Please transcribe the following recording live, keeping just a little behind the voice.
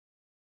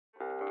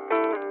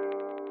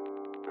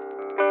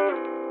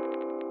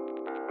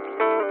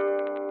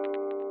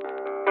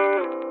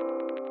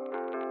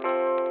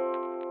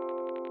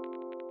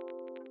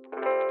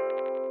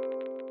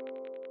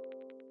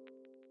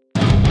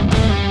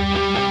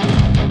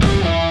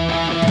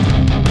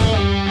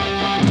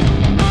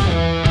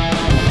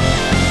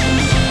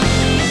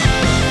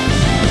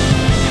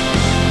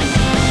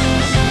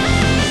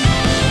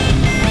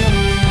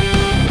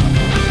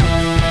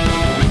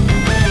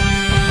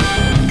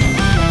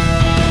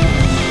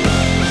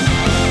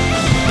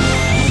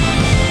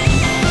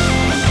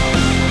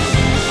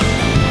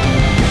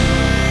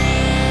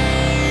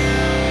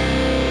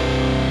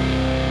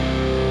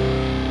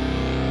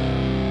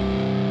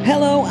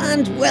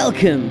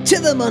Welcome to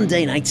the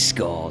Monday Night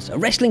Scores, a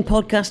wrestling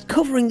podcast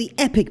covering the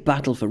epic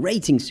battle for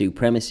rating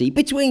supremacy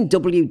between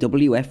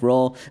WWF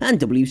Raw and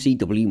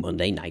WCW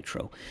Monday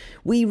Nitro.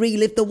 We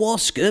relive the war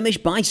skirmish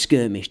by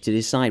skirmish to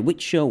decide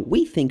which show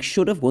we think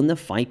should have won the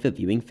fight for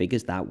viewing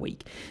figures that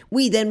week.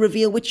 We then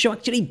reveal which show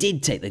actually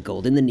did take the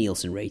gold in the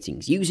Nielsen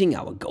ratings using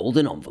our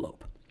golden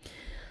envelope.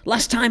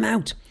 Last time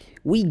out,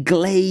 we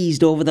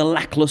glazed over the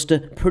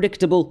lacklustre,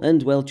 predictable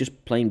and, well,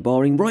 just plain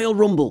boring Royal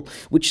Rumble,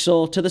 which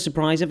saw, to the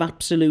surprise of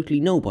absolutely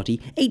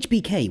nobody,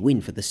 HBK win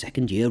for the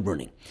second year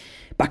running.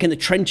 Back in the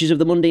trenches of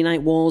the Monday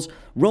Night Wars,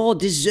 Raw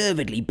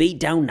deservedly beat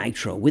down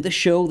Nitro with a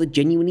show that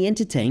genuinely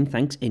entertained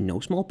thanks in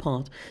no small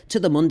part to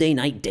the Monday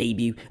Night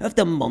debut of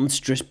the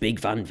monstrous Big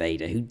Van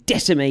Vader, who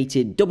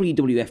decimated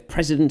WWF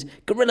President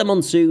Gorilla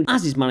Monsoon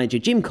as his manager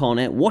Jim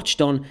Cornette watched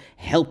on,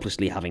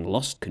 helplessly having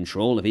lost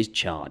control of his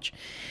charge.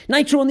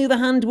 Nitro, on the other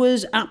hand,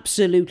 was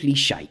absolutely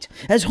shite,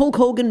 as Hulk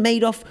Hogan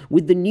made off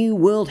with the new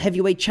World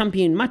Heavyweight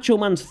Champion Macho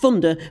Man's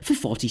Thunder for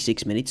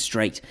 46 minutes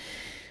straight.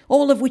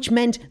 All of which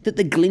meant that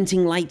the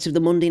glinting lights of the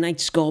Monday Night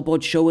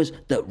Scoreboard show us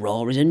that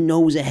Raw is a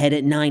nose ahead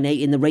at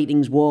 9-8 in the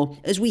ratings war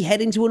as we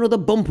head into another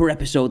bumper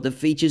episode that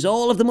features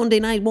all of the Monday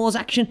Night Wars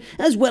action,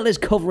 as well as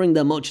covering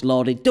the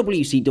much-lauded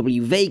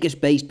WCW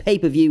Vegas-based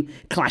pay-per-view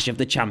Clash of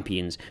the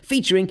Champions,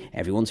 featuring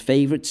everyone's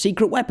favourite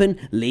secret weapon,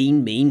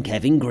 Lean Mean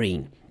Kevin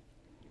Green.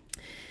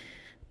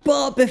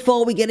 But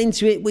before we get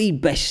into it,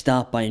 we'd best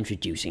start by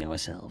introducing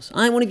ourselves.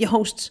 I'm one of your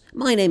hosts,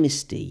 my name is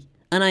Steve,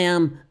 and I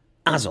am,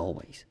 as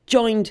always,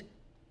 joined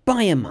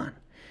by a man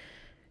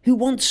who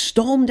once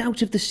stormed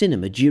out of the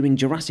cinema during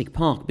Jurassic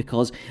Park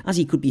because, as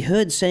he could be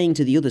heard saying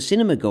to the other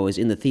cinema goers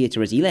in the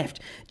theatre as he left,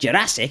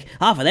 "Jurassic?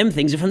 Half of them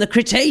things are from the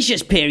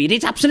Cretaceous period.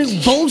 It's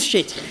absolute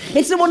bullshit.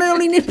 It's the one and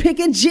only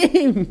nitpicker,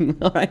 Jim."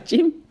 All right,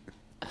 Jim?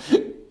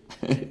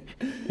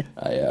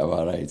 I'm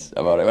all right.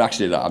 Well,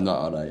 actually, no, I'm not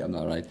all right. I'm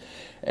not all right.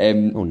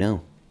 Oh,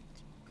 no.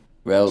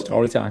 Well,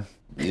 story time.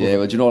 Yeah,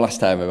 well, do you know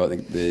last time about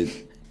the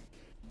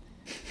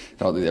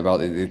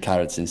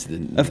carrots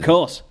incident? Of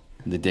course.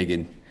 The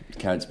digging,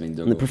 carrots being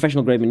dug. And the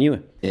professional grade manure.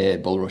 Yeah,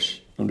 Bull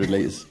Rush, 100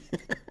 litres.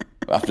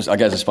 After I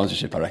get a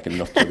sponsorship, I reckon,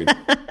 enough plugging.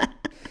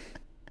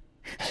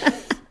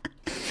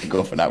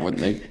 Go for that,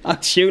 wouldn't they? Oh,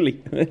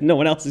 surely. No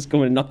one else is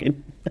coming and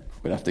knocking.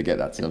 We'd have to get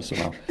that to them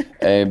somehow.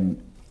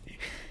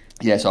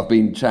 Yeah, so I've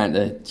been trying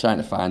to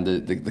find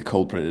the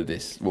culprit of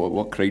this.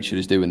 What creature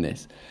is doing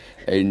this?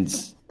 And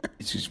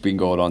it's just been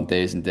going on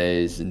days and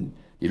days, and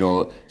you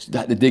know,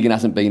 the digging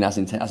hasn't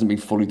been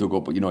fully dug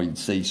up, but you know, you'd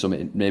see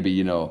something, maybe,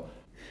 you know,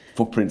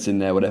 footprints in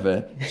there,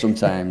 whatever.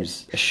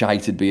 Sometimes a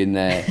shite would be in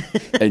there,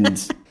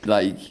 and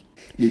like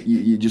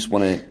you just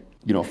want to,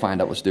 you know,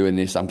 find out what's doing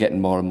this. I'm getting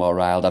more and more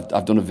riled.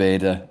 I've done a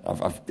Vader.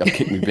 I've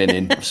kicked my bin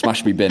in. I've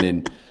smashed my bin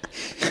in.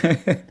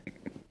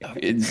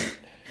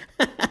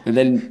 And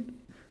then,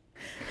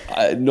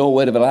 no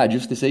word of a lie,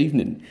 just this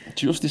evening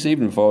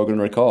before we're going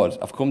to record,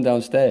 I've come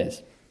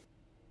downstairs.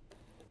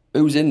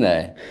 Who's in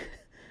there?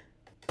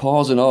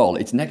 Paws and all,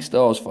 it's next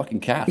door's fucking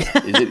cat.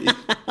 Is it?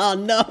 Oh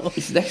no!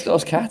 It's next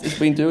door's cat. It's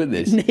been doing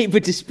this. Neighbour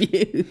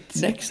dispute.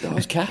 Next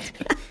door's cat.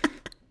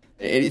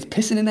 It's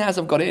pissing in there as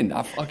I've got in.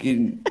 I've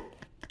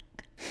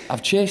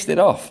chased it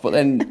off, but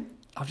then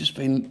I've just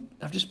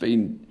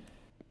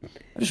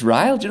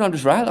riled. You know, I'm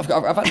just riled.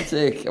 I've had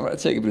to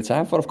take a bit of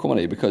time before I've come on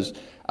here because,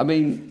 I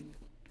mean,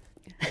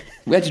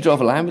 where'd you draw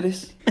the line with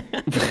this?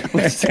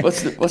 What's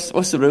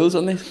the rules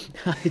on this?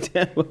 I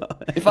don't know.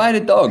 If I had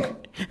a dog,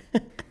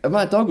 and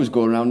my dog was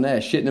going around there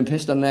shitting and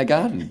pissed on their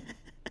garden,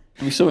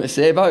 there'd be something to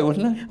say about it,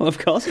 wouldn't there? Well, of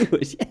course it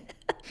would, yeah.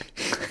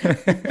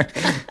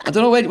 I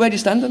don't know, where do you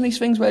stand on these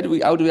things? How do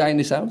we iron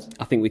this out?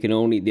 I think you can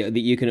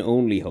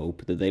only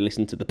hope that they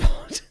listen to the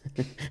pod.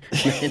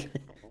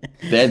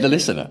 They're the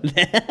listener.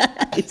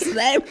 It's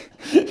them.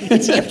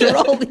 It's after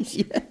all these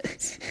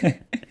years.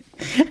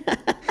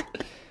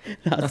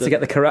 You'll have to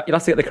get the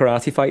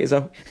karate fighters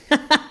out.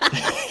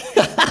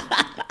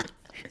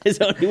 There's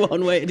only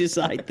one way to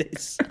decide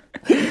this.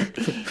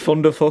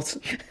 Thunderfoot.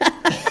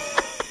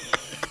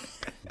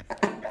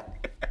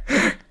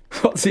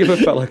 What's the other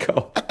fella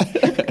called?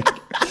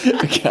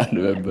 I can't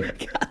remember.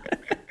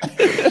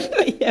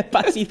 Yeah,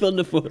 Patsy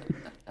Thunderfoot.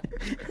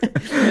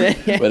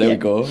 Well, there we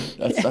go.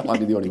 That might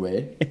be the only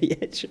way.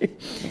 Yeah, true.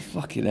 Oh,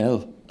 fucking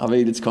hell. I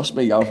mean, it's cost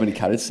me how many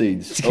carrot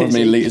seeds, how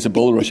many litres of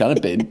Bull Rush and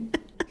a bin.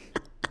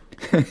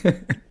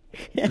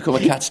 Become a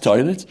cat's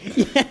toilet.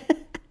 Yeah.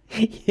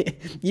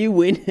 You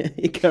win,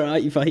 you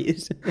karate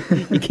fighters.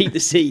 You keep the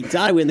seeds.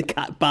 I win, the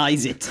cat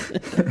buys it.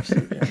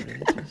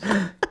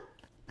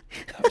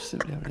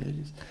 Absolutely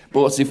outrageous.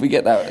 But if we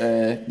get that,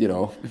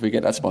 if we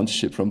get that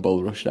sponsorship from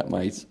Bull Rush, that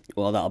might.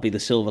 Well, that'll be the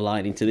silver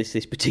lining to this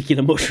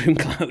particular mushroom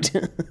cloud.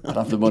 I'd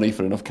have the money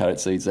for enough carrot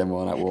seeds, then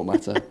that won't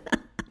matter.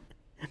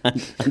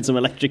 and some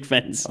electric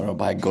fence. Or I'll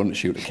buy a gun to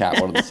shoot a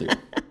cat, one of the two.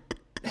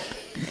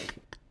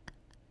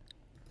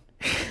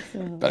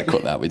 Better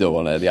cut that. We don't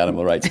want the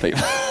animal rights people.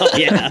 Oh,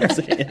 yeah,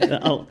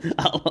 I'll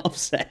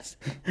offset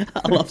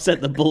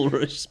the Bull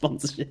Rush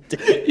sponsorship.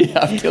 Yeah,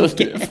 I've killed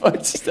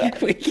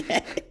it. We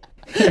get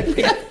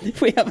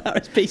if we have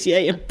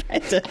RSPCA and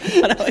PETA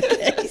on our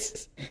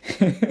case.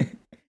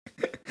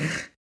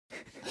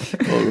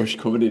 Paul Rush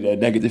covered in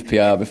negative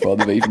PR before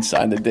they've even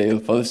signed the deal,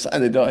 before they've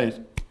signed the diet.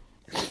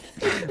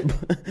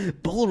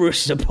 Bull Rush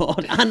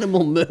support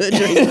animal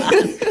murdering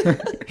man.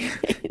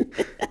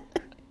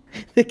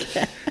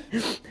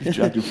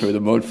 Dragged him through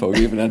the mud before we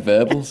even had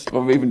verbals,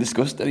 before we even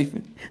discussed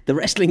anything. The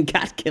wrestling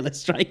cat killer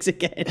strikes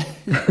again.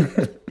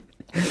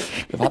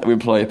 They've had to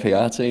employ a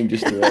PR team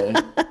just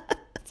to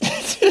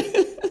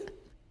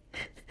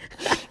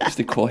just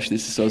to quash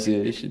this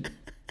association.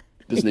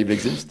 Doesn't even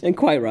exist. And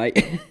quite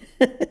right.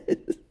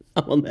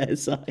 I'm on their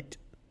side.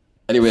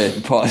 Anyway,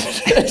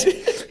 important.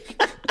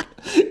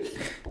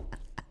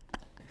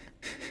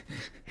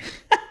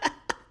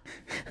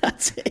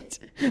 That's it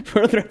for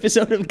another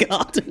episode of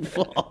Garden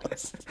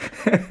Force.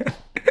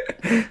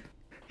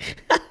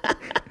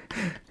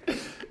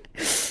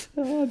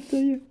 Oh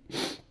dear.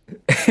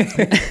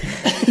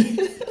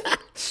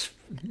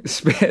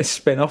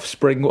 Spin-off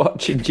Spring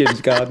Watch in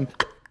Jim's garden.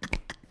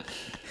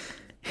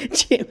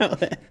 Jim out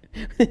there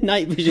with a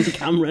night vision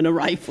camera and a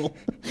rifle.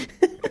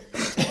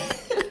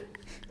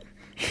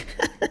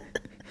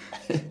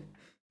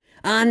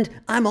 And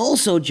I'm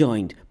also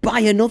joined by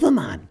another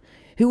man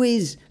who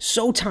is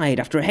so tired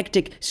after a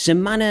hectic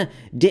Semana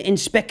de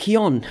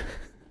Inspección,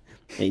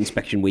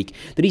 inspection week,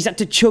 that he's had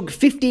to chug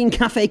 15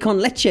 Café con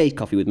Leche,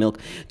 coffee with milk,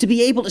 to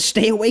be able to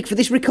stay awake for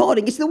this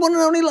recording. It's the one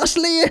and only Lost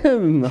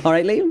Liam. All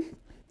right, Liam?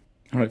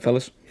 All right,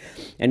 fellas.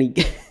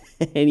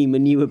 Any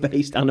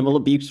manure-based animal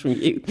abuse from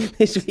you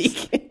this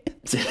week?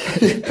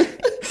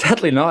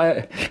 Sadly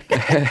not.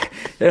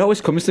 It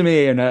always comes to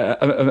me, and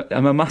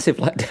I'm a massive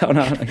letdown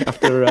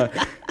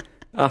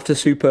after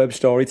superb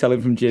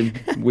storytelling from Jim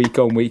week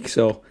on week.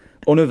 So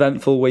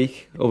uneventful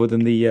week other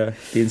than the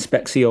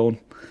inspection.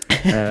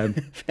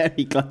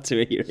 Very glad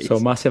to hear it. So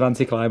massive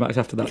anticlimax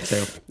after that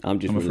tale. I'm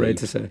afraid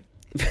to say.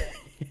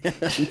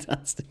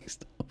 Fantastic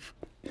stuff.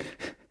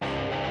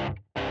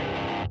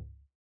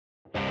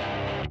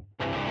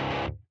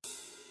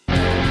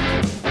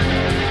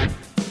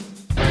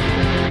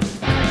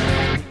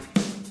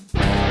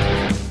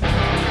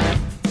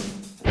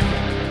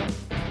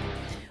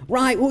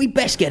 Right, well, we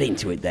best get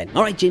into it then.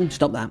 All right, Jim,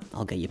 stop that.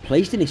 I'll get you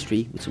placed in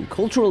history with some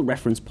cultural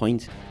reference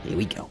point. Here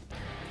we go.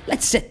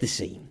 Let's set the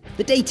scene.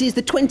 The date is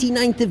the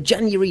 29th of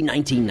January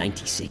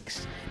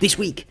 1996. This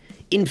week,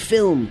 in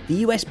film, the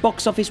US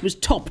box office was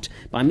topped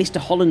by Mr.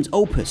 Holland's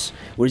Opus,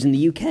 whereas in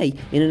the UK,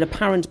 in an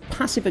apparent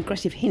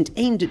passive-aggressive hint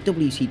aimed at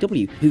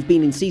WCW, who've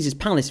been in Caesar's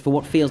Palace for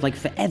what feels like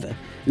forever,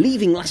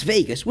 Leaving Las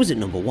Vegas was at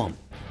number 1.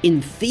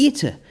 In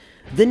theatre,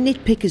 the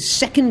Nitpicker's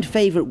second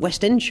favourite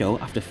West End show,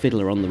 after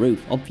Fiddler on the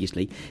Roof,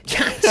 obviously,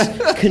 Cats,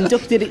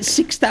 conducted its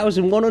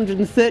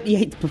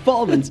 6,138th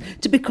performance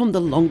to become the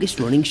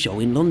longest-running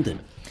show in London.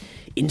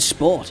 In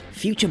sport,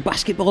 future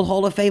Basketball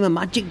Hall of Famer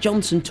Magic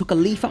Johnson took a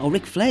leaf out of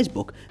Ric Flair's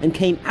book and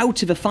came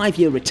out of a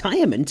 5-year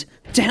retirement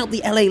to help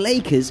the LA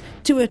Lakers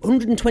to a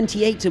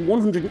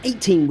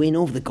 128-118 win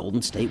over the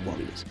Golden State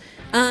Warriors.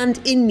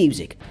 And in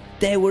music,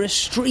 there were a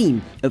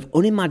stream of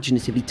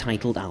unimaginatively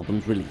titled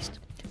albums released.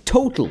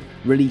 Total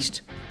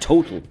released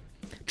Total.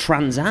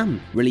 Trans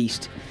Am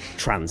released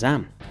Trans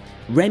Am.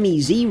 Remy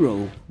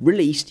Zero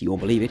released, you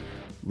won't believe it,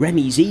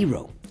 Remy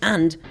Zero.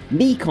 And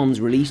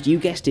Mekon's released, you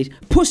guessed it,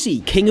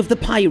 Pussy, King of the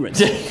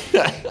Pirates.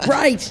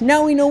 Right,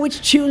 now we know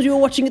which tunes we were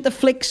watching at the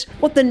flicks,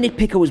 what the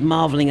Nitpicker was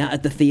marvelling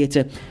at the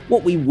theatre,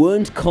 what we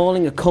weren't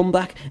calling a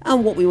comeback,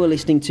 and what we were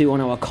listening to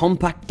on our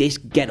compact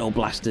disc ghetto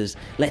blasters.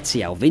 Let's see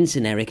how Vince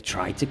and Eric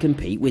tried to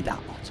compete with that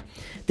lot.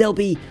 There'll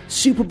be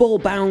Super Bowl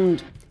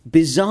bound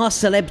bizarre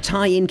celeb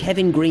tie-in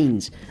Kevin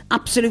Greens,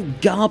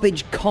 absolute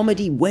garbage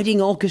comedy wedding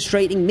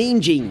orchestrating Mean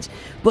Jeans,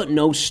 but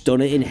no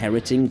stunner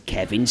inheriting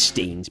Kevin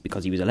Steens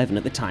because he was 11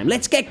 at the time.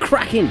 Let's get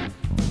cracking!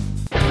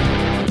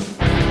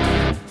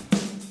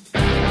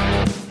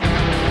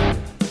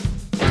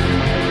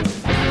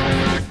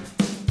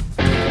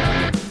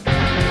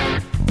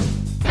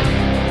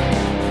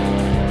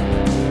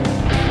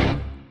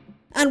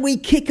 And we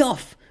kick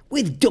off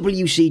with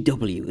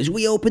WCW as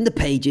we open the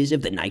pages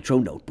of the Nitro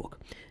Notebook.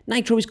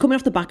 Nitro is coming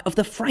off the back of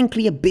the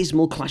frankly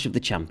abysmal Clash of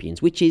the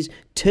Champions, which is,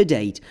 to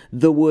date,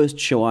 the worst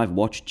show I've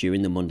watched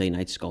during the Monday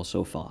Night Score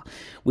so far,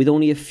 with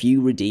only a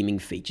few redeeming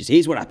features.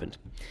 Here's what happened.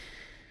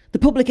 The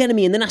Public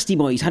Enemy and the Nasty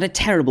Boys had a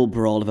terrible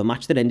brawl of a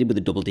match that ended with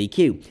a double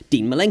DQ.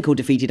 Dean Malenko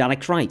defeated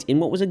Alex Wright in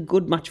what was a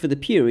good match for the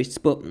purists,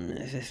 but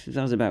that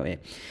was about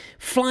it.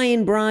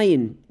 Flying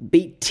Brian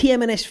beat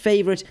TMNS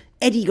favourite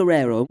Eddie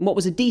Guerrero in what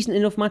was a decent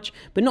enough match,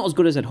 but not as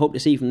good as I'd hoped to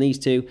see from these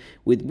two,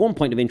 with one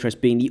point of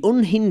interest being the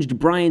unhinged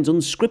Brian's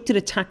unscripted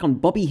attack on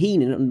Bobby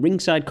Heenan on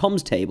ringside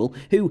comms table,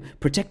 who,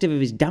 protective of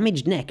his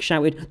damaged neck,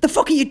 shouted, "The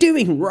fuck are you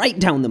doing?" right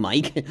down the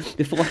mic,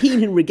 before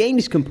Heenan regained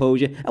his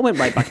composure and went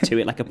right back to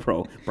it like a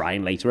pro.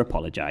 Brian later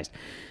apologised.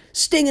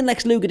 Sting and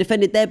Lex Luger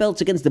defended their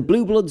belts against the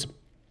Blue Bloods,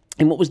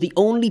 in what was the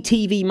only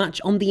TV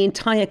match on the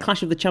entire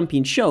Clash of the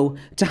Champions show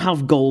to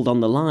have gold on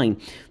the line.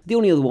 The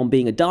only other one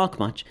being a dark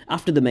match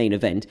after the main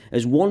event,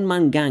 as One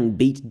Man Gang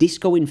beat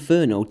Disco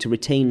Inferno to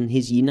retain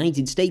his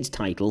United States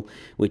title,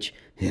 which,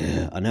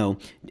 I know,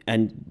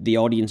 and the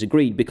audience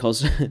agreed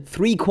because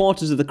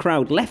 3/4 of the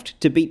crowd left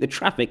to beat the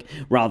traffic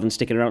rather than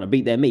sticking around to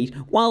beat their meat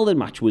while the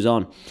match was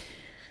on.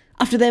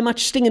 After their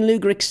match, Sting and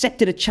Luger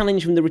accepted a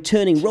challenge from the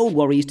returning Road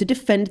Warriors to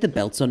defend the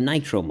belts on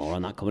Nitro. More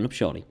on that coming up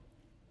shortly.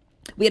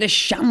 We had a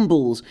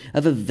shambles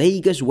of a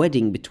Vegas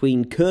wedding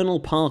between Colonel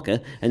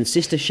Parker and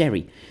Sister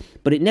Sherry,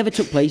 but it never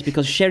took place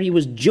because Sherry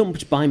was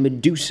jumped by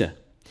Medusa.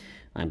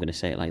 I'm going to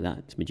say it like that.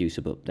 It's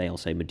Medusa, but they all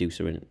say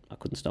Medusa in it. I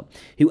couldn't stop.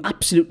 Who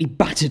absolutely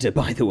battered her,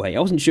 by the way. I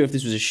wasn't sure if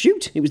this was a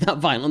shoot. It was that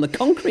violent on the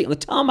concrete, on the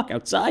tarmac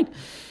outside.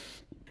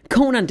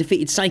 Conan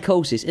defeated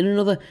Psychosis in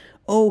another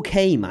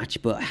okay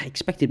match, but I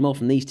expected more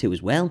from these two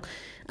as well.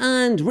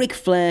 And Ric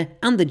Flair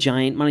and the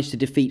Giant managed to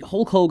defeat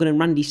Hulk Hogan and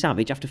Randy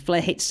Savage after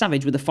Flair hit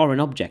Savage with a foreign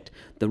object.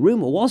 The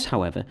rumour was,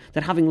 however,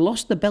 that having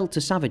lost the belt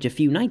to Savage a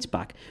few nights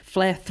back,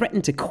 Flair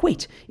threatened to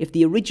quit if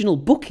the original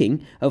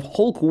booking of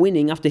Hulk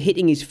winning after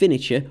hitting his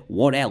finisher,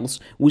 what else,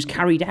 was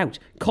carried out,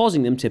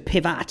 causing them to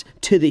pivot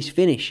to this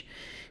finish.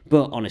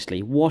 But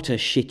honestly, what a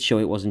shit show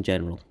it was in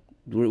general.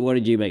 What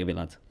did you make of it,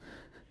 lads?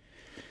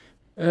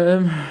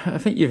 I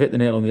think you've hit the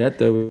nail on the head,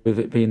 though, with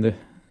it being the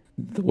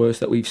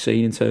worst that we've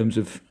seen in terms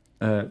of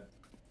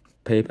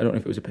paper. I don't know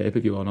if it was a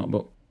pay-per-view or not,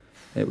 but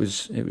it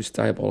was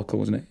diabolical,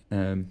 wasn't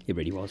it? It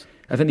really was.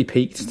 I think he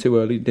peaked too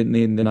early, didn't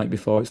he, the night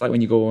before? It's like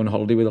when you go on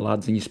holiday with the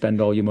lads and you spend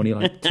all your money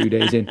like 2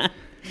 days in,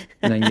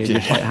 and then you're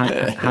just like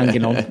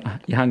hanging on.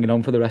 You're hanging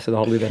on for the rest of the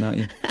holiday, then, aren't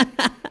you?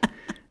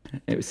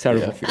 It was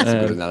terrible. Yeah, that's a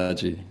good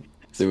analogy.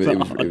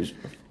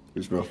 It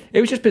was rough. It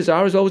was just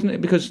bizarre as well, wasn't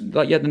it? Because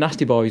like you had the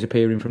Nasty Boys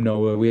appearing from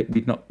nowhere.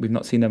 We've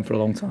not seen them for a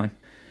long time.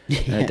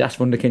 Das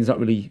Wunderkind's not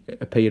really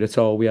appeared at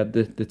all. We had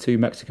the two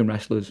Mexican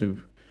wrestlers who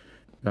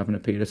haven't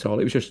appeared at all.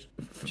 It was just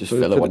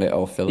filler, wasn't it?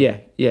 Or filler? Yeah,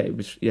 it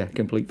was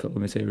complete filler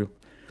material.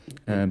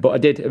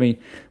 But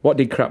what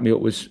did crap me up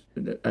was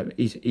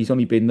he's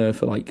only been there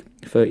for like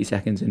 30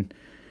 seconds,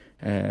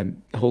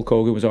 and Hulk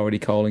Hogan was already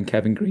calling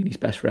Kevin Green his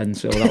best friend,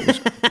 so that was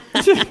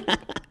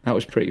that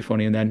was pretty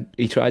funny. And then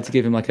he tried to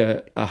give him like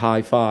a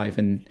high five,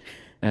 and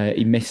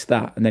he missed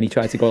that, and then he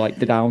tried to go like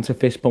down to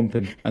fist pump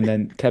him, and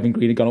then Kevin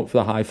Green had gone up for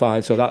the high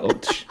five, so that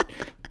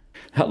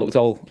looked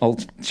all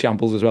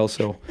shambles as well.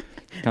 So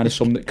kind of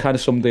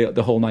summed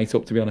the whole night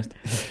up, to be honest.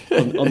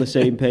 on the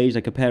same page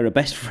like a pair of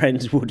best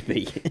friends would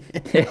be.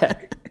 Yeah,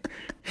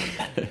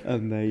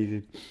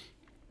 amazing.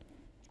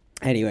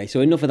 Anyway, so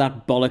enough of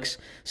that bollocks.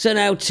 So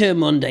now to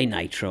Monday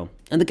Nitro,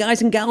 and the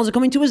guys and gals are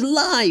coming to us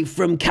live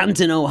from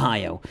Canton,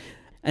 Ohio.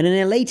 And an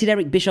elated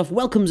Eric Bischoff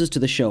welcomes us to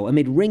the show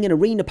amid ring and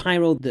arena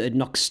pyro that had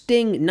knocked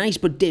Sting nice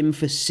but dim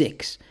for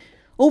 6.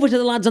 Over to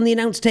the lads on the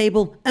announce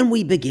table, and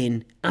we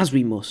begin, as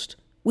we must,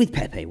 with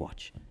Pepe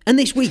Watch. And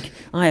this week,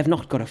 I have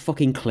not got a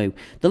fucking clue.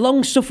 The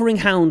long-suffering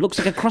hound looks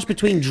like a cross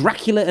between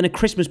Dracula and a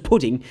Christmas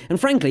pudding, and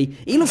frankly,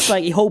 he looks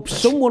like he hopes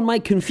someone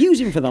might confuse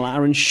him for the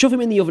latter and shove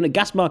him in the oven at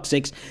gas mark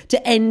 6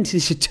 to end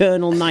this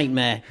eternal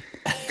nightmare.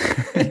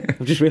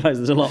 I've just realised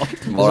there's a lot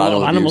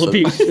of animal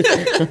abuse.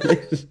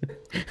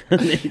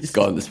 It's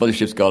gone. The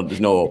sponsorship's gone. There's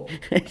no hope.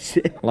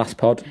 Last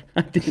pod.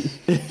 I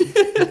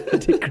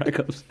did crack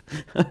up.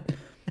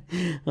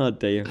 Oh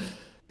dear.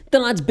 The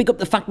lads big up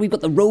the fact we've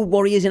got the Road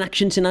Warriors in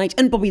action tonight,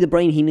 and Bobby the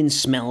Brain Heenan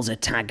smells a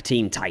tag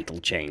team title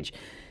change.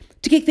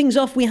 To kick things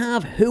off, we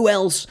have who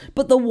else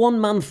but the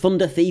one-man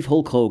thunder thief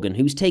Hulk Hogan,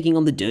 who's taking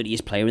on the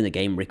dirtiest player in the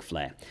game, Ric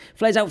Flair.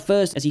 Flair's out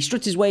first as he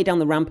struts his way down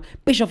the ramp.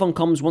 Bischoff on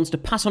comms wants to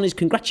pass on his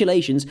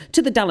congratulations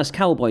to the Dallas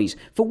Cowboys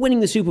for winning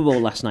the Super Bowl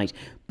last night,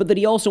 but that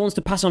he also wants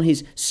to pass on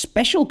his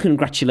special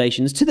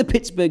congratulations to the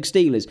Pittsburgh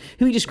Steelers,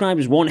 who he described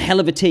as one hell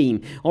of a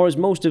team, or as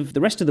most of the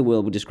rest of the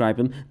world would describe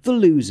them, the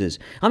losers.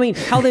 I mean,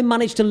 how they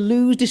managed to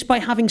lose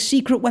despite having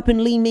secret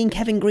weapon Lean Mean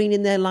Kevin Green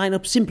in their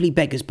lineup simply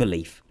beggars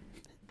belief.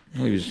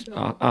 Well, he was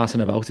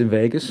arsing about in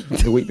Vegas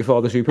the week before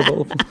the Super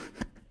Bowl.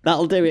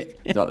 That'll do it.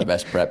 It's not the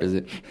best prep, is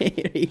it?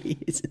 It really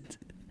isn't.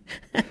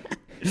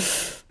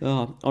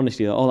 Oh,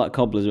 honestly, all that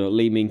cobblers about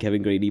Lee Mean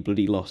Kevin Green, he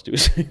bloody lost.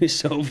 It was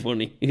so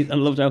funny. I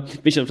loved how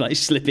Bishop's like,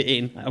 slip it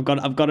in. I've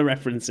got to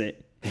reference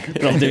it,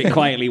 but I'll do it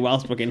quietly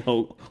whilst fucking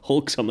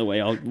Hulk's on the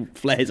way or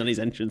Flair's on his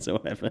entrance or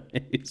whatever.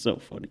 It's so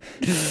funny.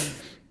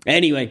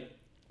 Anyway,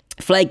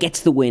 Flair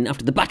gets the win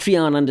after the battery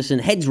Arn Anderson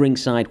heads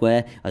ringside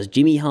where, as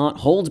Jimmy Hart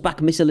holds back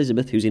Miss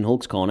Elizabeth, who's in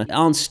Hulk's corner,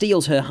 Arn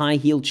steals her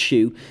high-heeled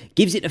shoe,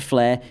 gives it to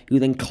Flair, who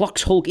then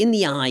clocks Hulk in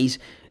the eyes,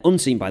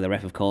 unseen by the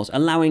ref, of course,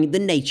 allowing the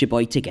Nature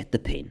Boy to get the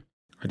pin.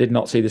 I did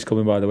not see this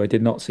coming, by the way.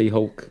 Did not see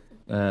Hulk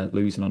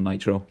losing on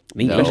Nitro.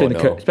 Especially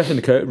in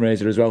the curtain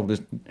raiser as well.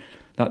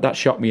 That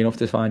shocked me enough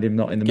to find him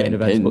not in the main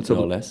event. Pinned,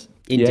 no less.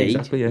 Indeed. Yeah,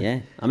 exactly, yeah.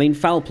 I mean,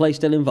 foul play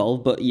still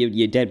involved, but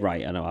you're dead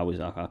right. I know,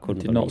 I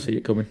couldn't Did not see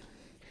it coming.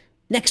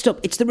 Next up,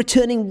 it's the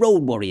returning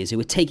Road Warriors who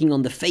are taking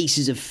on the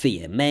Faces of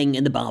Fear, Meng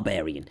and the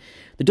Barbarian.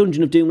 The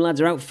Dungeon of Doom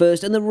lads are out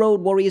first, and the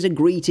Road Warriors are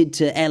greeted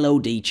to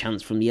LOD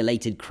chants from the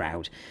elated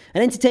crowd.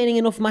 An entertaining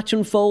enough match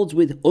unfolds,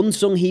 with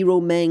unsung hero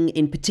Meng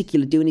in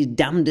particular doing his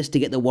damnedest to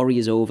get the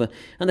Warriors over,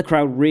 and the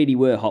crowd really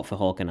were hot for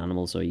Hawk and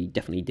Animal, so he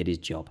definitely did his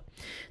job.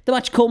 The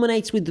match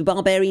culminates with the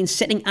Barbarian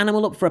setting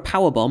Animal up for a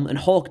powerbomb, and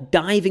Hawk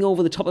diving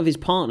over the top of his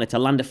partner to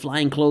land a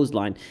flying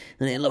clothesline,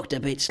 and it looked a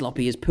bit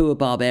sloppy as poor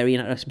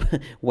Barbarian had to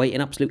wait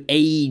an absolute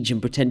age and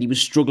pretend he was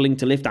struggling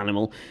to lift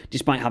Animal,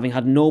 despite having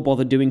had no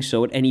bother doing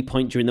so at any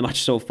point during the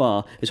match so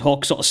far, as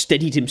Hawk sort of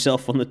steadied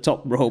himself on the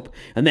top rope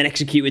and then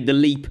executed the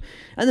leap,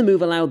 and the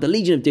move allowed the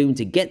Legion of Doom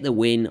to get the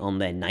win on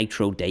their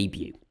Nitro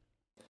debut.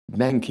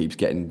 Meng keeps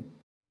getting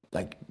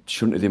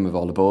shunted in with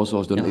all the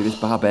bozos, doesn't he? This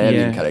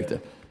Barbarian character.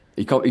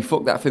 He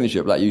fucked that finish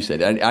up, like you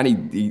said, and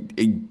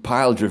he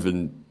pile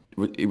driven.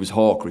 It was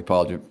Hawk he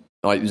pile driven.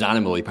 No, it was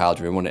Animal he pile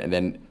driven, wasn't it? And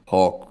then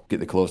Hawk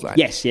get the clothesline.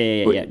 Yes,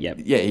 yeah.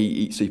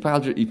 He pile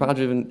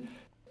driven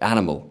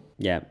Animal.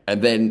 Yeah,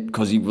 and then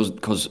because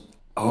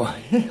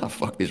I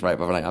fucked this right,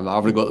 but I'm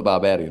having to go to the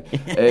Barbarian.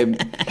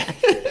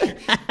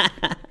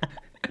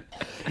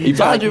 He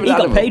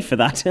got paid for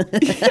that.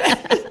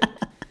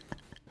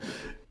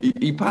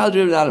 He piled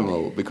driven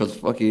Animal because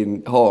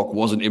fucking Hawk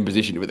wasn't in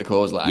position with the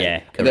clothesline. Yeah,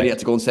 correct. And then he had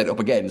to go and set it up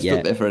again,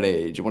 stood there for an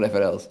age and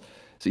whatever else.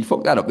 So he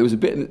fucked that up. There was a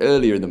bit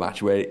earlier in the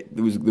match where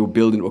they were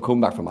building to a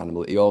comeback from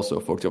Animal. He also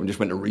fucked up and just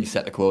went to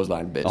reset the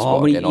clothesline bit.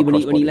 When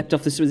he leapt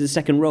off the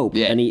second rope,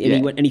 and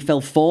he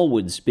fell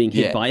forwards, being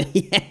hit by.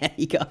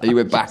 He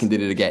went back and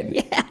did it again.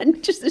 Yeah,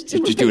 and just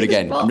do it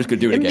again. I'm just going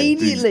to do it again.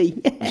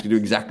 Immediately. I'm just going to do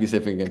exactly the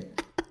same thing again.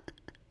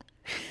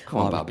 Come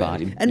on,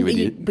 Barbarian, you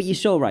idiot. But you're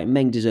so right.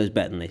 Meng deserves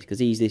better than this because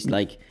he's this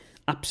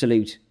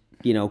absolute,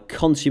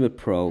 consummate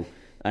pro.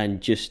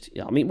 And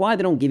why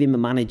they don't give him a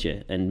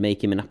manager and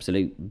make him an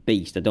absolute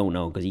beast, I don't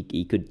know, because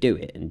he could do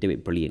it and do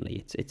it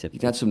brilliantly. You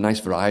could add some nice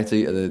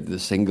variety to the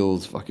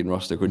singles fucking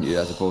roster, couldn't you,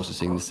 as opposed to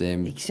seeing the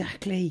same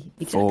exactly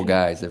 4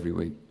 guys every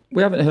week.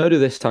 We haven't heard of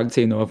this tag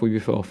team, though, have we,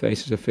 before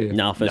Faces of Fear?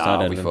 No, first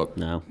I heard of them.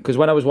 No. Because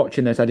when I was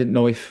watching this, I didn't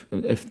know if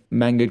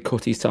Meng had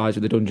cut his ties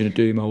with the Dungeon of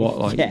Doom or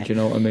what. Do you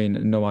know what I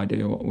mean? No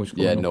idea what was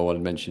going on. Yeah, no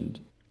one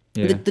mentioned.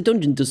 Yeah. The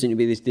dungeon does seem to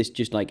be this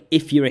just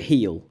if you're a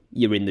heel,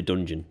 you're in the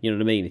dungeon. You know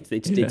what I mean? It's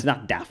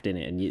that daft in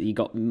it, and you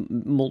got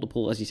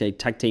multiple, as you say,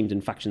 tag teams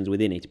and factions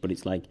within it. But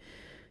it's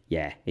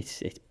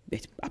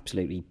it's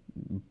absolutely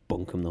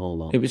bunkum, the whole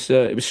lot. It was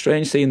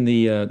strange seeing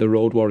the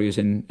Road Warriors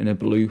in a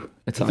blue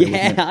attire.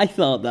 Yeah, I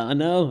thought that. I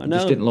know. It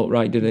just didn't look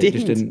right, did it? It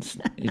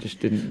just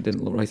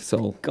didn't look right at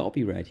all. Gotta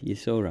be red. You're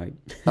so right.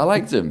 I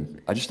liked him.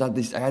 I just had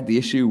I had the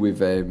issue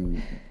with I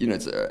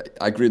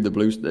agree with the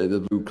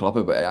blue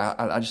clopper, but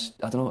I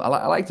don't know.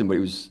 I liked him, but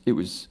it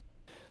was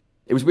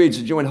weird.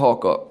 So, when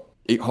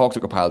Hawk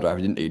took a pile driver,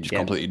 didn't he? Just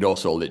completely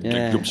no-sold it,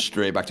 jumped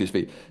straight back to his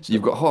feet. So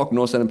you've got Hawk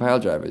no-selling pile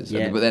drivers.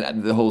 But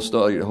then the whole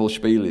story, the whole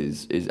spiel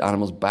is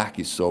Animal's back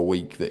is so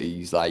weak that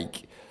he's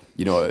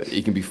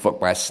he can be fucked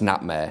by a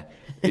snapmare.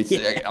 It's,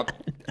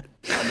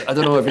 I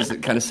don't know if it's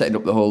kind of setting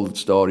up the whole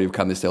story of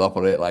can they still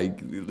operate like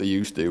they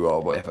used to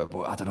or whatever,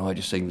 but I don't know, it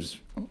just seems...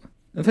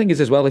 The thing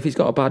is, as well, if he's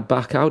got a bad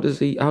back, how did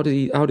he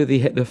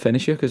hit the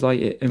finisher? Because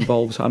it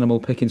involves Animal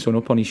picking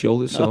someone up on his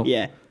shoulders. So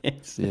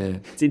it's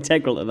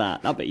integral to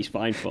that. That bit he's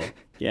fine for.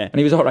 Yeah, and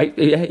he was all right.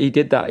 Yeah, he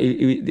did that.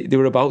 They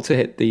were about to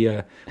hit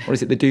the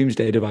the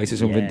Doomsday device or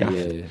something daft.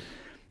 Yeah.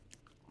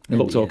 It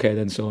looked okay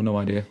then, so no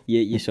idea.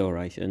 Yeah, you're so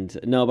right. And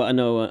no, but I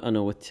know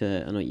what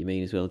you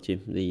mean as well,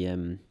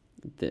 Jim.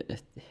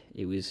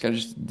 It was kind of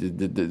just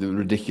the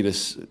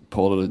ridiculous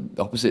polar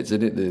opposites,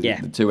 isn't it?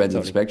 The two ends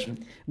of the spectrum.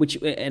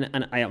 Which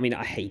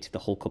I hate the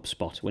Hulk up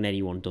spot when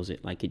anyone does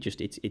it. Like it's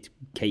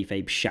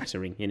kayfabe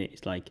shattering, in it.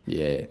 It's like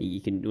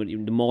you can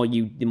the more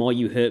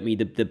you hurt me,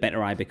 the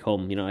better I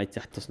become.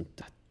 That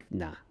doesn't.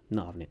 Not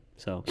having it.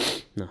 So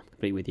no,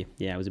 completely with you.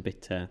 Yeah, I was a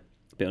bit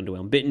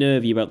underwhelmed, a bit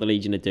nervy about the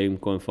Legion of Doom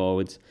going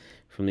forwards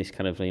from this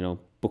kind of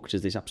booked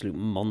as this absolute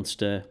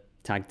monster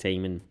tag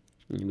team, and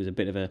it was a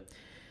bit of a.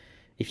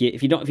 If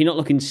you're not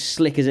looking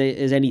slick as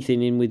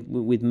anything in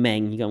with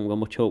Meng, you haven't got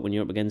much hope when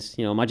you're up against.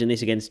 Imagine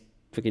this against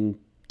freaking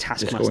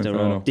Taskmaster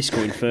or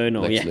Disco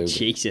Inferno.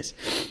 Jesus.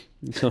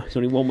 So there's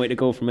only one way to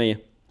go from here.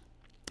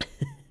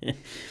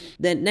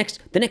 Then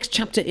the next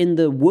chapter in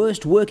the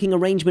worst working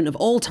arrangement of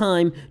all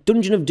time,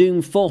 Dungeon of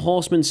Doom 4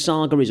 Horsemen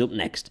Saga is up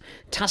next.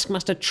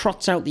 Taskmaster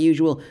trots out the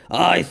usual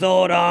 "I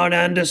thought Arn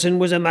Anderson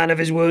was a man of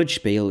his word"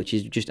 spiel, which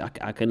is just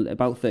I can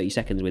about 30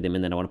 seconds with him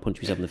and then I want to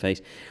punch myself in the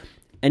face.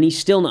 And he's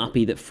still not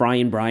happy that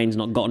Frying Brian's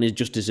not gotten his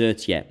just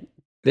desserts yet.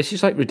 This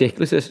is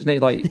ridiculous, isn't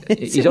it?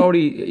 He's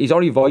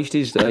already voiced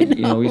his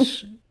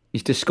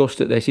he's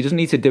disgust at this. He doesn't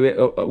need to do it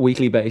on a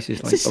weekly basis.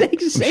 It's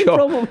the same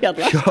problem we had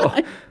last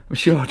time. I'm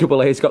sure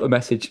Double A's got the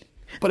message.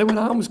 But then when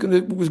Arn was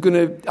going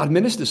to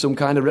administer some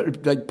kind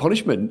of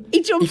punishment,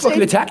 he fucking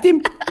in. Attacked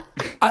him.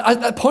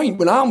 At that point,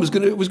 when Arn was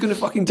going to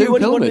fucking do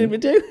what Pillman, he wanted him to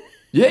do.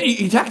 Yeah,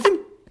 he attacked him.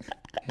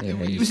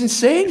 It was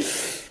insane.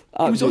 It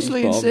was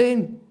utterly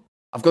insane.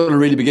 I've got a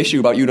really big issue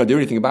about you not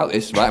doing anything about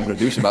this. Right, I'm going to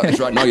do something about this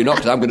right now. You're not,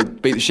 because I'm going to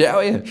beat the shit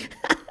out of you.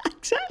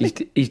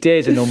 Exactly. His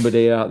days are numbered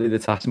here, aren't they, the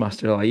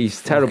Taskmaster? Like,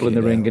 he's terrible in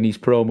the ring, and his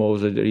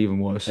promos are even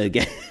worse.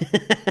 Again.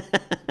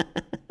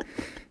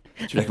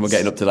 Do you reckon we're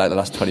getting up to like the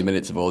last 20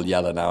 minutes of all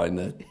yellow now?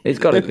 It's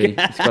got to be.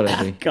 It's got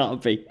to be.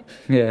 Can't be.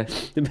 Yeah.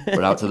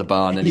 We're out to the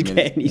barn any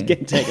minute. He's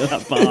getting taken to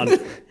that barn.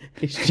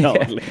 He's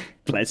totally.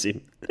 Bless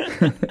him.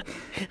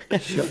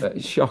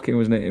 Shocking,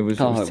 wasn't it? It was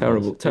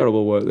terrible.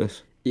 Terrible work,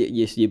 this.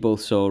 Yes, you're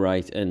both so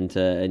right. And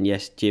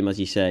yes, Jim, as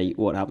you say,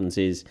 what happens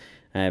is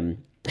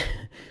Arn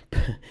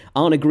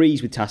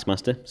agrees with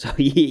Taskmaster. So,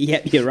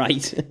 yep, you're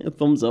right.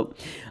 Thumbs up.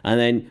 And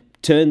then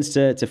turns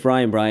to Fry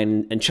and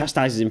Brian and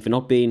chastises him for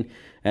not being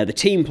the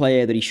team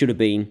player that he should have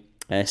been,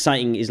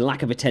 citing his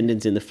lack of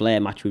attendance in the Flair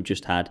match we've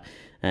just had.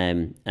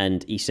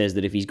 And he says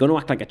that if he's going to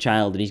act like a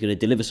child, then he's going to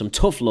deliver some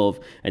tough love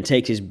and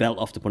takes his belt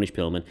off to punish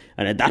Pillman.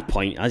 And at that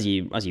point, as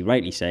you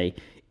rightly say,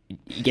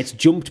 he gets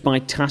jumped by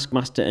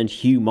Taskmaster and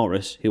Hugh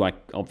Morris, who I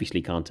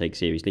obviously can't take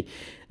seriously,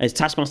 as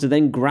Taskmaster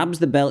then grabs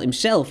the belt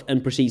himself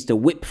and proceeds to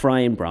whip Fry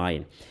and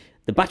Brian.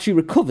 The battery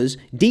recovers,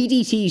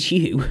 DDT's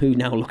Hugh, who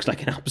now looks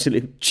like an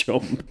absolute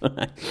chump.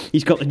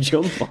 He's got the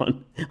jump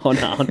on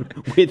Arn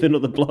with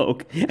another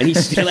bloke, and he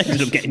still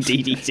ended up getting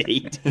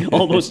DDT'd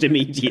almost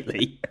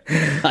immediately.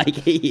 Like,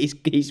 he's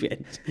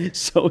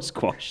so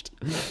squashed.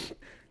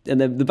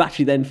 And the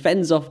battery then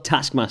fends off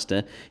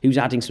Taskmaster, who's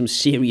adding some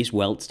serious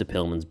welts to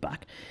Pillman's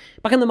back.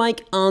 Back on the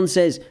mic, Arn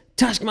says,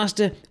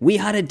 "Taskmaster, we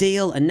had a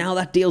deal, and now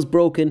that deal's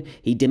broken."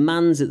 He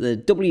demands that the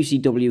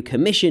WCW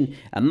commission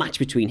a match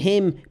between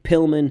him,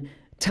 Pillman,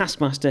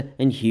 Taskmaster,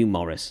 and Hugh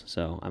Morris.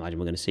 So I imagine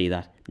we're going to see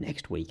that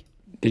next week.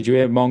 Did you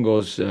hear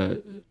Mongo's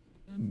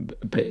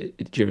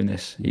bit during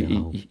this?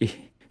 No.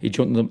 He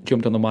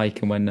jumped on the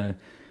mic, and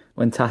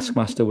when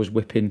Taskmaster was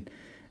whipping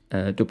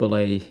Double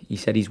A, he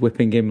said he's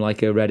whipping him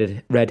like a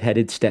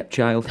red-headed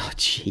stepchild. Oh,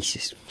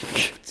 Jesus.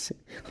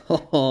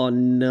 Oh,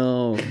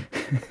 no.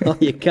 Oh,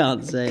 you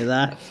can't say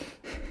that.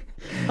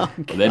 Oh,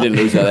 they didn't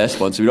lose their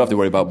sponsor. We don't have to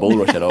worry about Bull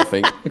Rush, I don't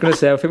think. I'm going to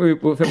say, I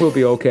think we'll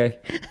be okay.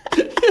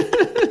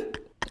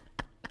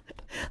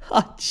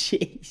 Oh,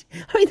 jeez.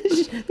 I mean,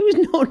 there was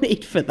no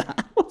need for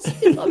that. What's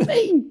it I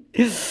mean?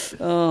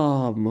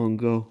 Oh,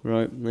 Mongo.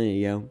 Right, there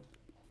you go.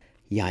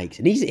 Yikes.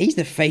 And he's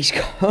the face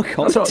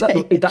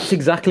commentator. That's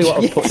exactly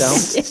what I've put down.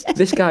 Yes.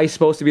 This guy is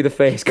supposed to be the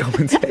face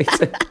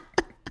commentator.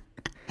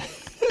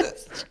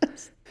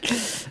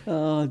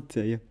 Oh,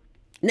 dear.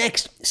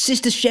 Next,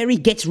 Sister Sherry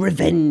gets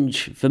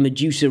revenge for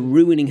Medusa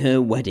ruining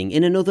her wedding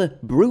in another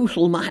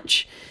brutal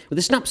match, with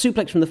a snap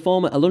suplex from the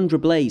former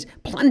Alundra Blaze,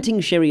 planting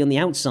Sherry on the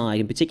outside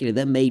in particular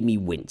that made me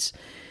wince.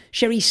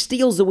 Sherry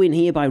steals the win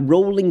here by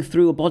rolling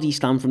through a body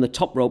slam from the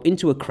top rope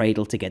into a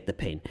cradle to get the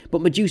pin,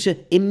 but Medusa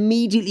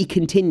immediately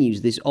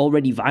continues this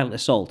already violent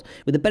assault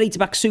with a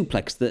belly-to-back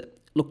suplex that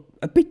looked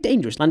a bit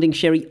dangerous, landing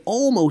Sherry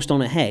almost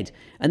on her head,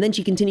 and then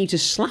she continued to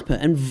slap her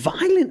and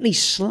violently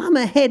slam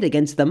her head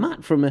against the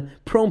mat from a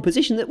prone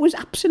position that was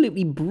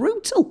absolutely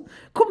brutal.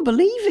 Couldn't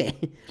believe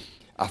it.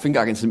 I think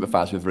I can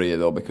sympathise with Rhea,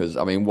 though, because,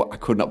 I mean, I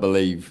could not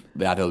believe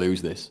they had to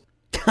lose this.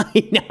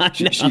 I know.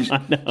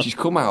 She's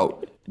come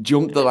out,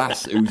 jumped the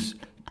lass who's,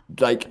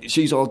 like,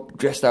 she's all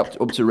dressed up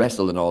to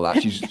wrestle and all that.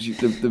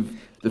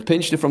 They've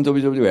pinched her from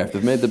WWF.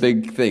 They've made the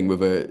big thing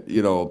with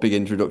a big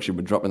introduction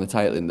with dropping the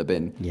title in the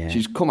bin. Yeah.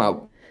 She's come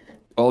out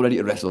all ready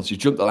to wrestle. She's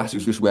jumped the lass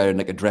who's just wearing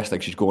like a dress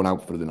like she's going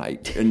out for the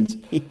night.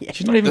 And yeah.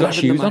 She's not even got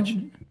shoes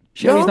on.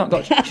 She's not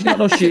got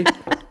no shoes.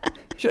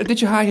 Did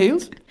she high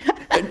heels?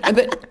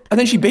 And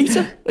then she beat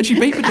her. And she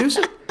beat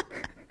Medusa.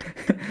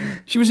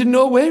 She was in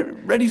no way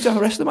ready to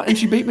wrestle the match, and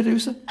she beat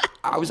Medusa.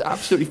 I was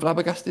absolutely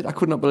flabbergasted. I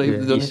could not believe they'd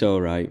done it. You're so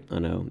right. I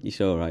know. You're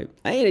so right.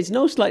 I mean, it's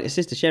no slight to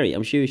Sister Sherry.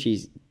 I'm sure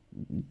she's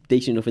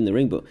decent enough in the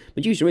ring, but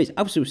Medusa is,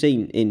 as we've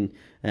seen in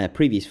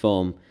previous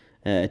form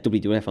at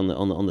WWF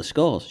on the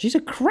scores. She's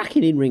a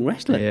cracking in-ring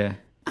wrestler. Yeah.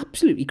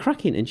 Absolutely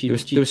cracking. And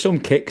there was some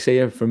kicks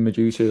here from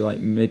Medusa like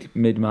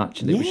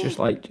mid-match, and it was just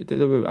like they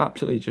were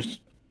absolutely just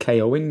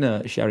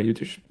KOing Sherry,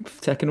 just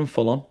taking them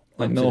full on.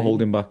 Like, absolutely. No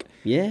holding back.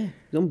 Yeah,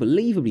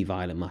 unbelievably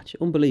violent match.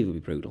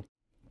 Unbelievably brutal.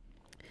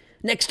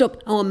 Next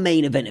up, our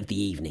main event of the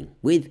evening,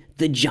 with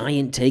The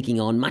Giant taking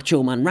on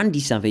Macho Man Randy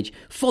Savage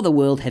for the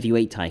World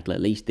Heavyweight title,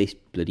 at least this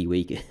bloody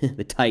week.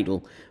 The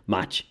title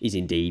match is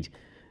indeed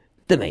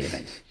the main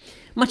event.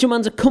 Macho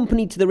Man's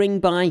accompanied to the ring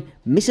by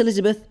Miss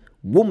Elizabeth,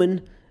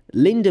 Woman,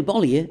 Linda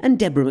Bollier and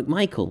Deborah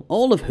McMichael,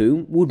 all of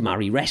whom would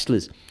marry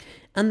wrestlers.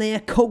 And they are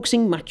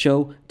coaxing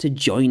Macho to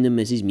join them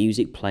as his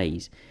music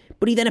plays.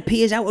 But he then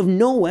appears out of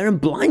nowhere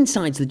and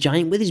blindsides the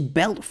Giant with his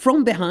belt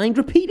from behind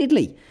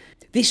repeatedly.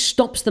 This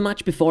stops the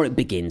match before it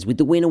begins, with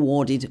the win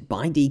awarded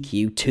by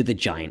DQ to the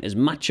Giant as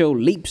Macho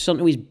leaps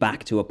onto his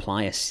back to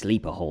apply a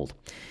sleeper hold.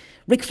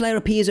 Ric Flair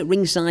appears at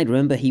ringside.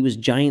 Remember, he was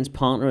Giant's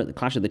partner at the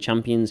Clash of the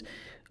Champions.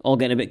 All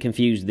getting a bit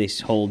confused,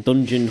 this whole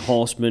Dungeon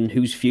Horseman,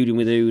 who's feuding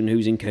with who and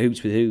who's in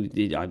cahoots with who.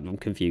 I'm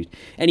confused.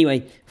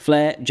 Anyway,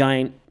 Flair,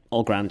 Giant,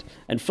 all grand.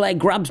 And Flair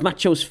grabs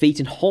Macho's feet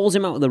and hauls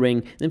him out of the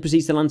ring, then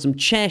proceeds to land some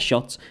chair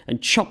shots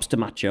and chops to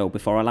Macho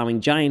before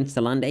allowing Giant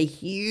to land a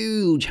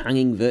huge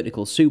hanging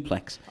vertical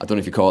suplex. I don't know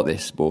if you caught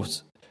this,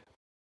 but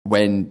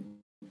when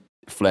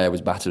Flair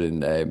was battering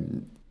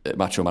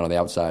Macho Man on the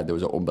outside, there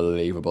was an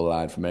unbelievable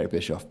line from Eric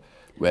Bischoff,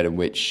 in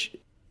which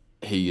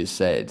he has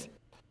said,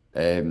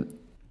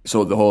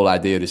 so the whole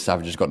idea is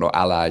Savage has got no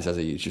allies, has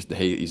he? It's just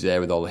he's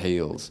there with all the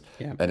heels.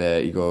 Yeah. And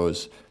he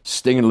goes,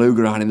 Sting and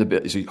Luger aren't in the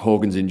building. So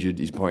Hogan's injured.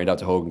 He's pointed out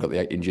to Hogan, got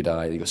the injured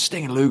eye. He goes,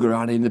 Sting and Luger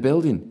aren't in the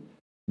building.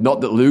 Not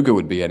that Luger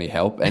would be any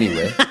help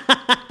anyway.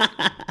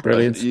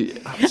 Brilliant.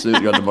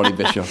 Absolutely on the money,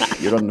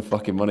 Bischoff. You're on the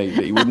fucking money.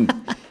 He wouldn't.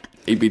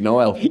 He'd be no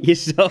help. You're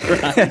so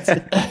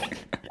right.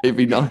 He'd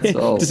be not at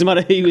all. Doesn't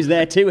matter who was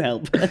there to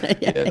help.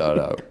 Yeah,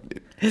 no.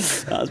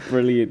 That's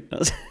brilliant.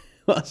 That's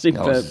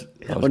superb.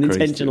 That was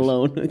Unintention crazy.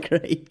 alone. A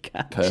great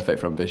catch. Perfect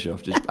from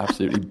Bischoff. Just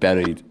absolutely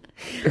buried.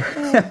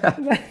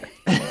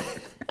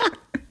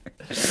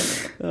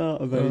 Oh,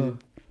 amazing.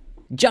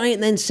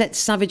 Giant then sets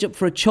Savage up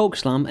for a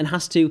chokeslam and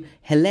has to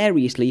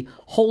hilariously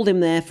hold him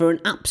there for an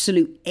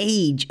absolute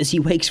age as he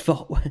waits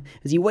for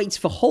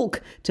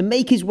Hulk to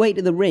make his way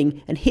to the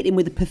ring and hit him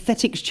with a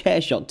pathetic chair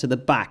shot to the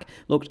back.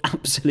 Looked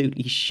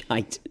absolutely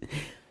shite.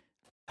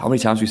 How many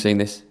times have we seen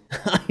this?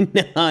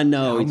 I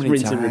know. It's many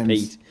rinse and times?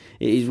 repeat.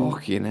 It is.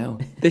 Fucking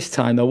hell. This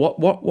time though,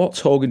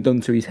 what's Hogan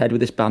done to his head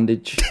with this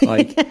bandage?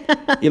 Like,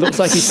 he looks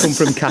like he's come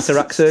from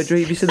cataract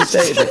surgery. Have you seen the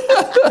state of it?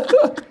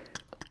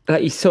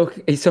 Like, he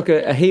took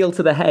a heel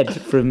to the head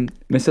from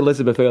Miss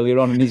Elizabeth earlier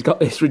on, and he's got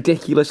this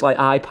ridiculous like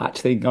eye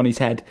patch thing on his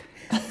head.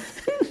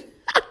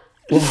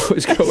 What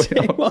was going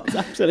on? It was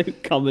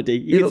absolute comedy.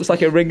 He looks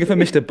like a ringer for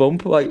Mr.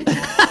 Bump. Like,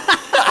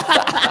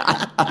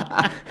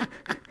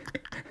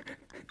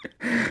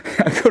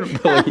 I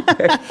couldn't believe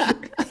it.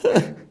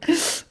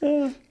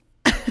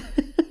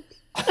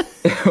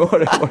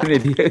 What an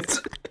idiot.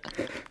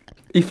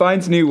 He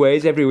finds new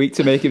ways every week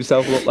to make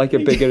himself look like a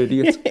bigger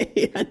idiot.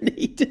 And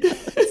he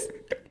does.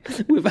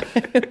 We've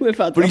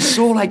had But he's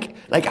so like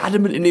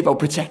adamant in about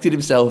protecting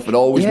himself and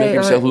always making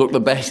himself look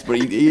the best. But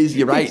he is,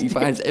 you're right, he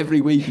finds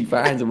every week, he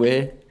finds a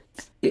way.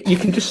 You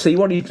can just see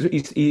what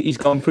he's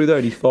gone through there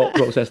in his thought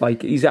process.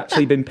 Like, he's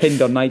actually been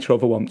pinned on Nitro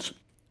for once.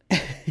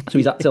 So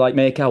he's had to like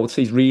make out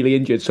he's really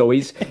injured. So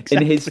he's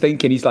in his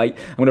thinking, he's like,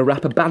 I'm going to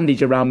wrap a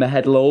bandage around my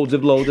head loads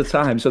of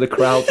times so the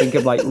crowd think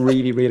I'm like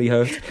really, really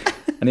hurt.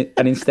 And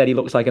instead he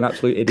looks like an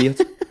absolute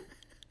idiot.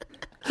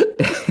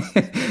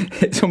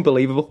 It's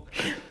unbelievable.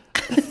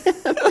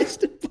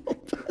 Mr.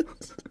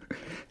 Bumpers.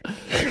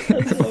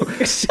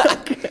 So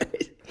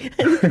good.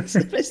 And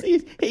the best thing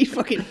is, he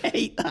fucking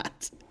hate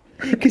that.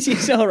 Because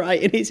he's all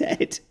right in his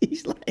head.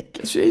 He's like...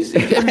 It's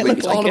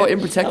all about him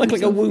protecting I look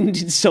like a himself.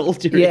 wounded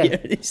soldier Yeah.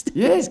 here.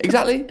 Yes,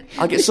 exactly.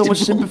 I get so much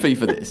sympathy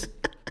for this.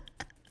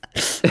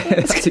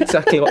 That's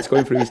exactly what's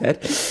going through his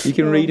head. You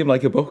can read him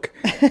like a book.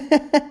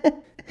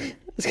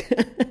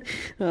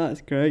 Oh,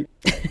 that's great.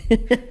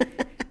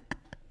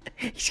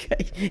 He's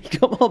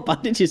got more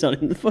bandages on him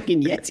than the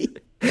fucking Yeti.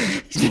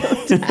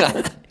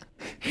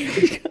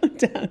 He's going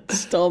down,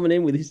 storming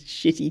in with his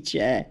shitty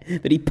chair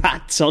that he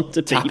pats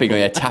onto people.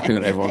 Tapping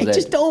on everyone's head.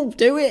 Just don't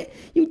do it.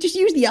 You just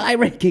use the eye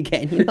rake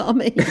again. You know what I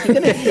mean?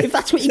 If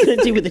that's what you're going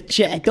to do with a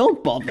chair,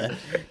 don't bother.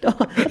 I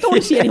don't want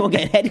to see anyone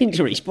get head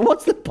injuries, but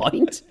what's the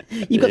point?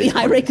 You've got the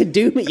eye rake of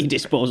doom at your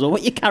disposal. What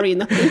are you carrying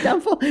that thing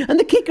down for? And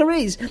the kicker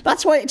is,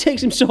 that's why it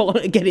takes him so long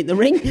to get in the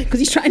ring, because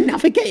he's trying to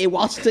navigate it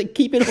whilst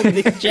keeping up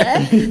with his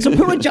chair. So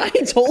poor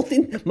Giant's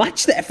holding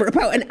match there for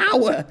about an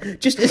hour.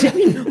 Just as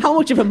if, how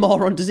much of a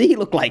moron does he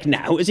look like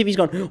now? As if he's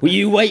gone, well,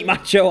 you wait,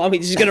 macho. I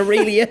mean, this is going to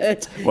really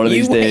hurt. One of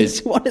these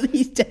days. One of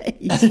these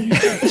days.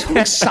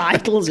 He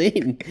sidles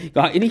in.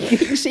 Right, and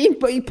you see him,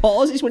 but he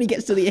pauses when he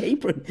gets to the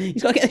apron.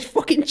 He's got to get this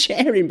fucking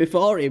chair in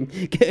before him.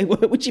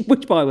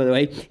 Which by the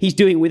way, he's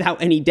doing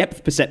without any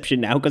depth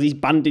perception now because he's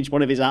bandaged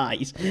one of his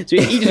eyes. So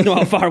he doesn't know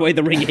how far away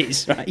the ring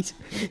is, right?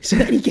 So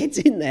then he gets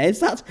in there and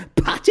starts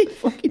patting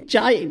fucking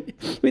Giant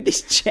with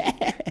this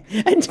chair.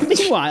 And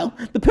meanwhile,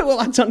 the poor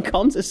lads on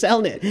comms are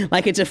selling it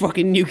like it's a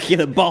fucking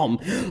nuclear bomb.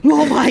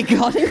 Oh my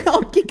God,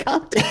 no, you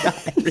can't do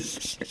that.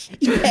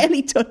 He's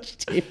barely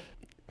touched him.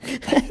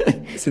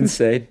 It's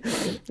insane.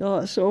 Oh,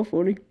 that's so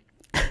funny.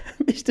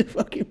 Mr.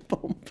 fucking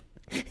Bump.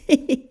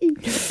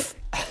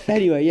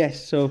 Anyway,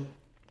 yes, so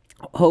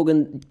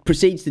Hogan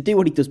proceeds to do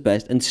what he does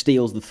best and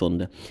steals the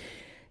thunder.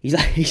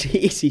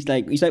 He's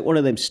like one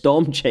of them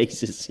storm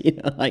chasers, you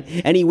know, like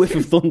any whiff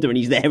of thunder and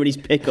he's there in his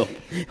pickup,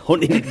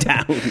 hunting it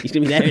down. He's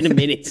going to be there in a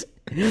minute.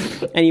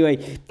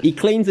 Anyway, he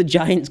cleans the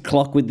Giant's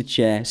clock with the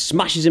chair,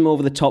 smashes him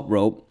over the top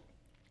rope.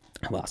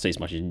 Well, I say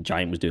smashes,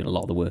 Giant was doing a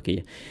lot of the work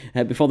here.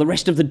 Before the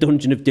rest of the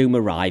Dungeon of Doom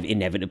arrive,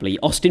 inevitably,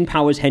 Austin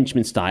Powers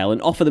henchman style, and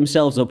offer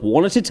themselves up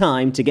one at a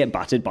time to get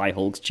battered by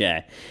Hulk's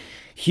chair.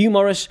 Hugh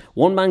Morris,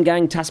 one-man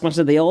gang,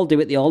 Taskmaster, they all do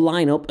it. They all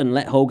line up and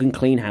let Hogan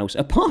clean house.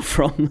 Apart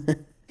from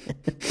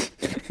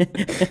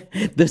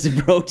There's a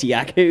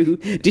Brodiac who,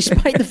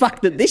 despite the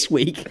fact that this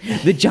week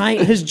the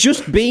Giant has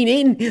just been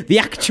in the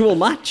actual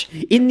match,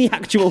 in the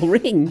actual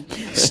ring,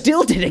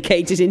 still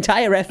dedicates his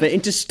entire effort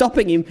into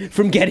stopping him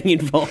from getting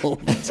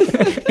involved.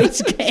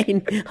 It's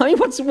getting. I mean,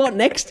 what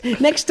next?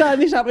 Next time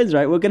this happens,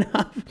 right? We're gonna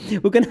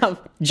have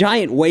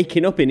Giant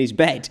waking up in his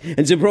bed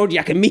and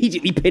Zabrodiak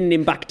immediately pinning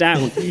him back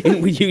down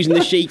with using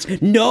the sheets.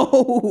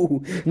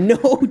 No,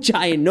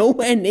 Giant,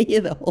 nowhere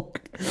near the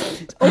Hulk.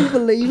 It's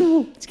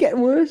unbelievable. It's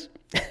getting worse.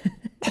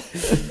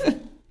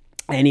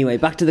 Anyway,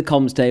 back to the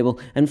comms table,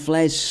 and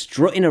Flair's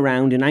strutting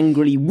around and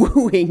angrily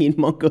wooing in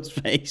Mongo's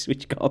face,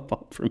 which got a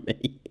pop from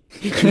me.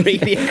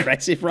 Really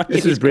aggressive, right?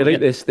 This was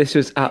brilliant. This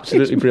was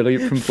absolutely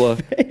brilliant from Flair.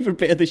 Favourite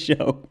bit of the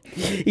show.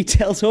 He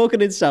tells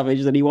Hogan and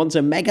Savage that he wants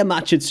a mega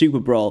match at Super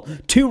Brawl,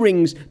 2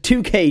 rings,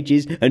 2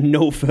 cages, and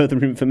no further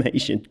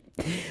information.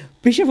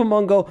 Bischoff and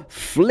Mongo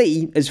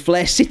flee as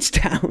Flair sits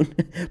down,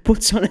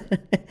 puts on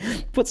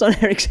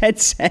Eric's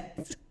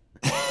headset.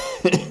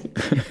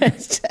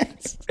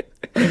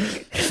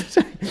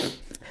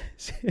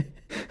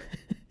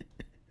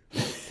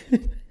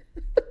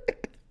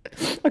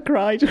 I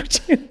cried. Could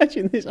you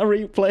imagine this? I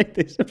replayed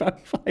this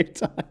about 5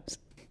 times.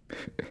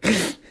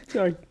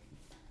 Sorry.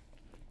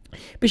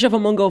 Bischoff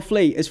and Mongo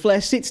flee as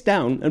Flair sits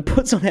down and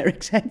puts on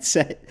Eric's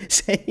headset,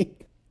 saying,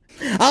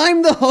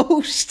 "I'm the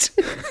host."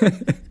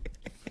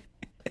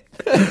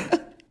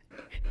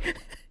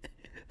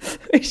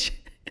 Which...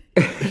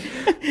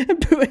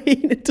 And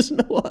Buhina doesn't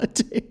know what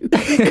to do.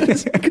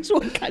 Because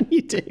what can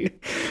you do?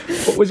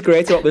 What was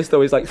great about this,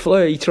 though, is like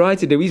Flair, he tried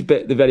to do his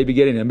bit at the very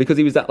beginning, and because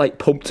he was that like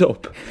pumped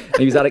up and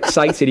he was that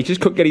excited, he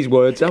just couldn't get his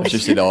words out. It's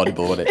just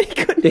inaudible, wasn't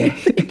it? Yeah.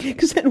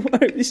 Because then,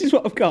 this is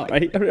what I've got,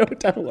 right? I wrote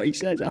down what he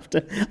says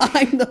after.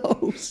 "I'm the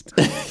host."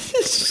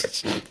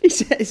 He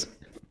says,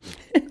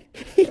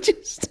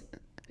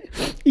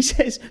 he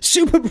says,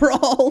 "Super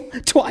Brawl"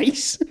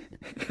 twice.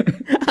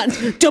 And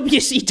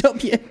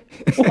WCW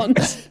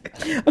once.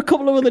 A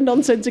couple of other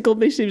nonsensical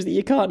missives that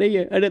you can't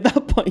hear. And at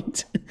that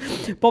point,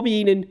 Bobby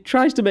Heenan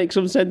tries to make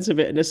some sense of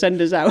it and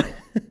send us out.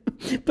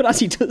 But as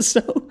he does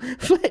so,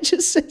 Fletcher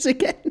says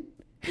again,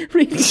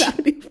 really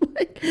loudly,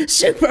 like,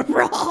 "Super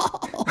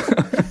Brawl."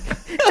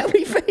 And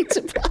we fade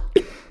to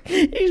black.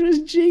 It was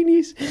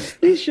genius.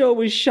 This show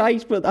was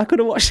shite, but I could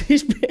have watched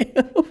this bit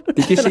over.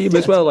 Did you see him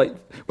as well? Like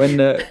when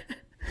I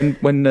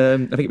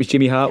think it was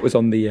Jimmy Hart was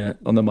on the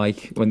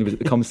mic when he was at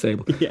the comms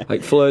table. Yeah.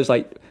 Like Flair's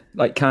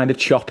like kind of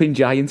chopping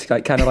Giant,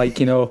 like kind of like,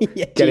 you know,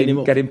 Yeah,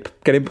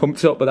 getting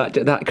pumped up, but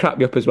that cracked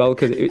me up as well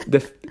because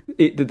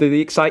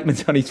the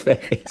excitement on his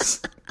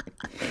face.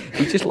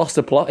 He just lost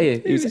the plot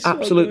here. He was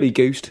absolutely so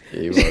goosed.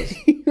 He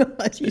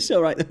was. You saw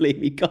right the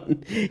leave he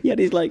gone. He had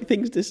his like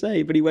things to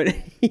say, but he went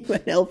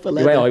hell for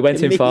leather. Well, he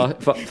went in far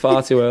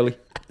too early.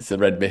 It's the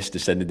red mist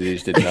descended. He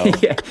just didn't know.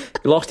 Yeah,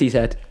 he lost his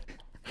head.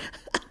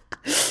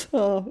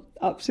 Oh,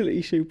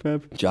 absolutely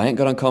superb. Giant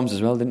got on comms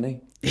as well, didn't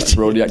he?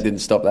 Brodiac didn't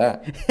stop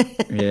that.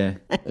 Yeah,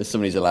 as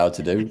somebody's allowed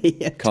to do.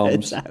 Yeah,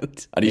 comms,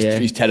 out. and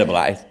he's terrible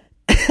at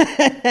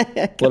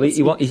it. Well,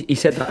 he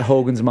said that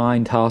Hogan's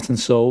mind, heart, and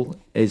soul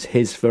is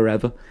his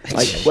forever.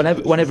 Like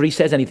whenever he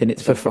says anything,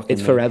 it's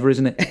forever,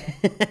 isn't it?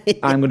 Yeah.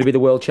 I'm going to be the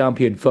world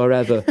champion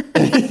forever.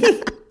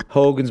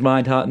 Hogan's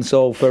mind, heart, and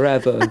soul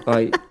forever.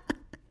 Like,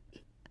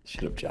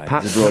 shut up, Giant.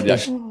 The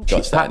Brodiac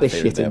got started this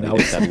shit in now.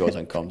 Every time he goes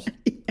on comms.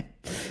 Yeah,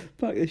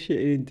 pack this shit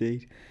in,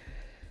 indeed.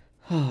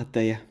 Oh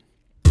dear.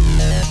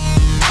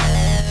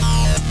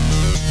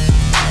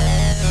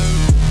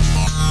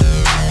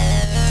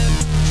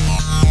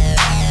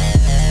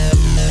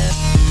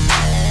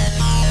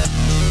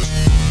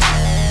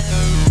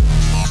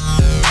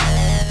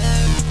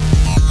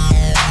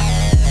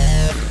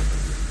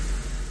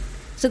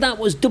 So that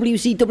was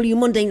WCW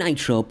Monday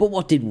Nitro, but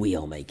what did we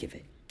all make of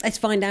it? Let's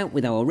find out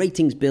with our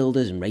ratings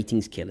builders and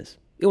ratings killers.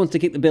 Who wants to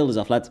kick the builders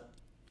off, lads?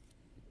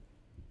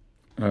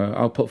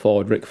 I'll put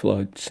forward Ric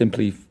Flair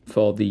simply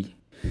for the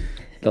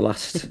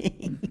last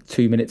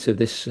 2 minutes of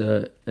this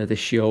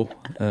show.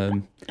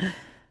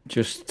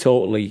 Just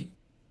totally,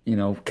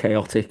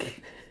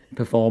 chaotic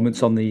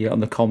performance on the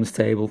comms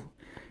table.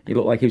 He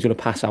looked like he was going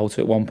to pass out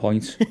at one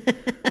point.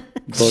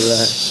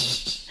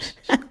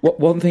 But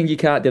one thing you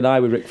can't deny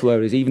with Ric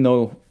Flair is even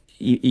though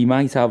he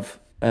might have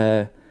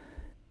a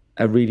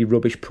really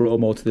rubbish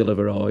promo to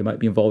deliver, or he might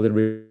be involved in a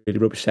really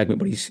rubbish segment,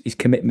 but his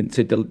commitment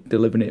to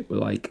delivering it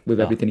with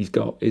everything he's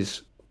got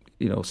is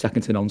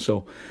second to none.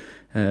 So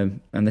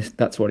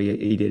that's what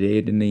he did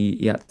here, and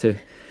he had to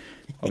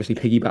obviously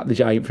piggyback the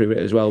Giant through it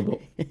as well, but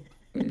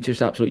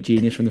just absolute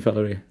genius from the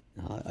fella here.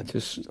 I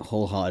just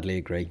wholeheartedly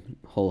agree.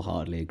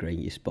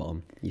 You're spot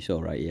on. You're so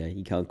right. Yeah,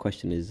 you can't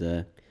question his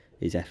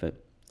effort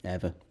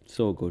ever.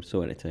 So good,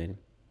 so entertaining.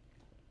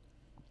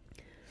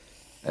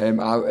 A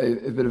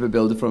bit of a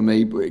builder from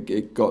me, but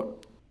it got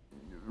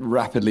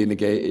rapidly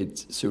negated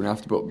soon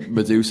after. But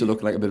Medusa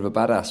looked like a bit of a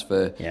badass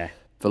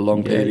for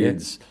long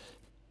periods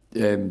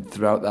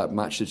throughout that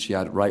match that she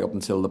had, right up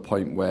until the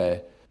point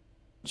where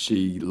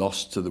she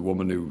lost to the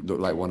woman who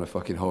looked like one of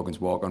fucking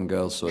Hogan's walk-on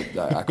girls, so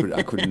I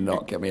could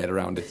not get my head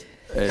around it.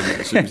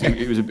 So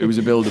it was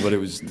a builder, but it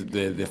was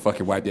they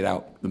fucking wiped it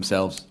out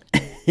themselves.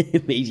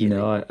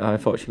 No, I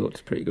thought she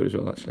looked pretty good as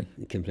well, actually.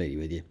 Completely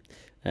with you.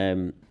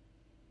 I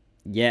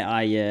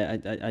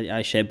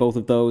share both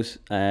of those.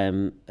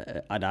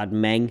 I'd add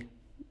Meng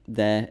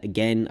there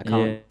again.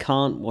 I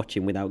can't watch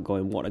him without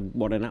going,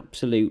 what an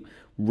absolute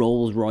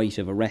Rolls Royce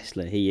of a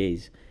wrestler he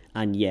is,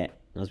 and yet,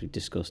 as we've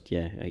discussed,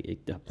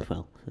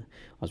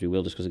 as we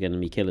will discuss again in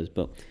Me Killers,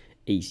 but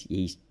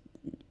he's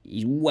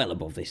well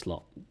above this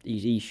lot.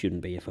 He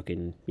shouldn't be a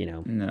fucking,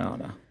 No.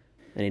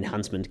 an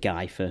enhancement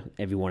guy for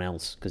everyone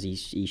else, because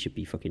he should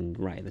be fucking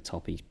right at the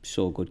top. He's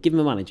so good. Give him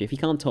a manager if he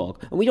can't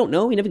talk, and we don't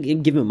know. We never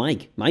give him a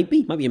mic. Might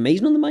be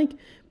amazing on the mic,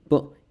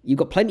 but you've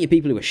got plenty of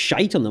people who are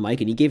shite on the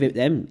mic, and you give it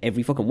them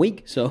every fucking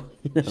week. So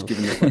just give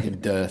them the fucking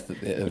dearth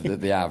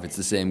that they have. It's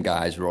the same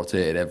guys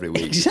rotated every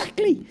week.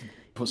 Exactly.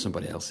 Put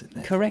somebody else in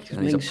there. Correct.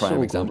 And he's a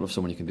prime example of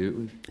someone you can do it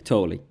with.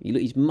 Totally.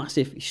 He's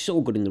massive. He's so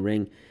good in the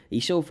ring.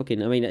 He's so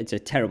fucking... I mean, it's a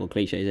terrible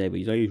cliche to say, but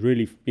he's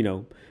really,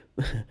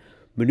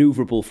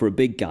 manoeuvrable for a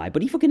big guy.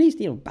 But he fucking is,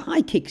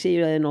 high kicks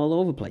here and all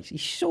over the place.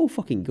 He's so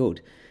fucking good.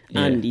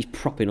 Yeah. And he's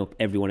propping up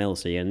everyone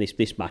else here. And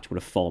this match would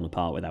have fallen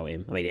apart without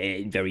him. I mean,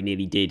 it very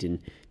nearly did, and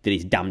did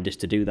his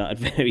damnedest to do that at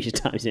various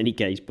times in any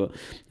case. But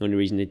the only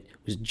reason it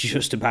was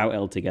just about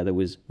held together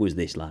was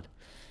this lad.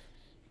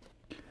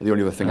 The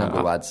only other thing I'm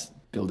going to add...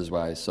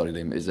 Builders-wise, sorry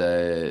Liam, is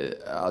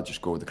I'll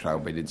just go with the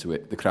crowd being into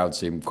it. The crowd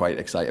seemed quite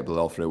excitable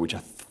all through, which I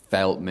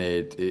felt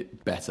made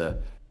it better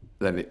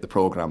than the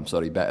programme,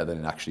 better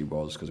than it actually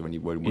was, because when we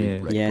broke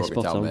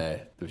it down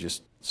there was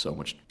just so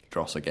much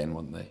dross again,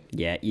 wasn't there?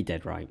 Yeah, you're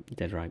dead right.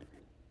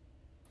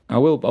 I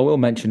will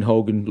mention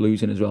Hogan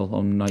losing as well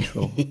on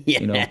Nitro.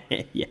 Yeah.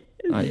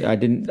 I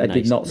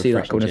did not see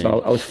that coming as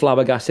well. I was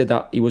flabbergasted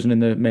that he wasn't in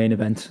the main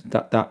event.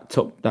 That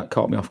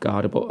caught me off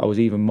guard, but I was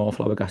even more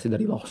flabbergasted that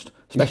he lost,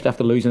 especially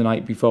after losing the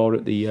night before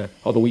at the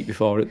week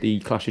before at the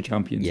Clash of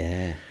Champions.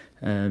 Yeah.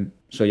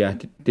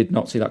 Did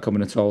not see that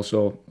coming at all.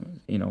 So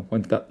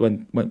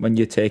when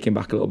you're taken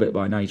back a little bit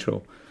by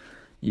Nitro,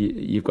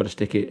 you've got to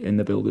stick it in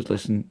the builders.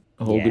 Listen,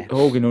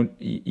 Hogan,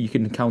 you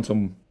can count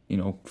on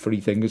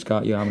 3 fingers,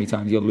 can't you? How many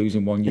times you'll lose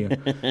in 1 year?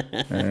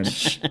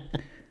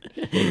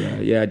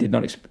 I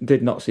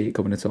did not see it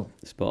coming at all.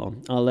 Spot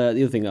on. The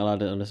other thing I'll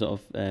add on a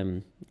sort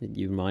of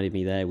you reminded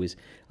me there was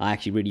I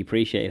actually really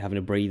appreciated having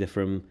a breather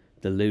from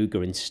the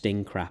Luger and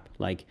Sting crap.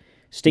 Like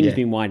Sting's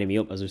been winding me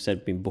up, as I've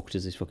said, been booked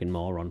as this fucking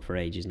moron for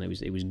ages, and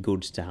it was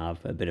good to have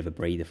a bit of a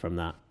breather from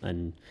that.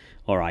 And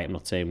all right, I'm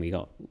not saying we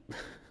got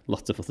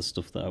lots of other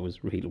stuff that I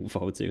was really looking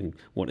forward to and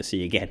want to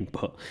see again,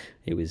 but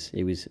it was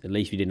at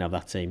least we didn't have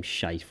that same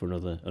shite for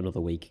another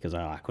week, because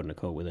I couldn't have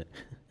coped with it.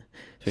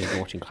 Especially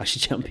watching Clash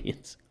of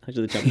Champions. Clash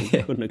of the Champions,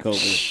 I couldn't have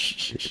coped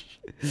with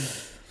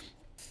it.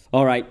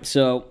 All right,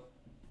 so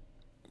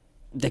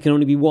there can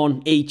only be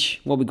one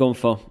each. What are we going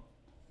for?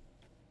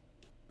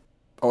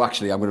 Oh,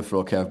 actually, I'm going to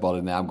throw a curveball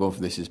in there. I'm going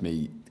for This Is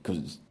Me,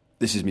 because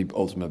this is me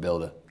Ultimate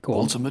Builder. Go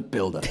on. Ultimate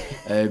Builder.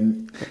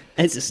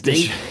 It's a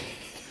Sting.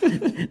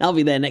 I'll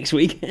be there next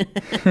week.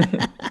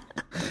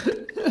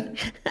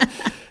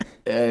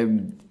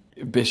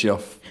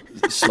 Bischoff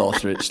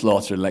slaughtering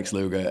Lex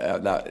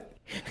Luger.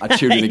 I'd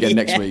tune in again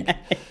next week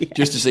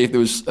just to see if there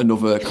was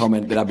another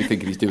comment that I'd be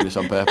thinking he's doing this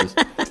on purpose.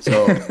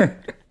 So,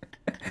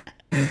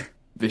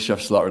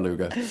 Bischoff slaughtering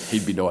Luger,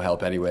 he'd be no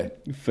help anyway.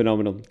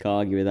 Phenomenal. Can't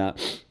argue with that.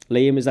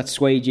 Liam, has that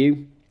swayed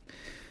you?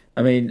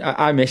 I mean,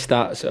 I missed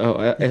that.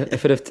 So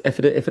if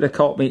it had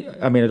caught me,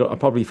 I mean, I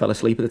probably fell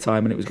asleep at the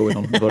time when it was going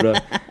on.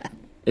 But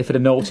if I'd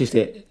have noticed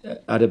it,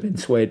 I'd have been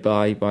swayed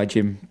by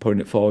Jim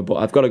putting it forward. But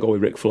I've got to go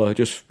with Ric Flair.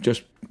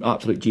 Just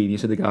absolute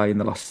genius of the guy in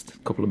the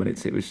last couple of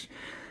minutes. It was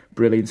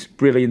brilliant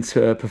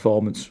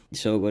performance.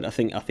 So good. I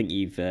think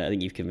you've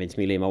convinced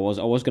me, Liam.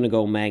 I was going to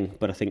go Meng,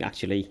 but I think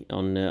actually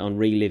on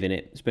reliving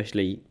it,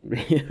 especially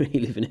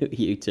reliving it with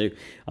you two,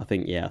 I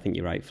think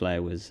you're right.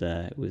 Flair was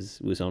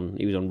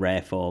on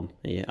rare form.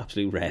 Yeah,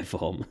 absolute rare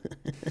form.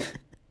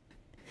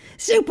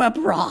 Super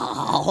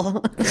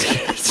Brawl.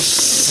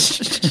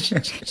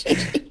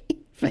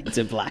 Fade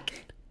to black.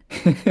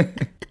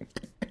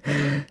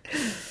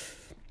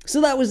 So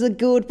that was the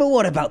good, but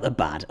what about the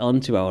bad? On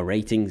to our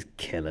ratings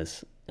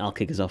killers. I'll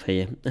kick us off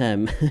here,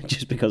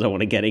 just because I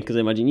want to get it, because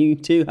I imagine you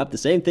two have the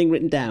same thing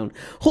written down.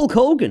 Hulk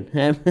Hogan.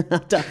 I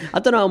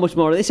don't know how much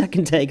more of this I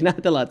can take now,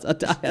 lads. I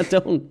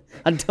don't.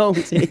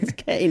 It's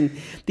getting...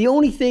 The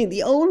only thing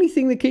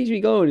that keeps me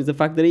going is the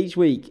fact that each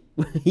week,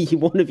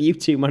 one of you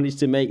two managed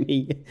to make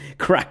me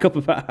crack up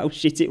about how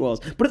shit it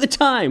was. But at the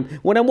time,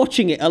 when I'm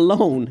watching it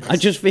alone, I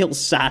just feel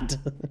sad.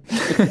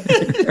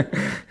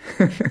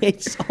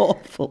 It's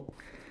awful.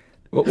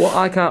 What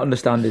I can't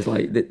understand is,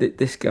 like,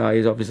 this guy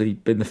has obviously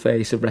been the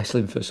face of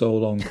wrestling for so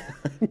long.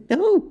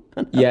 No.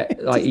 Yeah,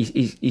 like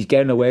he's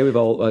getting away with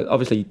all. Like,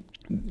 obviously,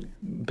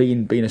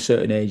 being a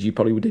certain age, you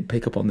probably did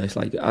pick up on this.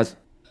 Like, as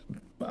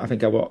I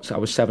think I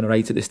was 7 or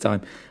 8 at this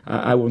time,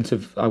 I wouldn't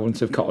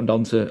have cottoned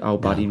on to how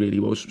bad he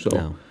really was. So.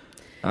 No.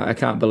 I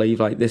can't believe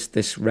like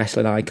this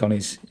wrestling icon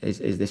is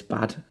this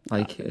bad,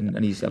 like,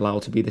 and he's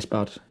allowed to be this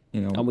bad.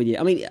 You know, I'm with you.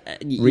 I mean,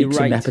 you're reeks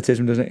of right.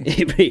 nepotism, doesn't it?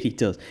 It really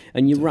does.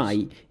 And you're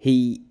right.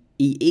 He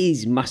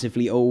is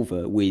massively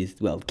over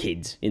with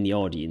kids in the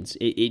audience.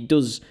 It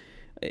does.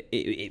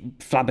 It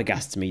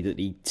flabbergasts me that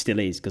he still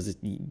is, because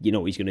you know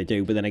what he's going to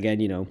do. But then again,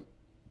 you know,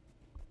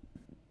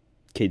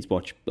 kids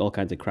watch all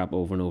kinds of crap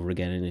over and over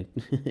again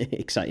and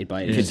excited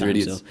by it. Kids are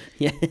idiots. So,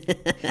 yeah.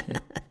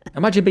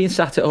 Imagine being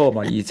sat at home,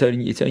 like you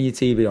turn your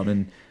TV on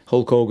and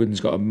Hulk Hogan's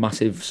got a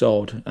massive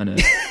sword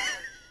and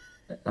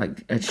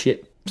a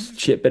shit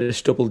bit of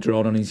stubble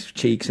drawn on his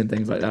cheeks and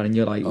things like that, and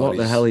you're like, what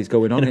the hell is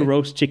going on and here? A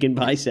roast chicken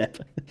bicep.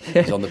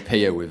 He's on the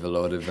pier with a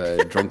load of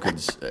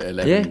drunkards at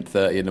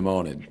 11:30 in the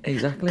morning.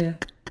 Exactly, yeah.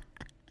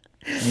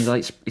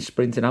 And he's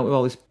sprinting out with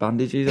all these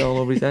bandages all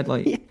over his head,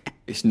 like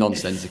It's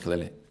nonsensical,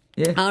 isn't it?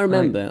 yeah. I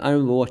remember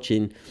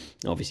watching.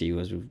 Obviously,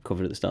 as we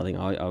covered at the start, I think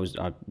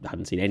I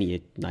hadn't seen any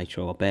of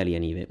Nitro or barely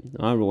any of it.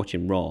 I remember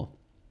watching Raw,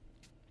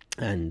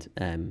 and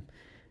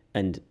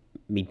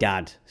me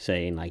dad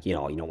saying like, you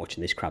know, you're not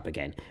watching this crap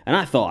again. And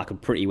I thought I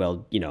could pretty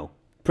well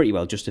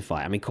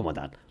justify it. I mean, come on,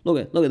 Dad. Look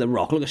at The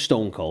Rock. Look at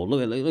Stone Cold.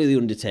 Look at The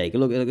Undertaker.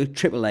 Look at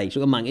Triple H.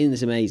 Look at Mank. Isn't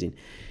this amazing?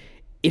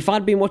 If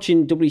I'd been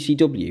watching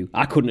WCW,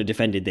 I couldn't have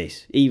defended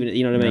this. Even,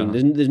 you know what I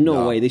mean? There's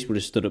no way this would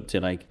have stood up to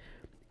like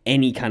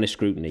any kind of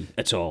scrutiny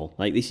at all.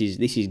 Like this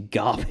is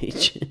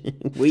garbage.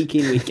 Week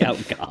in, week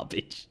out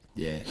garbage.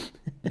 Yeah.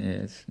 Yeah,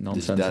 it's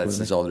nonsense.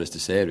 That's all there is to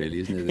say, really,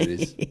 isn't it? There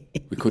is.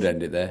 We could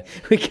end it there.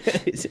 We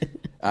could.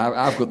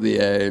 I've got the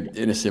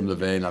in a similar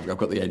vein. I've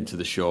got the end to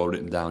the show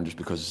written down just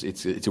because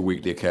it's a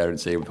weekly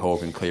occurrence here with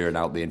Hogan clearing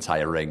out the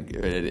entire ring.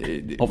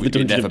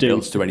 It never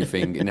builds to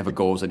anything. It never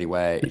goes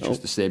anywhere. It's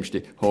just the same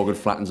shit. Hogan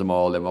flattens them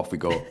all, then off we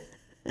go.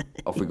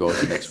 Off we go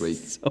to next week.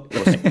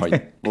 What's the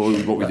point?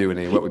 What are we doing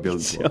here? What are we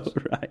building towards?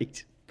 So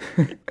right.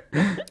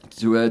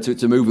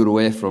 To move it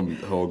away from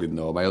Hogan,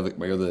 though, my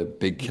other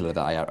big killer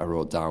that I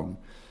wrote down,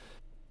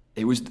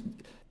 it was.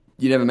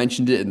 You never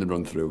mentioned it in the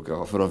run through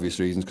for obvious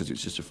reasons because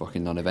it's just a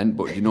fucking non-event.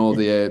 But you know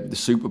the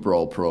Super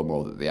Brawl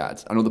promo that they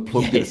had. I know they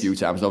plugged it a few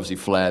times. Obviously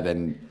Flair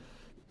then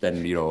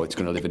you know it's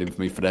going to live in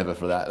infamy forever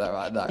for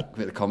that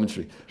bit of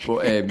commentary.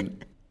 But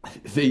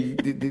they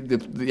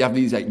have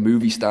these like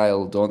movie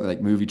style, don't they?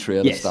 Like movie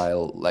trailer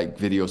style like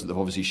videos that they've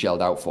obviously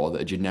shelled out for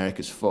that are generic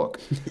as fuck,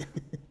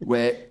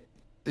 where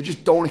they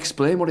just don't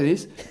explain what it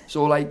is.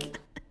 So like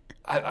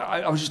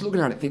I was just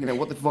looking at it thinking, like,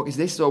 what the fuck is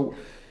this? So.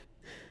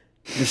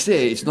 They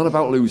say it's not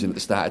about losing at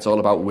the start, it's all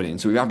about winning.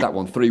 So we have that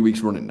one 3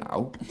 weeks running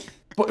now.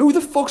 But who the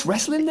fuck's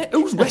wrestling there?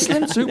 Who's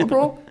wrestling Super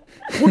Brawl?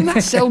 Wouldn't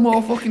that sell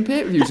more fucking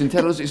pay-per-views and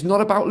tell us it's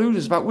not about losing,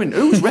 it's about winning?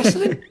 Who's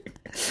wrestling?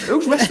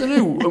 Who's wrestling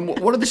who? And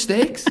what are the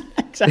stakes?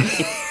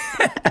 Exactly.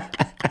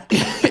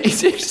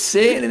 It's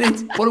insane,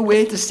 isn't it? What a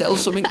way to sell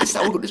something. I just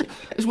want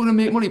to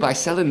make money by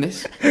selling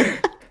this.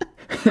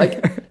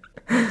 Like,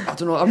 I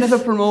don't know, I've never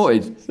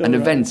promoted an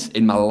event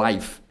in my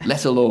life,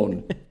 let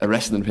alone a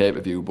wrestling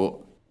pay-per-view, but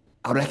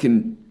I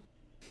reckon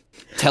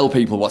tell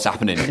people what's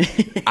happening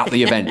at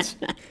the event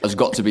has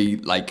got to be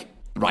like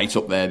right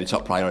up there, the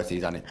top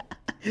priorities, hasn't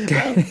it?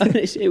 Well,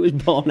 it was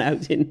borne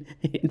out in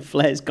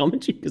Flair's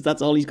commentary because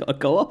that's all he's got to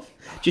go off.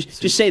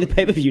 Just say the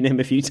pay-per-view name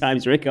a few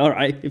times, Rick. All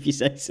right, if you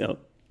say so.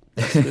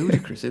 It's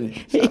ludicrous, isn't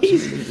it?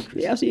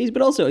 It is,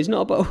 but also it's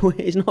not about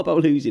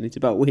losing; it's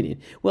about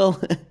winning.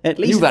 Well, at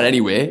least knew that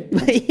anyway.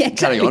 Yeah, exactly.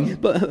 Carry on.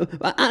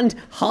 But and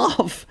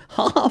half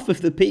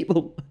of the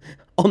people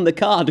on the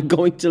card are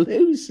going to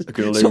lose.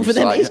 So for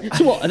them,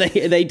 so what are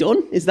they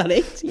done? Is that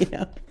it? You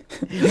know?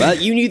 Well,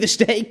 you knew the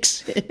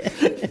stakes.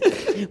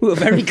 We were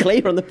very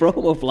clear on the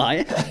promo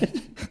flyer.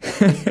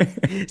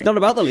 It's not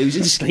about the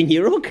losing; sling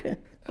your hook.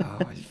 Oh,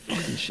 it's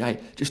fucking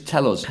shite. Just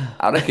tell us.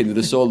 I reckon they'd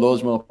have sold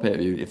loads more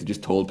pay-per-view if they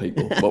just told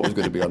people what was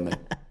going to be on there.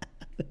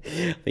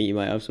 I think you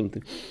might have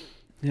something.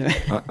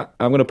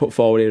 I'm going to put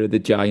forward here the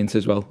Giants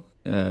as well.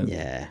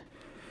 Yeah.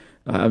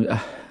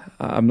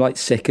 I'm like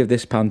sick of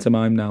this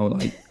pantomime now.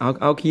 Like,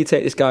 how can you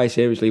take this guy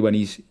seriously when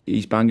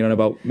he's banging on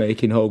about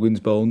making Hogan's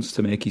bones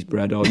to make his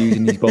bread or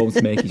using his bones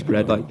to make his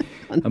bread? Like,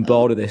 I'm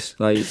bored of this.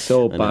 Like, it's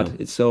so bad.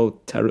 It's so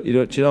terrible.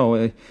 You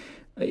know.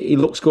 He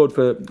looks good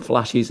for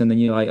flashes, and then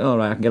you're like, all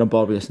right, I can get on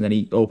board with this. And then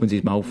he opens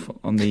his mouth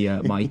on the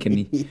mic,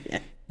 and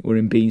we're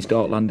in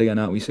Beanstalk land again,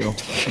 aren't we? So, you know,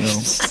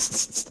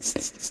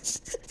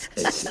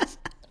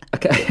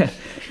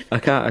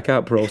 I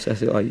can't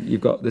process it. Like,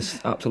 you've got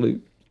this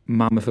absolute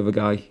mammoth of a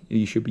guy who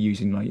you should be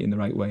using like in the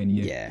right way, and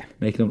you're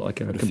making him look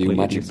like a few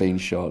magic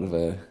beans short of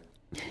a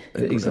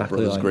exactly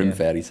Brothers Grimm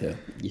fairy tale.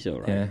 You're so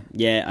right.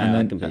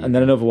 And then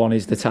another one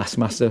is the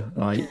Taskmaster.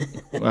 Like,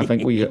 I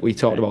think we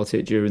talked about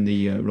it during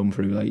the run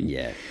through. Like,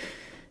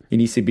 he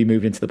needs to be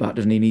moved into the back,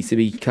 doesn't he? He needs to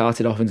be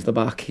carted off into the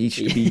back. He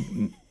should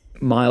be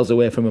miles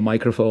away from a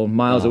microphone,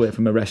 miles away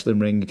from a wrestling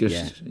ring,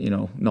 just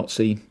not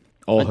seen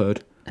or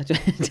heard.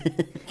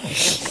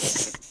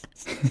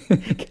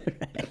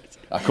 Correct.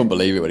 I couldn't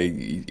believe it when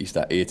he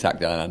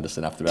attacked Alan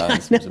Anderson after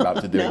Alan was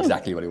about to do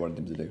exactly what he wanted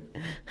him to do.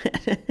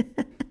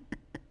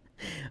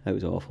 That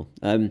was awful.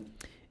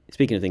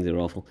 Speaking of things that are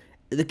awful,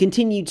 the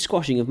continued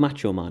squashing of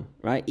Macho Man,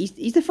 right?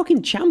 He's the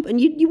fucking champ, and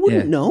you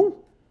wouldn't know.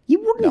 You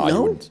wouldn't know.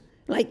 You wouldn't.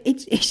 Like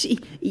it's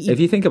if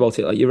you think about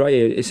it, like you're right.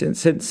 It's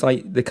since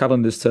like the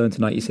calendar's turned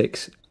to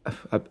 96,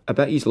 I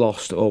bet he's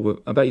lost 5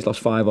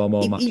 or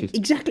more matches.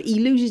 Exactly, he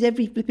loses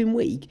every flipping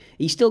week.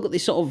 He's still got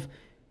this sort of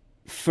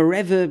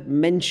forever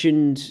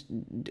mentioned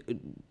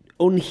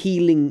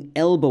unhealing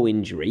elbow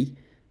injury,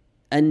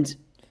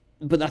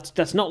 but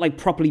that's not like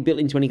properly built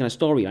into any kind of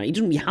storyline. He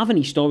doesn't really have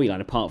any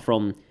storyline apart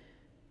from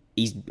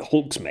he's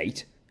Hulk's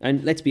mate.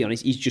 And let's be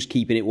honest, he's just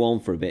keeping it warm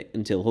for a bit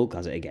until Hulk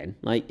has it again.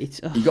 Like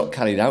he got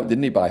carried out,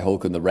 didn't he, by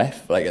Hulk and the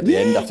ref? Like at the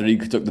end, after he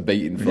took the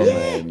beating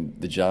from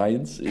the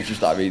Giants, it's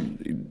just,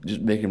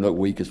 just making him look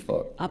weak as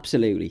fuck.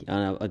 Absolutely,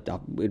 and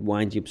it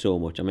winds you up so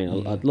much. I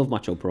mean, I'd love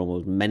Macho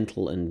promos,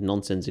 mental and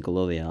nonsensical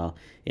though they are,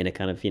 in a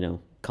kind of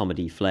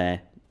comedy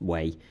flair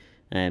way.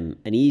 And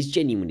he's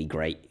genuinely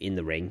great in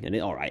the ring. And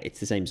it's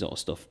the same sort of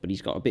stuff, but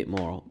he's got a bit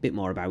more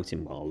about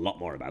him. Well, a lot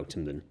more about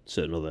him than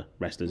certain other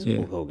wrestlers,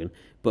 Hulk Hogan.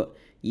 But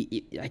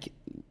you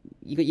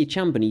got your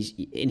champ, and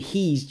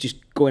he's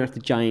just going after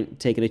the Giant,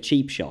 taking a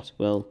cheap shot.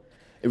 Well,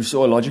 it was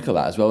so illogical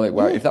that as well.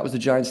 Like, if that was the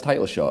Giant's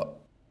title shot,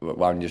 why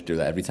wouldn't you just do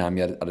that every time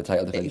you had a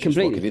title defense?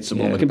 Completely. Just hit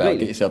someone with a belt,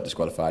 get yourself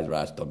disqualified,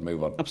 right? Done,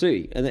 move on.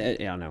 Absolutely.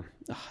 And I know.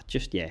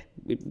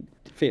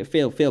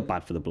 Feel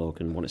bad for the bloke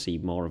and want to see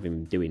more of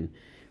him doing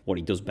what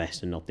he does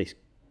best and not this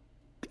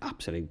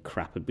absolute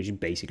crap, which is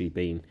basically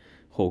being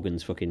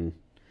Hogan's fucking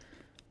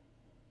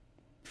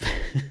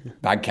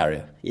bag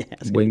carrier. Yeah,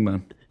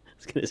 wingman. I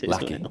was going to say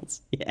something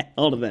else. Yeah,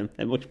 all of them.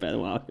 They're much better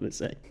than what I was going to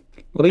say.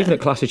 Well, even at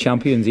Clash of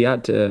Champions, he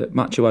had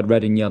Macho had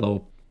red and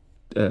yellow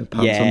pants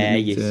on. Yeah,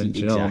 yes,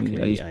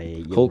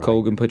 exactly. Hulk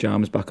Hogan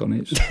pajamas back on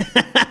it.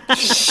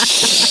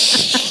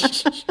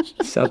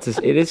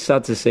 It is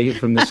sad to see it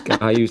from this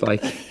guy who's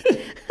like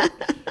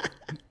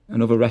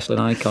another wrestling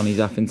icon. He's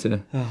having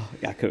to. Oh,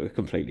 yeah, I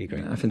completely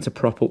agree. Having to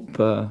prop up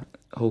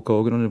Hulk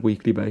Hogan on a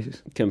weekly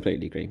basis.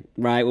 Completely agree.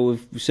 Right, well,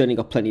 we've certainly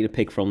got plenty to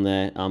pick from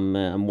there.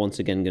 I'm once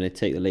again going to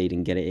take the lead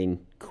and get it in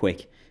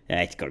quick.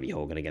 It's got to be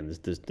Hogan again.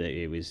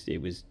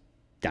 It was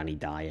Danny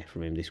Dyer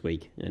from him this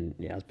week, and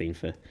it has been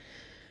for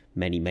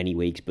many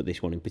weeks, but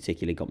this one in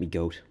particular got me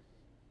goat.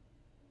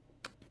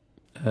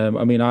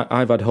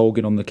 I've had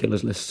Hogan on the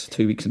killers list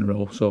 2 weeks in a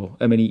row, so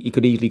he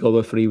could easily go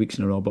there 3 weeks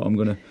in a row, but I'm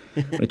gonna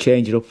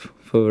change it up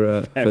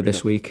for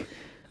this week.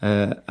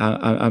 I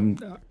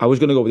was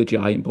going to go with the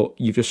Giant, but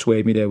you've just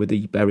swayed me there with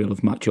the burial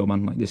of Macho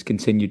Man, like this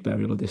continued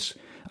burial of this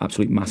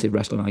absolute massive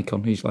wrestling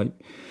icon. He's like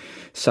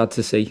sad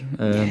to see.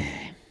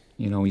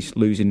 He's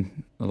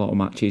losing a lot of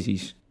matches.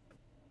 He's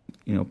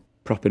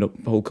propping up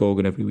Hulk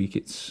Hogan every week.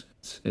 It's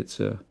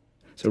a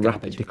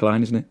rapid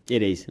decline, isn't it?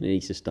 It is, and it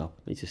needs to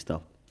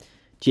stop.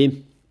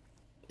 Jim?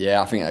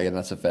 Yeah, I think again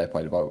that's a fair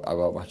point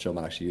about Macho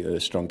Man. Actually,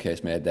 a strong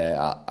case made there.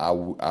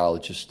 I'll go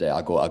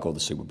the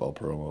Super Bowl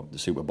promo, the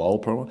Super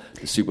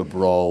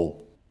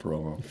Brawl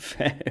promo.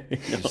 Fair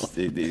enough.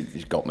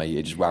 He's got me.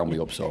 It just wound me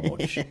up so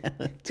much. Yeah,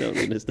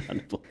 totally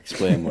understandable.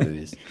 Explain what it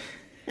is.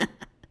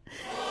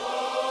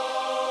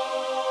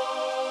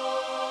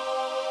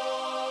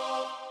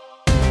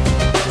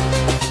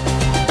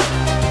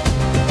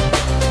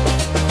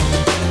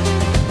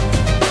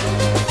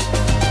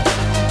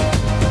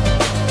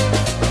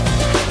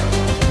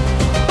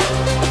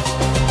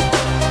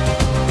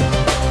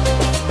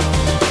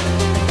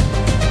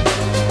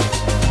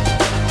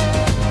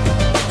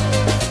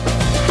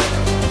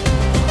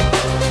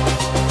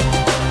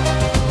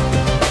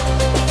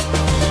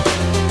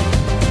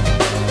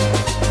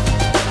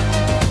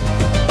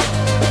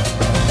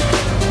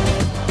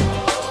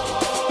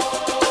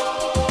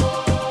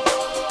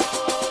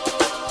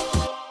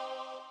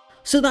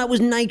 So that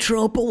was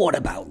Nitro, but what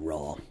about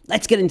Raw?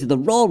 Let's get into the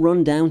Raw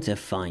rundown to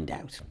find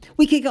out.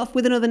 We kick off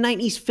with another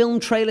 90s film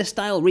trailer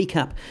style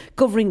recap,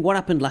 covering what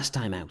happened last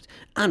time out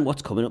and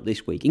what's coming up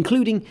this week,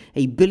 including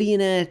a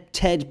billionaire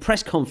Ted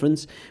press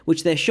conference,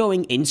 which they're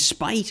showing in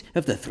spite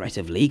of the threat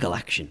of legal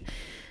action.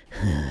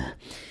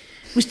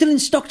 We're still in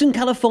Stockton,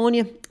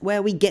 California,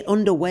 where we get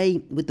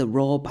underway with the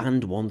Raw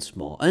band once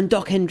more. And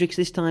Doc Hendricks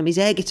this time is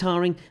air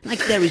guitaring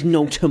like there is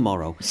no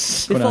tomorrow.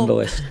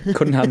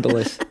 Couldn't handle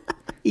this.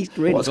 He's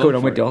really What's going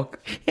on with Doc?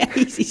 Yeah,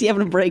 is he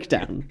having a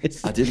breakdown?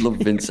 I did love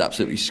Vince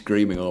absolutely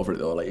screaming over it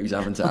though, like he was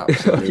having to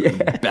absolutely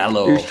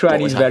bellow. He was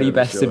trying his very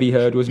best to be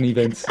heard, wasn't he,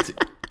 Vince?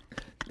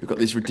 We've got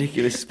this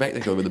ridiculous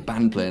spectacle with the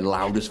band playing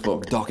loud as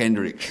fuck. Doc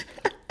Hendricks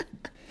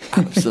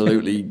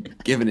absolutely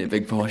giving it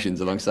big portions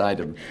alongside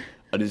him.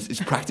 And it's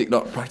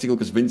not practical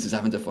because Vince is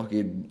having to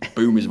fucking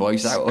boom his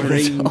voice out over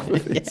the top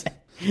of it.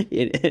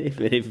 Yeah.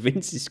 If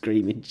Vince is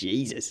screaming,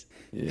 Jesus.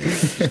 Yeah,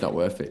 it's not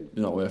worth it.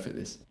 It's not worth it,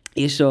 this.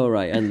 It's all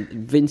right, and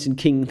Vince and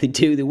King,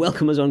 they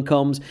welcome us on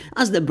comms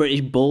as the British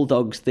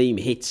Bulldogs theme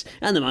hits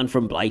and the man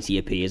from Blighty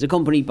appears,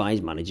 accompanied by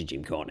his manager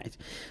Jim Cornette.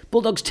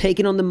 Bulldogs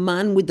taking on the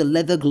man with the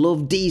leather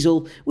glove,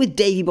 Diesel, with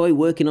Davey Boy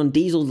working on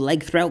Diesel's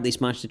leg throughout this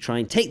match to try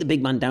and take the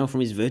big man down from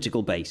his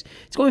vertical base.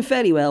 It's going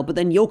fairly well, but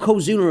then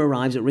Yokozuna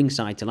arrives at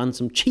ringside to land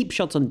some cheap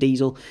shots on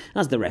Diesel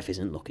as the ref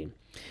isn't looking.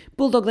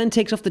 Bulldog then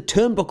takes off the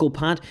turnbuckle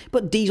pad,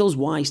 but Diesel's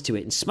wise to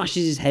it and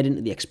smashes his head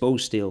into the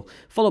exposed steel,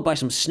 followed by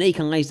some snake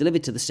eyes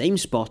delivered to the same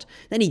spot.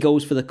 Then he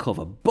goes for the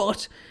cover,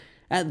 but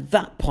at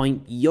that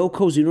point,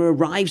 Yokozuna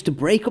arrives to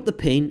break up the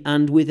pin,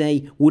 and with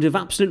a would have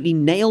absolutely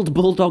nailed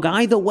Bulldog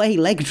either way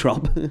leg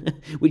drop,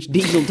 which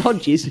Diesel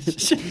dodges,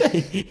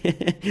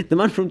 the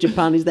man from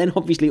Japan is then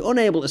obviously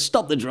unable to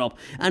stop the drop,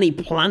 and he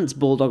plants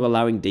Bulldog,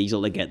 allowing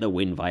Diesel to get the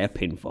win via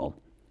pinfall.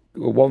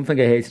 Well, one thing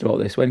I hated about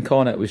this, when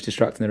Cornette was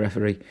distracting the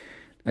referee,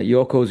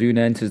 Yokozuna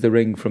enters the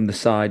ring from the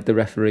side, the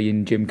referee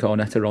and Jim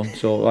Cornette are on.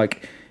 So,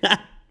 like, do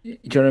you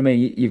know what I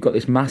mean? You've got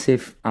this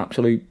massive,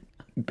 absolute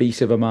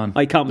beast of a man.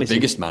 I can't miss the him.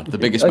 biggest man. The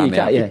biggest man.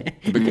 Yeah,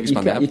 the biggest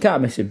man. You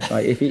can't miss him.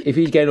 Like, if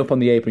he's getting up on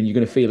the apron, you're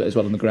going to feel it as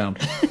well on the ground.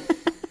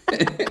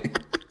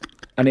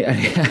 and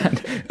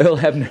Earl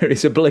Hebner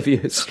is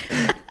oblivious.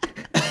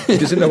 He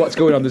doesn't know what's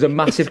going on. There's a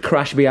massive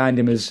crash behind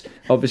him as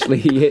obviously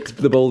he hits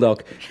the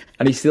Bulldog,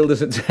 and he still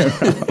doesn't turn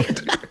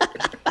around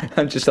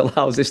and just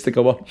allows this to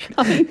go on.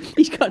 I mean,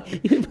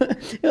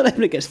 Earl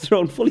Hebner gets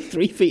thrown fully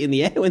 3 feet in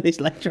the air when this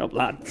leg drop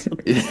lands.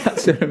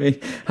 That's what I mean.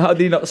 How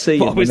did he not see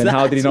him? And then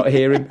how did he not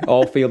hear him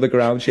or feel the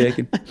ground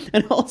shaking?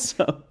 And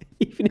also,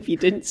 even if you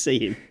didn't see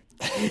him,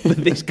 but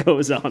this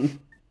goes on,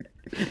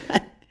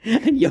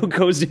 and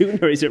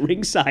Yokozuna is at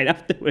ringside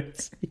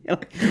afterwards. You're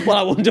like, well,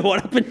 I wonder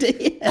what happened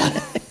here.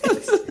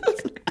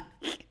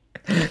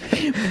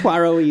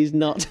 Poirot is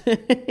not.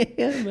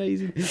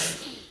 Amazing.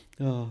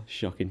 Oh,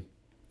 shocking.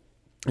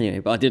 Anyway,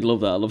 but I did love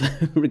that. I love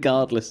that,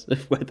 regardless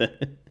of whether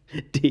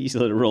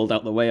Diesel had rolled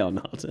out the way or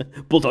not.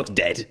 Bulldog's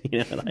dead. You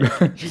know,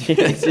 like,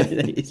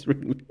 it's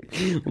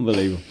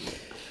unbelievable.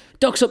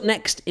 Doc's up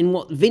next in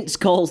what Vince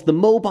calls the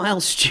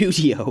mobile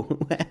studio.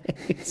 Where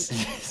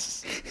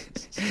it's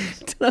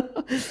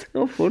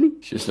not funny.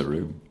 It's just a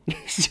room.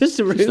 It's just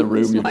a room. Just a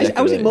room you've How is it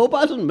decorated. mobile?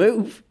 It doesn't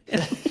move.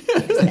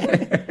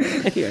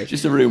 Anyway.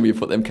 Just a room where you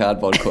put them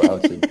cardboard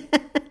cutouts in.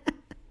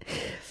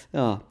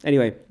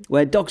 Anyway,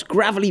 where Doc's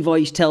gravelly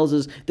voice tells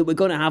us that we're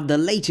going to have the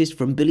latest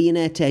from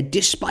billionaire Ted,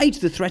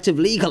 despite the threat of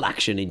legal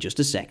action, in just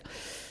a sec.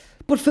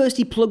 But first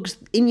he plugs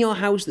In Your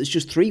House that's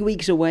just 3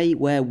 weeks away,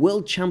 where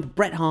world champ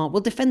Bret Hart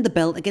will defend the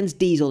belt against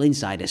Diesel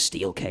inside a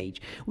steel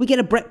cage. We get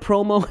a Bret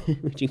promo,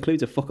 which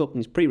includes a fuck up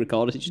and it's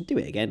pre-recorded, so just do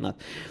it again, lad.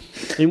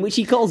 In which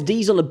he calls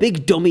Diesel a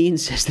big dummy and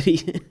says that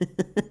he...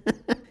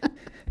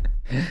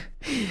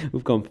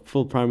 We've gone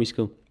full primary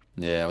school.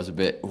 Yeah, I was a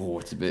bit... Oh,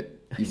 it's a bit...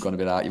 You've gone a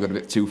bit out. You've gone a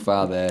bit too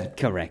far there.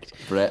 Correct.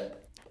 Bret.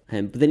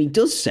 But then he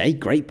does say,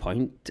 great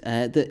point,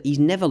 that he's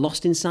never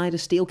lost inside a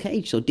steel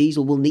cage, so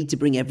Diesel will need to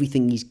bring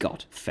everything he's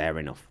got. Fair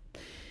enough.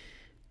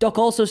 Doc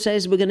also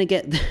says we're going to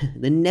get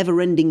the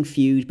never-ending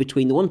feud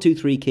between the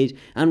 1-2-3 Kid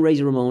and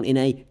Razor Ramon in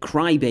a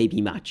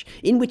crybaby match,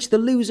 in which the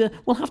loser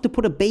will have to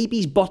put a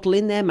baby's bottle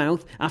in their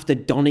mouth after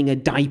donning a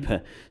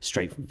diaper.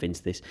 Straight from Vince,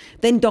 this.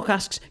 Then Doc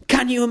asks,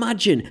 can you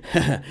imagine?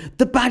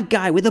 The bad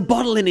guy with a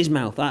bottle in his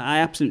mouth. I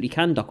absolutely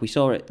can, Doc. We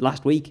saw it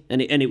last week,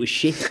 and it was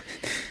shit.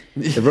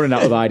 They're running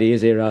out of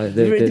ideas here.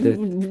 They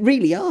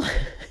really are.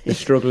 They're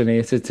struggling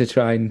here to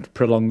try and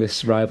prolong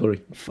this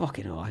rivalry.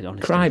 Fucking hell, I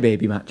honestly...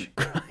 Crybaby match.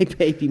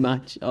 Crybaby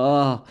match.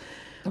 Oh.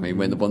 I mean,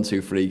 when the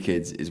 1-2-3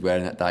 Kids is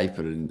wearing that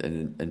diaper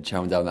and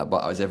chowing down that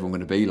bottle, is everyone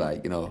going to be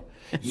like, you know,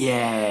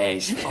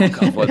 yes,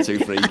 fuck off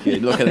 1-2-3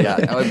 Kid. Look at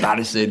that. How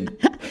embarrassing. Do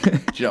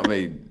you know what I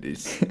mean?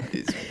 It's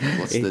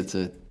what's there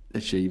to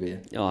achieve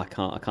here? Oh, I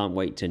can't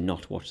wait to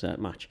not watch that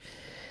match.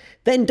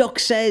 Then Doc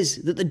says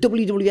that the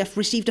WWF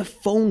received a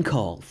phone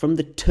call from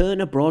the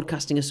Turner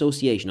Broadcasting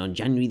Association on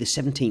January the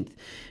 17th.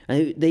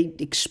 They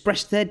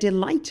expressed their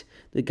delight,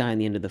 the guy on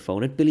the end of the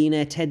phone, at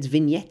billionaire Ted's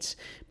vignettes.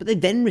 But they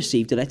then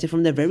received a letter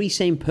from the very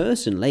same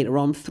person later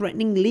on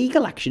threatening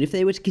legal action if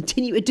they were to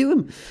continue to do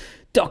them.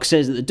 Doc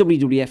says that the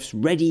WWF's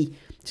ready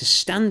to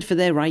stand for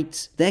their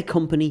rights, their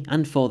company,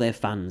 and for their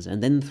fans,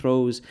 and then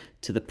throws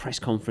to the press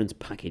conference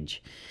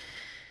package.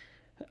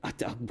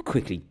 I'll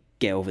quickly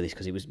get over this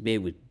because it was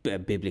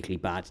biblically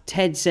bad.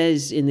 Ted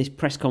says in this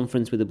press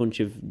conference with a bunch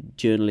of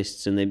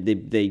journalists, and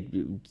they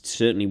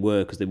certainly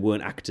were because they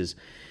weren't actors,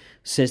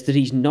 says that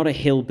he's not a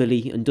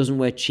hillbilly and doesn't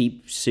wear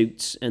cheap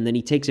suits, and then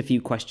he takes a few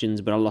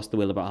questions, but I lost the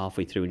will about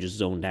halfway through and just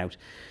zoned out.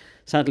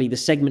 Sadly, the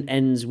segment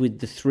ends with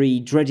the 3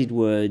 dreaded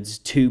words,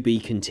 to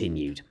be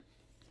continued.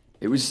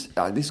 It was...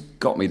 this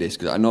got me, this,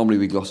 because normally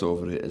we gloss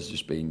over it as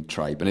just being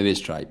tripe, and it is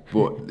tripe,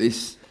 but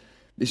this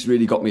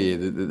really got me here,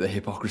 the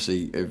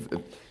hypocrisy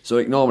of... So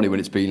like normally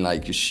when it's been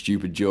like just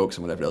stupid jokes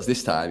and whatever else,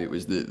 this time it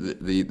was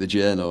the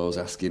journals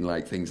asking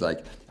like things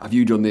like, have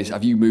you done this?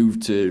 Have you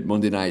moved to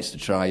Monday nights to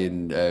try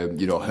and hurt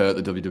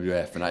the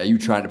WWF? And are you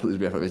trying to put the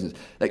WWF out of business?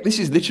 Like this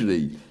is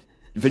literally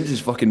Vince's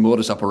fucking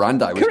modus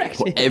operandi was Correct.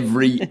 to put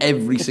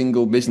every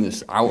single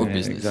business out of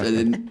business. Exactly.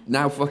 And then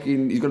now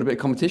fucking he's got a bit of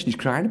competition. He's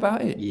crying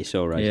about it. You're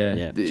so right. Yeah.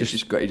 Yeah. It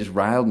just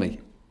riled me.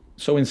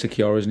 So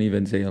insecure, isn't he,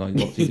 Vince? Like,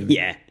 what's he doing?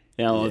 Yeah.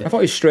 I thought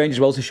it was strange as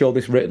well to show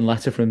this written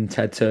letter from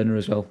Ted Turner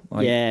as well.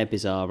 Like, yeah,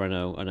 bizarre. I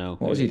know.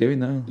 What was he doing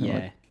there? Yeah.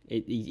 Like,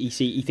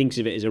 he thinks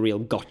of it as a real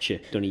gotcha,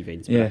 doesn't he,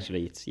 Vince? But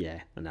actually, it's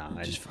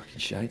just fucking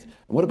shite. And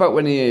what about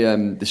when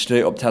the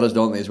straight up tell us,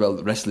 don't they, as well,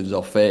 that wrestling's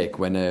all fake?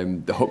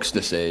 When the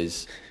huckster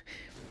says,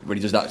 when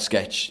he does that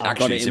sketch,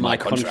 actually it's in my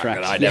contract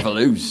and I never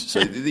lose.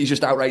 So he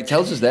just outright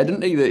tells us there,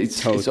 didn't he, that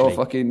it's all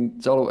fucking,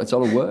 it's all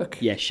a work.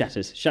 Yeah,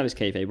 shatters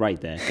kayfabe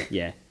right there.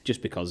 Yeah,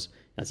 just because,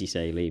 as you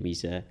say, Liam,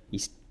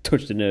 he's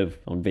touched a nerve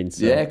on Vince.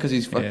 So yeah, because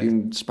he's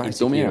fucking spanked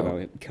dummy out. About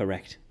it.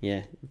 Correct.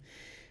 Yeah,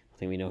 I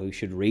think we know who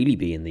should really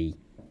be in the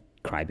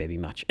crybaby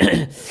match.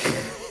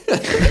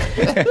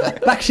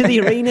 Back to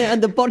the arena,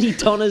 and the Body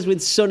Donners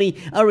with Sonny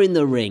are in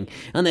the ring,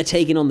 and they're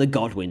taking on the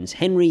Godwins,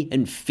 Henry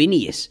and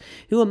Phineas,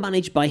 who are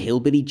managed by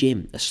Hillbilly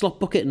Jim. A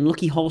slop bucket and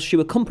Lucky Horseshoe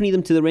accompany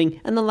them to the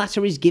ring, and the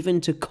latter is given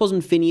to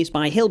Cousin Phineas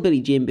by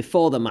Hillbilly Jim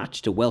before the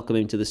match to welcome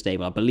him to the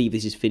stable. I believe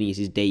this is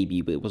Phineas's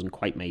debut, but it wasn't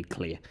quite made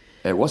clear.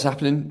 What's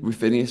happening with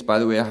Phineas, by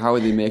the way? How are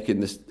they making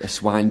this a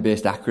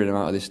swine-based acronym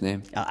out of this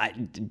name? I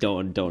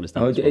don't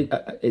understand.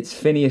 It's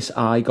Phineas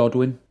I.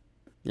 Godwin.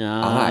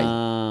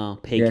 Ah,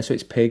 pig. Yeah, so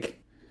it's pig.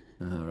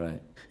 Oh,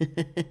 right.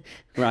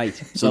 Right.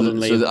 So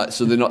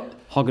they're not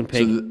Hog and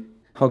pig.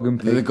 Hog and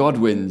pig. They're the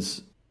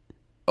Godwins,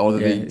 or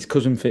it's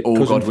cousin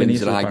Godwins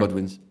Phineas and I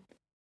Godwins.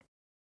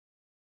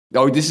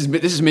 Oh, this is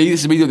me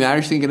doing the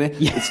Irish thing, isn't it?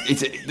 Yeah.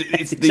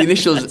 It's the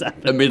initials,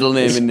 a middle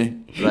name, isn't it?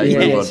 Right.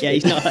 Yeah,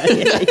 he's not.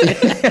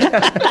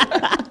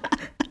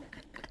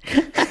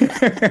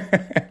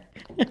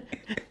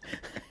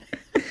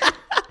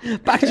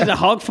 Back to the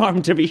hog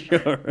farm, to be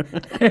sure.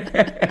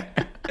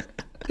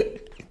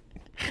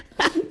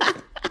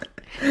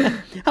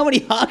 How many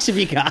hogs have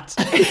you got?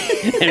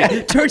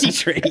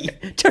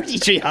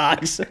 33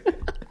 hogs.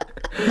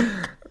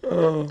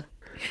 Oh.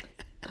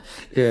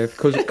 Yeah,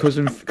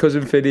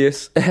 cousin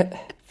Phineas.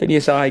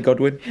 Phineas I.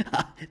 Godwin.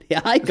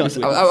 The I.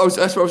 Godwin.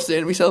 That's what I was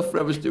saying to myself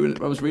when I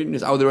was reading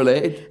this, how they're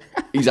related.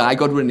 He's I.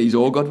 Godwin, he's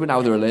O. Godwin,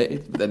 how they're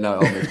related. But then now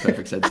it all makes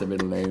perfect sense, the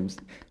middle names.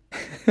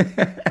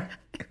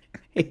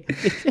 It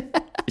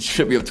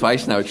tripped me up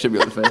twice now. It tripped me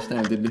up the first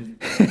time, didn't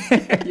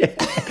it? Yeah.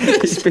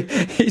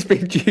 He's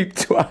been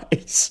duped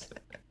twice.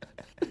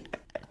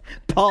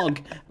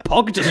 Pog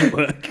doesn't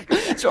work.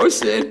 That's what I was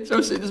saying. It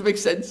doesn't make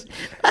sense.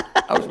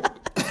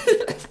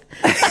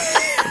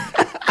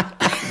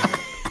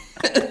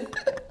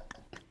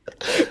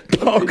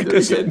 Pog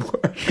doesn't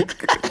work.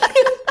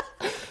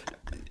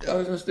 I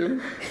was doing.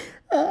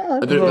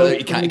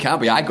 It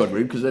can't be I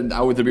Godwin, because then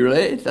how would they be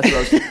related? That's what I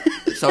was.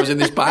 So I was in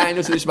this bind,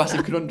 into this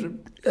massive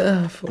conundrum.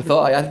 I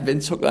thought I had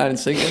Vince hook, line and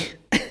sinker.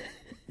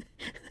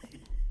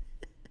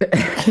 They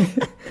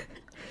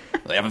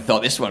haven't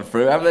thought this one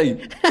through, have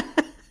they?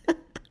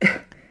 Yeah,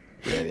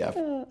 they have.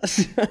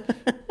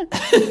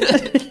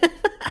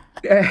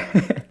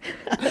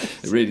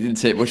 It really didn't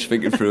take much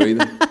thinking through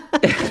either.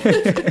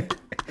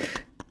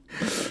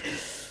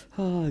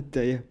 Oh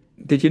dear.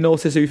 Did you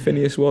notice who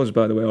Phineas was,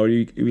 by the way, or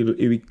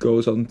who he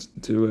goes on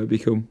to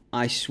become?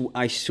 I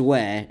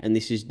swear, and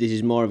this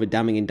is more of a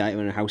damning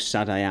indictment of how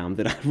sad I am,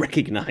 that I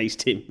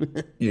recognised him.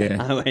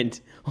 Yeah. I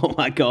went, oh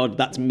my God,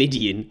 that's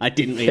Midian. I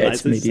didn't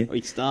realise that's how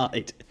he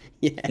started.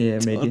 Yeah,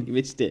 totally Midian.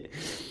 missed it.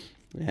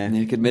 Yeah.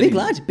 Naked Midian. Big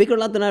lad, bigger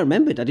lad than I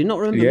remembered. I did not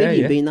remember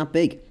Midian being that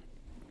big.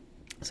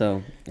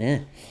 So,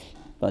 yeah.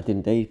 But I did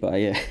indeed, but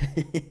I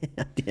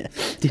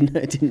didn't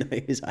know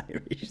he was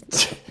Irish.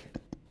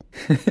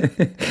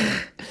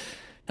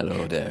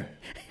 Hello there.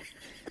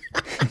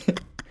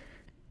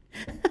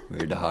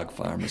 We're the hog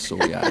farmers, so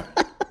we are.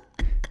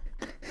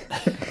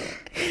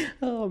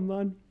 Oh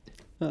man,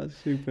 that's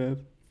superb.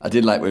 I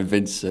did like when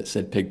Vince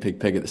said pig, pig,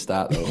 pig at the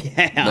start, though.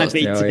 Yeah,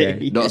 me too. Yeah.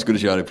 Not as good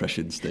as your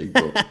impression, Steve,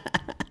 but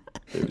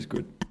it was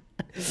good.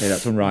 Yeah,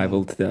 that's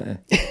unrivaled.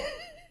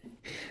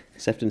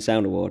 Sefton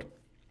Sound Award.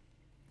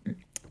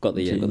 Got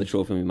the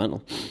trophy on my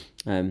mantle.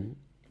 And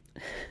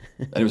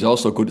it was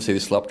also good to see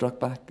the slop drop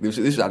back.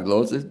 This had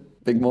loads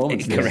of big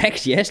moments.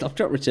 Correct, yes. Slop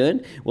drop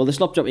return. Well, the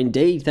slop drop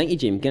indeed. Thank you,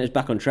 Jim. Getting us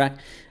back on track.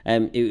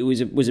 It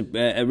was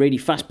a really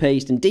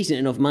fast-paced and decent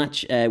enough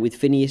match with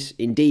Phineas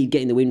indeed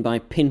getting the win by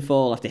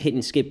pinfall after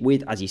hitting Skip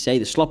with, as you say,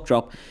 the slop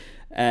drop,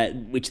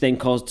 which then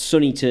caused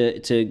Sunny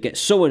to get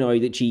so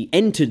annoyed that she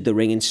entered the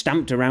ring and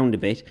stamped around a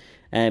bit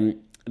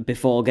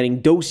before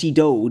getting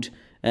do-si-doed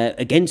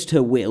against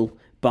her will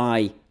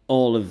by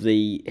all of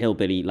the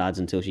hillbilly lads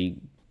until she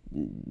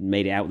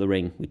made it out of the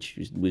ring, which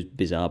was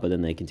bizarre, but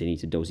then they continued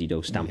to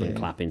do-si-do, stamp and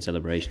clap in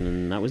celebration,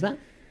 and that was that.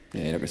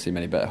 Yeah, you're not going to see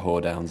many better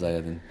hoedowns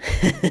there than...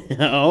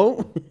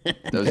 Oh?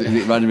 It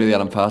reminded me of the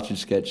Alan Partridge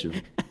sketch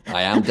of,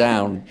 I am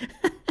down,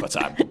 but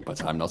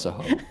I'm not a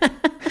hoe.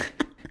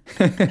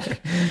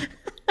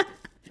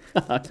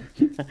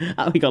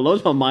 We got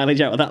loads more mileage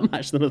out of that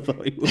match than I thought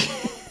we would.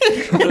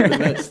 One of the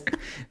best.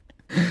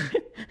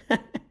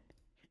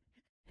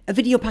 A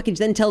video package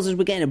then tells us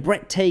we're getting a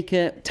Brett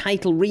Taker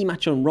title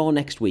rematch on Raw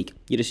next week.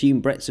 You'd assume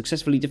Brett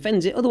successfully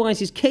defends it, otherwise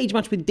his cage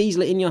match with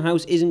Diesel in your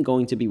house isn't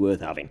going to be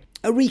worth having.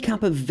 A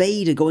recap of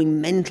Vader going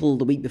mental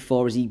the week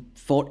before as he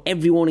fought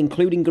everyone,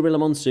 including Gorilla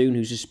Monsoon,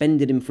 who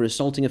suspended him for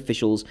assaulting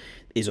officials,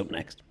 is up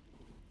next.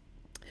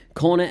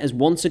 Cornette has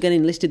once again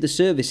enlisted the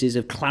services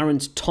of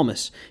Clarence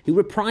Thomas, who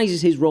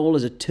reprises his role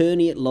as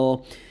attorney at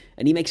law,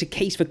 and he makes a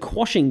case for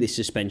quashing this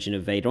suspension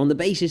of Vader on the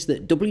basis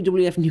that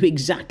WWF knew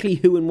exactly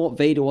who and what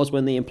Vader was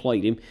when they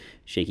employed him.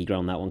 Shaky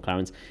ground, that one,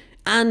 Clarence.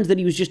 And that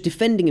he was just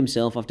defending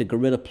himself after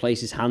Gorilla placed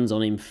his hands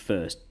on him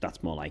first.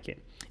 That's more like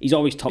it. He's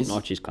always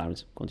top-notch, is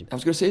Clarence. I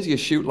was going to say, is he a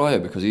shoot lawyer?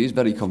 Because he is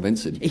very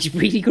convincing. He's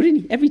really good,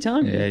 isn't he? Every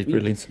time. Yeah, he's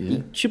brilliant.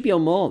 He should be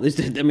on more.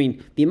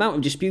 The amount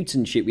of disputes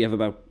and shit we have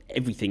about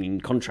everything in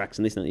contracts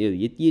and this and that,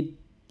 you'd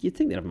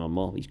think they'd have him on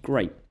more. He's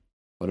great.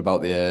 What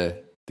about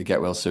the Get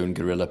Well Soon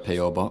Gorilla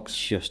P.O. box?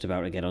 Just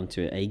about to get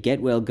onto it. A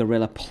Get Well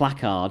Gorilla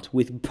placard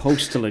with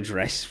postal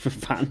address for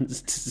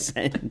fans to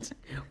send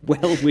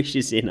well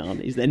wishes in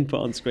on is then put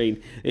on screen.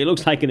 It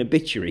looks like an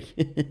obituary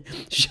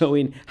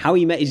showing how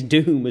he met his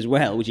doom as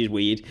well, which is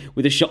weird,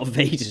 with a shot of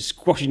Vader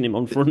squashing him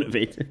on front of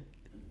it.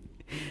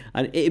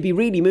 And it'd be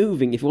really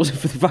moving if it wasn't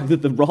for the fact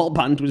that the Raw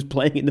band was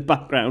playing in the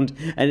background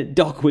and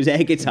Doc was air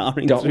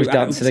guitaring. Doc was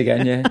dancing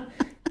again, yeah.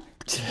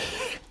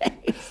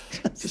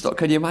 Just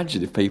can you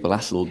imagine if people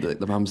hassled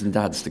the mums and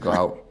dads to go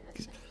out?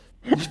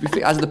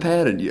 As the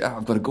parent,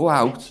 I've got to go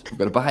out, I've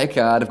got to buy a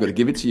card, I've got to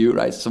give it to you,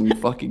 write some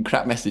fucking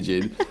crap message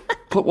in,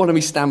 put one of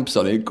my stamps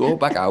on it, go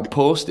back out,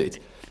 post it,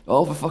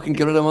 all for fucking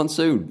Gorilla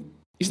Monsoon.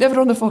 He's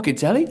never on the fucking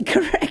telly.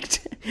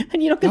 Correct.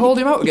 And you're not going to hold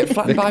him out and get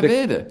flattened by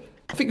Vader.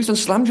 I think he was on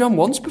Slam Jam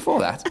once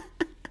before that.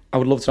 I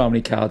would love to know how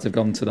many cards have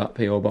gone to that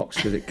P.O.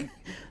 box with it.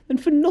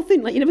 And for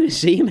nothing, like you're never going to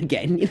see him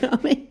again, you know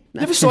what I mean?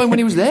 Never saw him when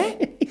he was there.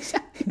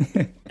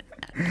 Exactly.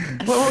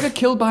 What, I get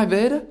killed by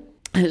Vader?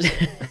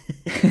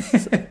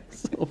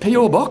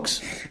 P.O.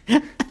 box?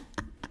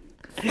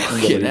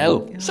 Fucking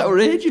hell. It's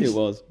outrageous. It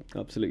was.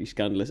 Absolutely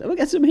scandalous. And I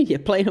guess, you're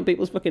playing on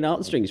people's fucking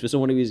heartstrings for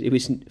someone who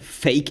was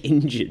fake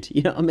injured.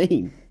 You know what I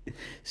mean?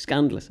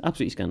 Scandalous.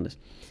 Absolutely scandalous.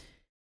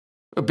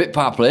 A bit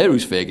part player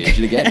who's fake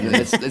injured again.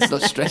 Let's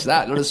not stress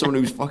that. Not as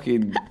someone who's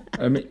fucking...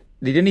 I mean,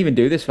 they didn't even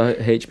do this for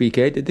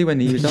HBK, did they, when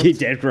he was out? You're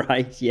dead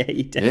right. Yeah,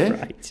 you're dead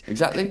right.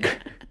 Exactly.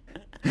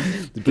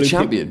 The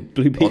champion.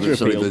 Blue Peter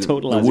appeal.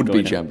 The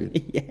would-be champion.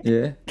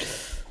 Yeah.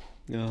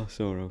 Oh,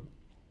 sorrow.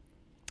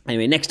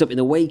 Anyway, next up, in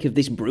the wake of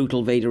this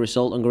brutal Vader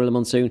assault on Gorilla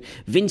Monsoon,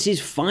 Vince is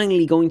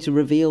finally going to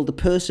reveal the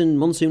person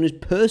Monsoon has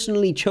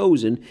personally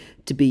chosen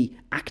to be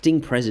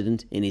acting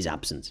president in his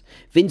absence.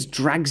 Vince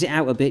drags it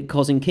out a bit,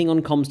 causing King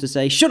on comms to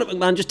say, "Shut up,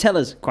 McMahon, just tell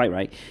us." Quite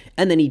right.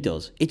 And then he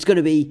does. It's going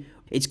to be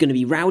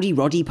Rowdy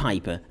Roddy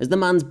Piper as the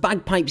man's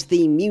bagpipes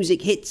theme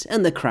music hits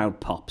and the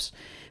crowd pops.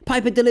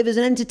 Piper delivers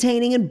an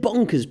entertaining and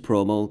bonkers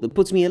promo that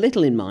puts me a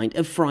little in mind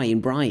of Fry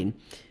and Brian,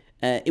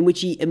 in which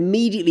he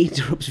immediately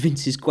interrupts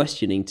Vince's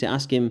questioning to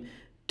ask him,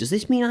 "Does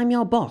this mean I'm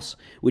your boss?"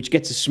 Which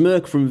gets a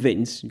smirk from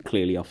Vince,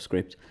 clearly off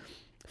script,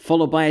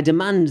 followed by a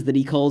demand that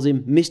he calls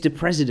him Mr.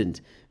 President.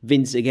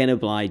 Vince again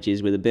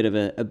obliges with a bit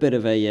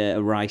of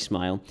a wry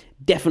smile.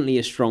 Definitely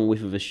a strong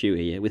whiff of a shoe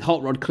here, with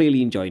Hot Rod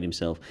clearly enjoying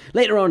himself.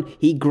 Later on,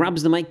 he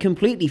grabs the mic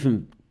completely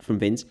from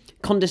Vince,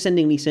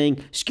 condescendingly saying,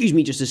 "Excuse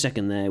me just a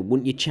second there,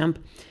 wouldn't you, champ?"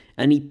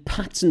 And he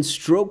pats and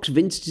strokes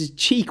Vince's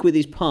cheek with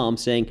his palm,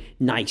 saying,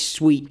 "Nice,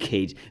 sweet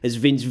kid," as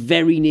Vince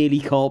very nearly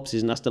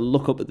corpses and has to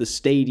look up at the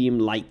stadium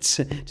lights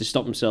to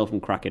stop himself from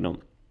cracking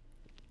up.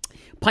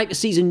 Piper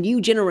sees a new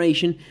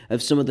generation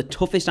of some of the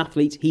toughest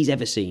athletes he's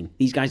ever seen.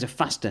 These guys are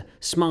faster,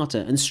 smarter,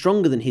 and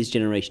stronger than his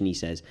generation, he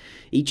says.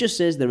 He just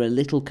says they're a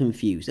little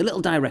confused, a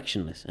little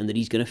directionless, and that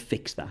he's going to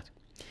fix that.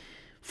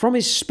 From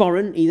his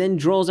sporran, he then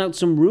draws out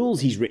some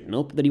rules he's written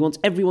up that he wants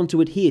everyone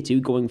to adhere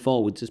to going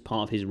forwards as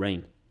part of his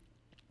reign.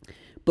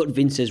 But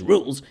Vince says,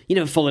 "Rules? You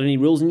never followed any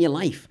rules in your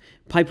life."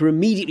 Piper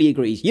immediately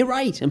agrees, "You're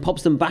right," and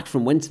pops them back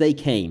from whence they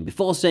came,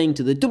 before saying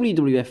to the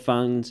WWF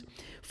fans,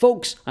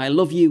 "Folks, I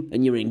love you,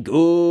 and you're in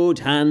good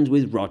hands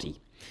with Roddy."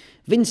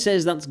 Vince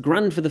says that's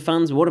grand for the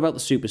fans, but what about the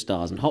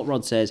superstars? And Hot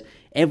Rod says,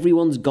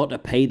 "Everyone's got to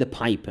pay the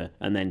piper."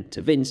 And then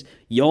to Vince,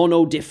 "You're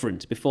no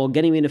different," before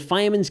getting him in a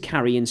fireman's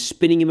carry and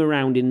spinning him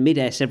around in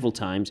midair several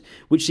times,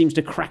 which seems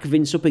to crack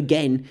Vince up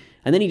again.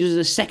 And then he does it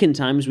a second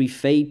time as we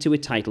fade to a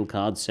title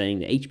card saying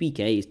that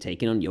HBK is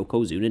taking on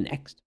Yokozuna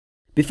next.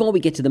 Before we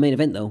get to the main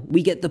event, though,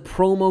 we get the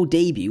promo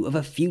debut of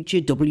a future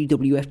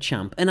WWF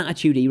champ, an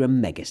Attitude Era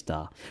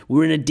megastar.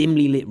 We're in a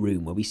dimly lit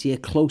room where we see a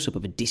close-up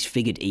of a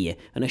disfigured ear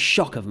and a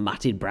shock of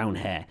matted brown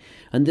hair,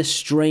 and the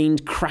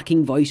strained,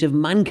 cracking voice of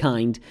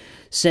Mankind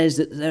says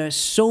that there are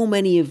so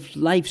many of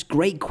life's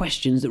great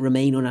questions that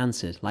remain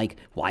unanswered, like,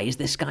 why is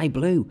the sky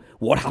blue?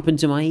 What happened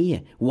to my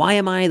ear? Why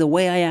am I the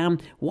way I am?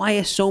 Why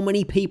are so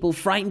many people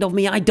frightened of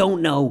me? I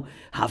don't know.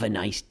 Have a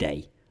nice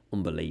day.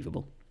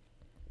 Unbelievable.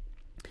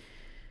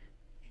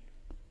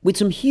 With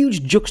some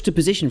huge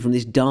juxtaposition from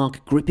this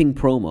dark, gripping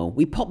promo,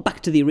 we pop back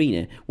to the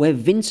arena where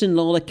Vince and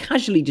Lawler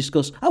casually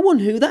discuss, "I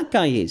wonder who that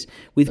guy is,"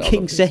 with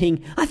King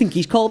saying, "I think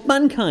he's called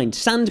Mankind,"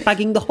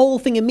 sandbagging the whole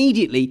thing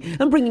immediately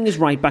and bringing us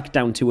right back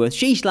down to earth.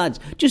 "Sheesh, lads,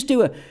 just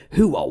do a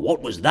who or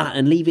what was that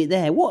and leave it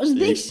there. What is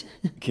this?"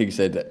 King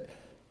said,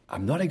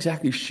 "I'm not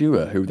exactly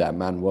sure who that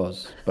man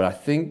was, but I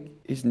think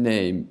his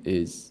name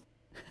is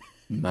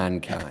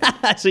Mankind."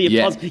 So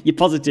you're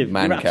positive.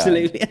 Mankind.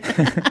 You're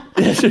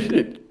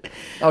absolutely...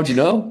 How do you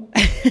know?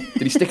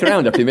 Did he stick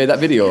around after he made that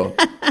video?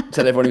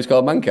 Said everyone he was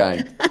called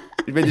Mankind.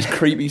 He made this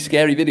creepy,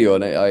 scary video,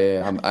 and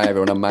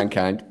I'm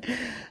Mankind.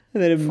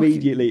 And then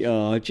immediately,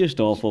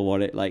 just awful,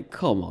 wasn't it? Like,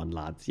 come on,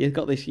 lads, you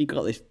got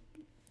this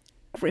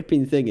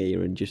gripping thing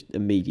here, and just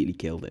immediately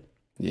killed it.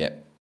 Yeah.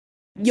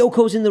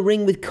 Yoko's in the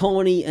ring with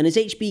Corny, and as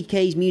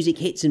HBK's music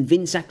hits and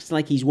Vince acts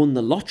like he's won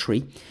the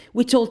lottery,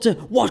 we're told to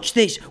watch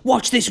this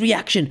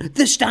reaction,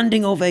 the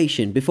standing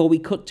ovation, before we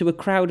cut to a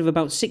crowd of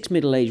about 6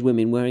 middle-aged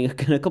women wearing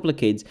a couple of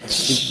kids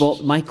who've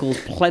bought Michael's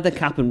pleather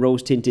cap and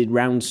rose-tinted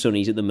round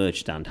sunnies at the merch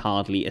stand.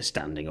 Hardly a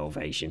standing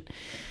ovation.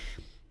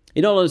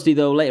 In all honesty,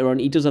 though, later on,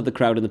 he does have the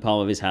crowd in the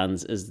palm of his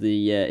hands as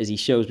he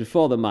shows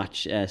before the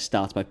match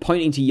starts by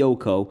pointing to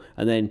Yoko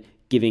and then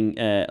giving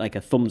like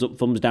a thumbs up,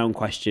 thumbs down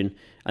question,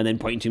 and then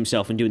pointing to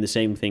himself and doing the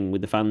same thing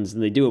with the fans,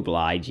 and they do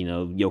oblige.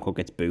 Yoko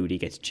gets booed, he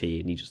gets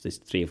cheered, and he does this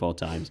 3 or 4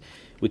 times,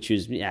 which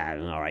was,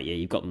 all right,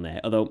 you've got them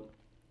there. Although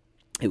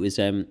it was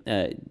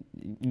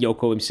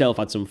Yoko himself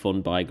had some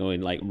fun by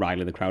going, like,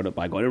 riling the crowd up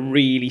by going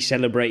really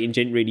celebrating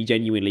really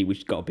genuinely,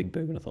 which got a big boo,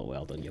 and I thought,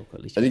 well done, Yoko,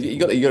 at least. I think you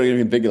got to get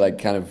even bigger, like,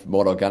 kind of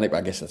more organic, but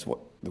I guess that's what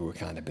they were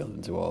kind of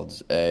building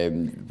towards.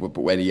 But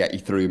when he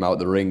threw him out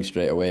the ring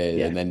straight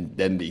away, and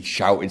then he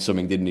shouted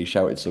something, didn't he?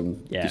 Shouted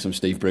some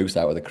Steve Bruce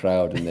out of the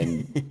crowd, and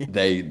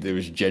then there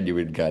was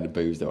genuine kind of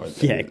boos there.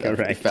 Yeah,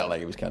 correct. It felt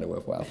like it was kind of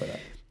worthwhile for that.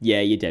 Yeah,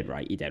 you're dead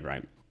right.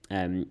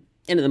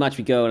 End of the match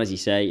we go, and as you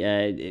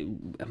say,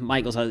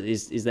 Michaels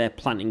is there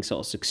planting sort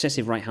of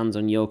successive right hands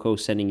on Yoko,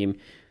 sending him,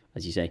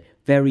 as you say,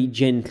 very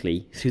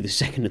gently through the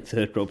second and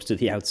third ropes to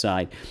the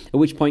outside, at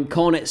which point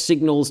Cornette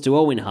signals to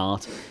Owen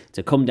Hart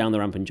to come down the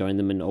ramp and join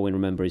them, and Owen,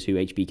 remember, is who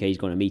HBK is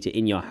going to meet at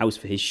In Your House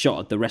for his shot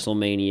at the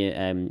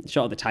WrestleMania,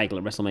 shot at the title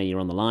at WrestleMania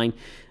on the line,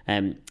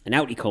 and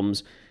out he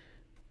comes,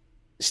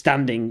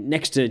 standing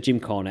next to Jim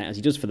Cornette, as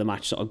he does for the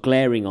match, sort of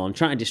glaring on,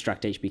 trying to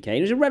distract HBK. And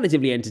it was a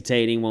relatively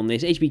entertaining one,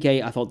 this.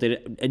 HBK, I thought,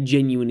 did a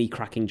genuinely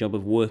cracking job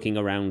of working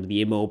around the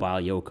immobile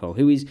Yoko,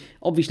 who is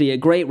obviously a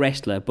great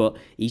wrestler, but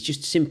he's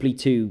just simply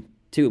too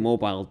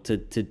immobile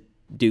to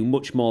do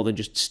much more than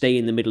just stay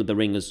in the middle of the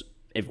ring as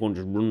everyone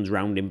just runs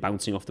around him,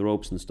 bouncing off the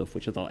ropes and stuff,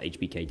 which I thought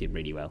HBK did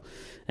really well.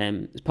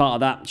 As part of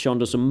that, Sean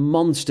does some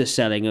monster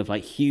selling of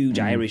like huge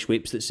Irish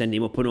whips that send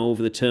him up and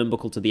over the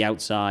turnbuckle to the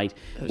outside,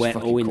 where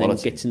Owen then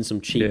gets in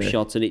some cheap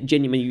shots, and it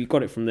genuinely, you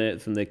got it from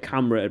the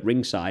camera at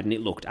ringside, and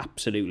it looked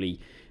absolutely,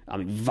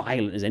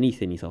 violent as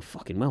anything. You thought,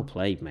 fucking well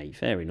played, mate.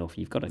 Fair enough.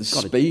 You've got to. The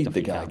speed the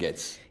guy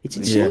gets. It's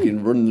insane.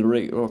 Fucking running the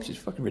ring. Oh, it's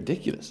fucking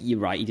ridiculous. You're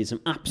right. He did some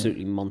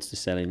absolutely monster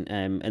selling.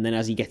 And then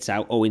as he gets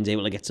out, Owen's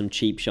able to get some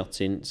cheap shots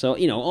in. So,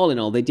 all in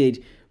all, they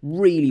did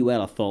really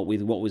well, I thought,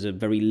 with what was a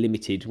very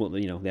limited,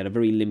 they had a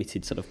very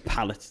limited sort of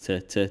palette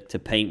to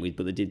paint with,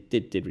 but they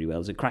did really well.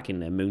 There's a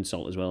cracking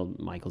moonsault as well,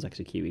 Michaels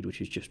executed,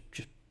 which was just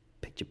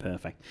picture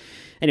perfect.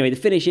 Anyway, the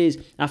finish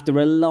is, after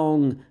a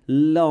long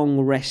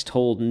rest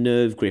hold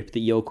nerve grip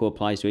that Yoko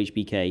applies to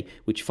HBK,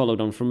 which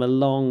followed on from a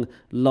long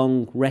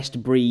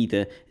rest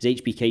breather as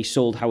HBK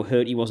sold how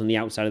hurt he was on the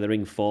outside of the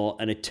ring for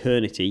an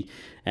eternity,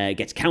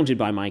 gets countered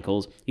by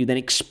Michaels, who then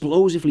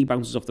explosively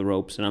bounces off the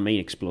ropes, and I mean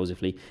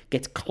explosively,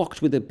 gets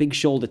clocked with a big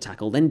shoulder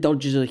tackle, then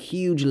dodges a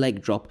huge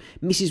leg drop,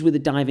 misses with a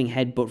diving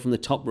headbutt from the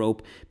top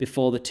rope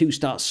before the two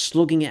start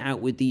slugging it out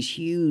with these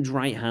huge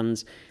right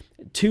hands.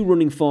 2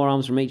 running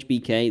forearms from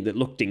HBK that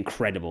looked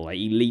incredible. Like,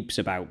 he leaps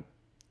about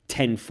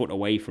 10 foot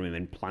away from him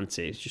and plants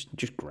it. It's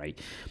just great.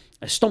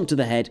 A stomp to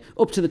the head,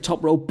 up to the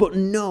top rope, but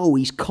no,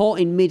 he's caught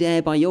in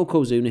midair by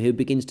Yokozuna, who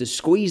begins to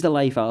squeeze the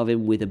life out of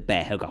him with a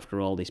bear hug after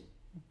all this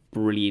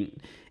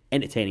brilliant,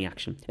 entertaining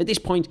action. At this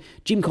point,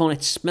 Jim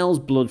Cornette smells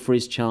blood for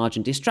his charge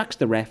and distracts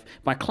the ref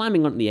by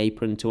climbing onto the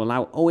apron to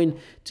allow Owen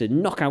to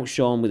knock out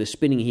Shawn with a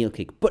spinning heel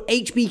kick. But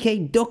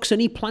HBK ducks and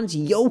he plants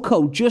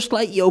Yoko, just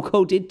like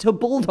Yoko did to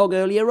Bulldog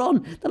earlier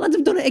on. The lads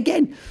have done it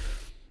again.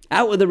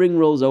 Out of the ring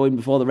rolls Owen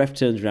before the ref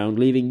turns around,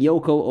 leaving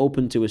Yoko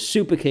open to a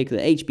super kick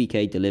that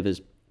HBK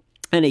delivers,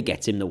 and it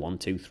gets him the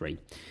 1-2-3.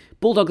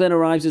 Bulldog then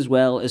arrives as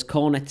well as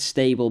Cornette's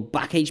stable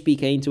back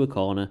HBK into a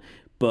corner,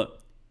 but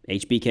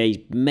HBK's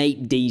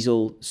mate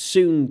Diesel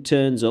soon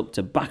turns up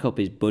to back up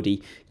his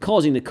buddy,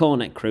 causing the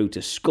Cornette crew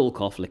to skulk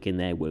off, licking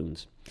their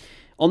wounds.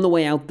 On the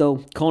way out, though,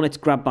 Cornette's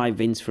grabbed by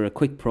Vince for a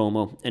quick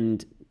promo,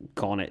 and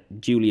Cornette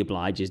duly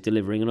obliges,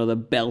 delivering another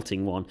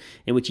belting one,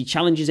 in which he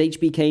challenges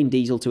HBK and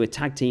Diesel to a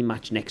tag team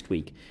match next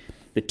week.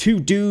 The two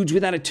dudes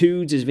with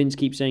attitudes, as Vince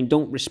keeps saying,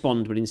 don't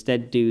respond, but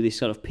instead do this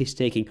sort of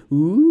piss-taking,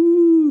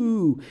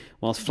 ooh,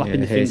 whilst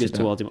flapping the fingers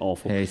towards him.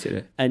 Awful. Hated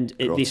it. And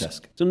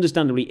this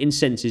understandably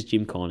incenses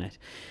Jim Cornette.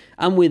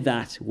 And with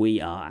that, we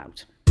are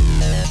out.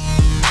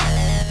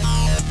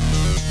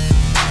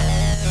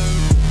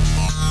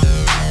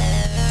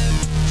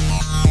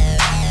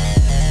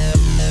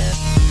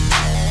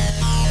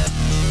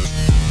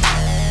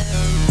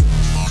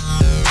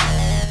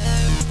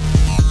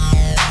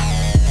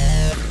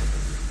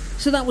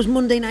 So that was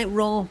Monday Night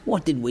Raw.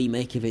 What did we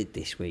make of it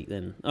this week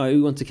then? All right,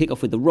 we want to kick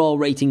off with the Raw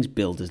ratings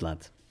builders,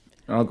 lad.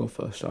 I'll go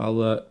first.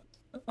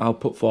 I'll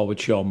put forward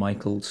Shawn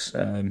Michaels.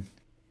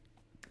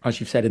 as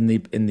you've said in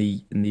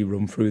the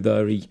run through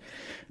there, he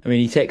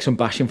takes some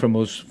bashing from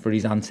us for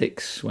his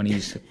antics when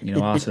he's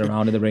arsing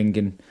around in the ring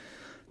and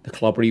the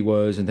clobber he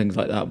wears and things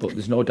like that. But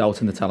there's no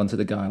doubt in the talent of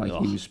the guy. Like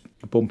he was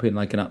bumping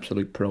like an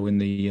absolute pro in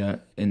the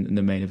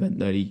main event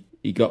there.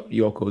 He got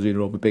Yokozuna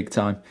over big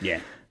time. Yeah.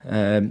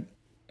 And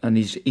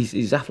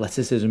his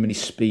athleticism and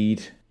his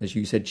speed, as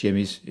you said, Jim,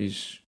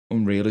 is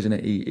unreal, isn't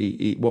it?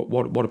 He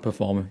what a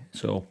performer.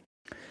 So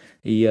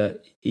he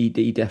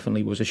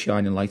definitely was a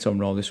shining light on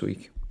Raw this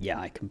week. Yeah,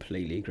 I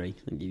completely agree.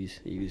 I think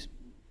he was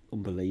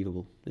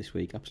unbelievable this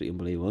week, absolutely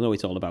unbelievable. I know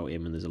it's all about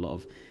him, and there's a lot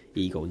of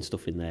ego and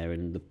stuff in there,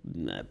 and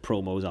the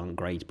promos aren't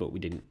great, but we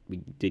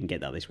didn't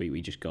get that this week.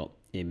 We just got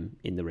him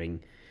in the ring,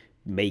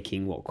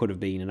 making what could have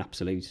been an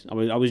absolute. I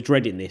was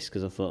dreading this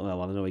because I thought, well,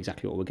 I don't know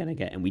exactly what we're going to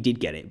get, and we did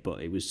get it,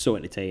 but it was so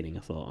entertaining.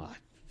 I thought,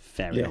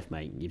 fair enough,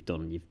 mate.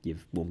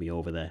 You've won me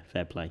over there.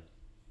 Fair play.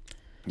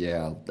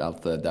 Yeah, I'll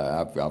third that.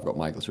 I've got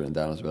Michael's written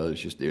down as well.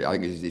 It's just, I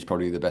think it's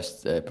probably the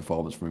best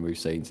performance from him we've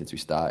seen since we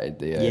started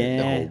the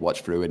whole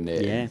watch through. And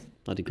yeah,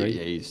 I'd agree.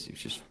 Yeah, he's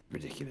just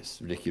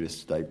ridiculous,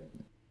 like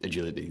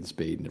agility and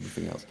speed and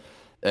everything else.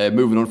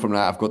 Moving on from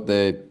that, I've got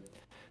they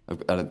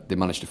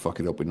managed to fuck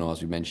it up with no,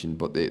 as we mentioned,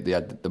 but they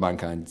had the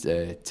Mankind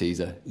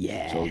teaser.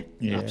 Yeah, so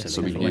absolutely.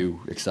 Something new,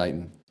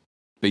 exciting.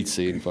 Beats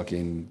seeing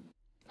fucking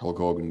Hulk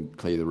Hogan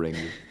clear the ring.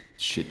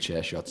 Shit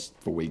chair shots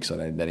for weeks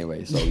on end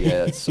anyway, so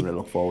yeah, that's something to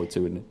look forward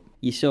to, isn't it?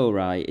 You're so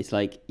right. It's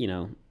like,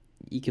 you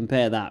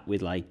compare that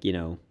with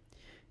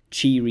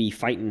cheery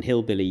fighting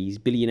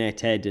hillbillies, billionaire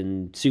Ted,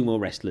 and sumo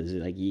wrestlers.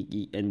 Like,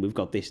 and we've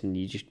got this, and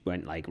you just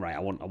went like, right, I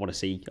want to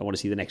see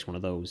the next one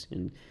of those,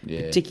 and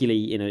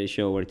particularly in a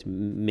show where it's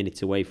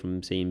minutes away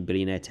from seeing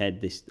billionaire Ted,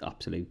 this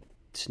absolute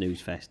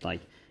snooze fest. Like,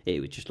 it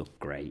would just look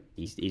great.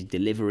 His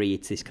delivery,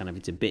 it's this kind of,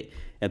 it's a bit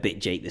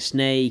Jake the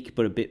Snake,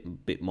 but a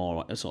bit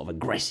more sort of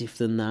aggressive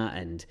than that,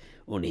 and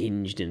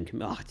unhinged, and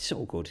it's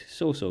so good,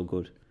 so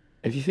good.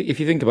 If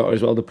you think about it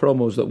as well, the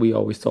promos that we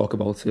always talk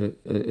about are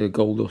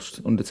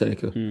Goldust,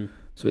 Undertaker.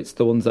 So it's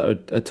the ones that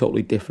are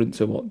totally different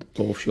to what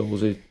both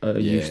shows are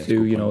used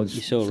to. You're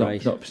so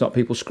right. It's not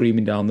people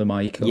screaming down the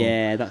mic. Or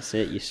that's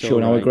it. You're so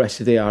showing right. how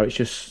aggressive they are. It's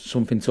just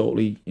something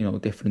totally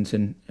different,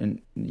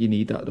 and you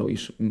need that, don't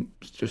you?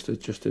 Just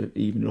to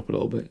even it up a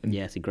little bit. And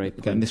it's a great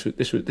point. Again,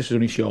 this was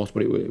only short,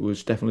 but it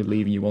was definitely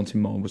leaving you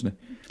wanting more, wasn't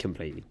it?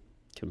 Completely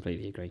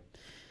agree.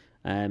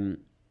 Another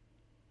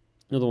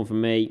one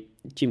from me,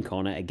 Jim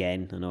Cornette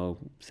again. I know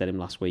I said him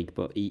last week,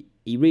 but he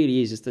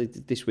really is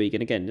this week.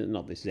 And again,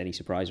 not this is any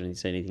surprise or anything,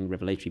 say anything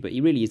revelatory, but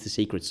he really is the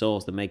secret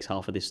sauce that makes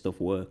half of this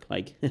stuff work.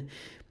 Like,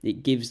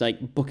 it gives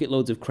like bucket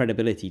loads of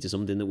credibility to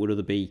something that would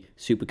other be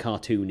super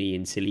cartoony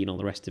and silly and all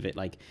the rest of it.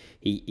 Like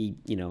he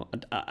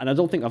and I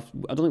don't think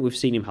we've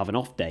seen him have an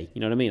off day.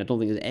 You know what I mean? I don't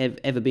think there's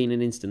ever been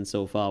an instance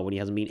so far when he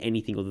hasn't been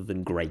anything other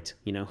than great.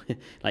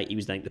 Like he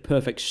was like the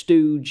perfect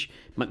stooge,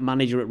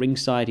 manager at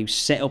ringside who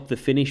set up the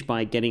finish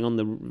by getting on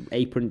the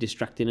apron,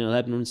 distracting Earl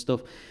Hebner and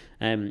stuff.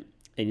 And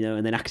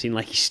then acting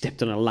like he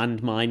stepped on a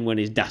landmine when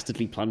his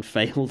dastardly plan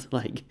failed.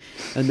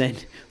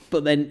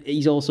 But then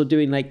he's also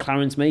doing like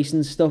Clarence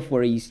Mason stuff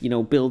where he's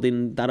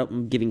building that up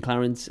and giving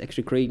Clarence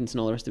extra credence and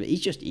all the rest of it. He's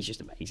just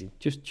amazing,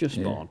 just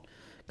spot on.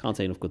 Can't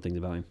say enough good things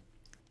about him.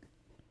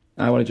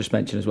 I want to just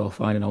mention as well,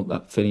 finding out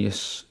that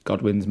Phineas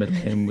Godwin's middle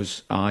name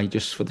was I,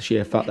 just for the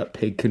sheer fact that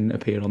Pig can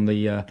appear on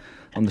the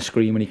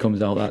screen when he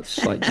comes out.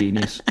 That's like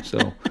genius. So.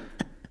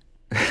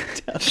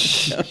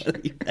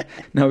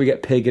 Now we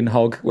get Pig and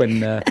Hog when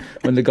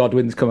the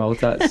Godwins come out.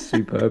 That's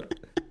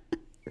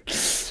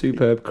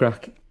superb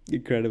crack.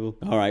 Incredible.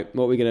 All right,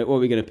 what are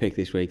we gonna pick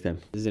this week then?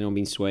 Has anyone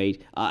been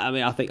swayed?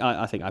 I think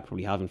I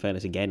probably have. In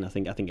fairness, again, I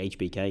think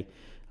HBK.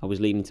 I was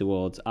leaning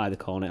towards either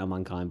Cornette or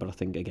Mankind, but I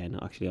think again,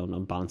 actually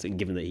on balance, and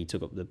given that he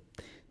took up the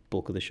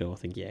bulk of the show, I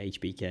think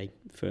HBK.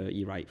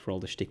 You're right, for all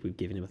the shtick we've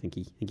given him, I think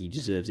he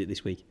deserves it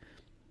this week.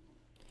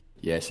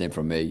 Yeah, same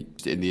from me.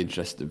 In the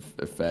interest of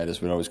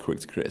fairness, we're always quick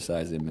to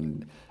criticise him,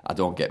 and I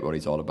don't get what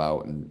he's all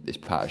about, and it's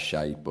part of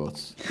shite,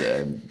 but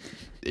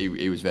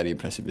he was very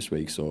impressive this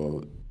week,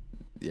 so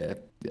yeah,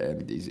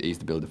 he's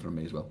the builder for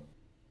me as well.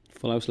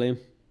 Full house, Liam?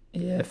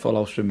 Yeah, full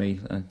house from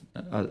me.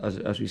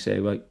 As we say,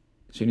 like,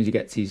 as soon as he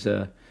gets his...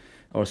 or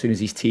as soon as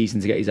he's teasing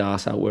to get his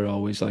arse out, we're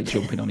always like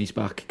jumping on his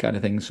back kind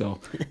of thing. So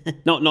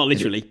not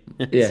literally.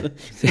 Yeah,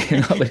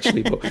 not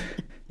literally, but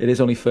it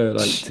is only fair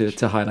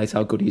to highlight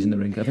how good he is in the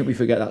ring. I think we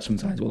forget that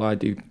sometimes. Well, I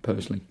do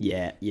personally.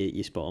 Yeah,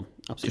 you're spot on.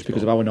 Absolutely. Just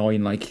because of how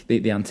annoying like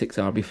the antics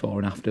are before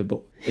and after,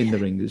 but in the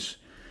ring there's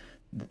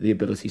the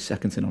ability's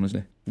second to none,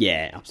 isn't it?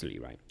 Yeah, absolutely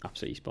right.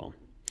 Absolutely spot on.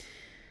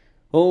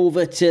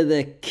 Over to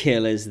the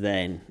killers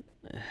then.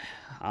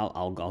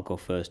 I'll go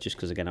first, just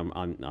because again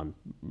I'm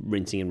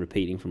rinsing and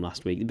repeating from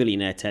last week. The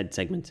Billionaire Ted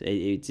segment,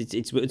 it's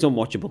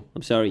unwatchable.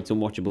 I'm sorry, it's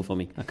unwatchable for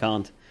me. I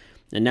can't.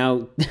 And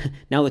now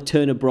the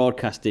Turner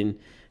Broadcasting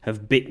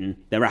have bitten.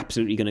 They're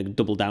absolutely going to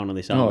double down on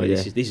this.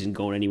 This isn't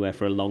going anywhere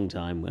for a long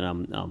time.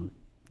 And I'm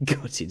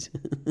gutted.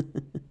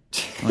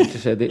 Like I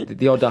said,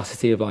 the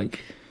audacity of like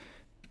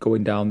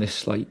going down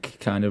this like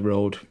kind of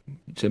road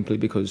simply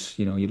because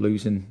you're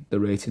losing the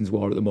ratings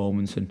war at the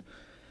moment and.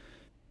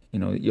 you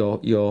know,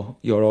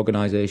 your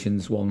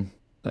organisation's one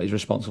that is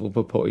responsible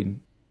for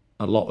putting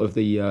a lot of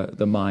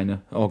the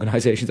minor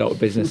organisations out of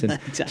business, and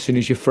Exactly. as soon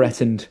as you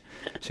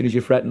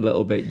threaten a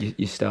little bit,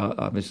 you start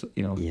having,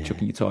 you know,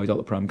 chucking your toys out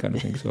the pram kind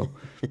of thing. So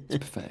It's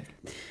pathetic.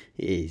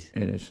 It is.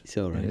 it is. It's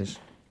all right. It is.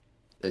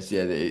 It's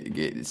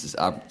just,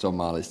 it's on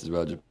my list as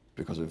well, just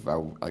because of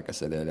how, like I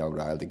said earlier, how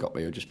riled it got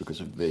me, just because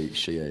of the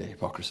sheer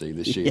hypocrisy,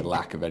 the sheer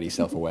lack of any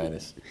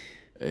self-awareness,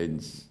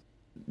 and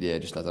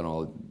just I don't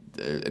know.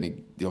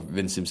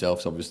 Vince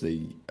himself's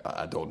obviously,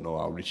 I don't know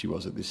how rich he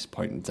was at this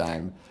point in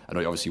time. I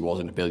know he obviously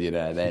wasn't a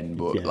billionaire then,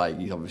 but like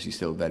he's obviously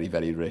still very,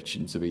 very rich,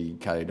 and to be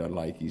carried on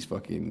like he's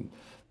fucking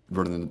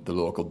running the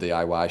local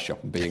DIY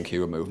shop and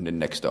B&Q are moving in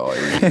next door.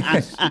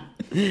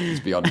 It's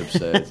beyond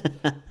absurd.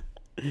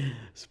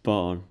 Spot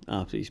on,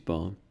 absolutely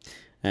spot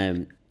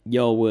on.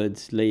 Your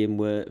words, Liam,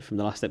 were from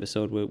the last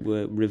episode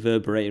were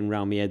reverberating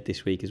around my head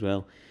this week as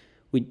well.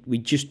 We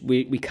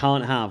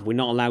can't have, we're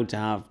not allowed to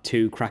have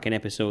 2 cracking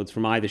episodes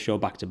from either show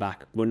back to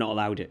back. We're not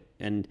allowed it,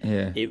 and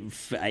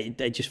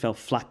it just fell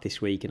flat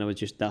this week. And I was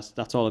just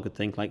that's all I could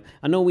think. Like,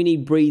 I know we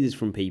need breathers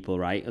from people,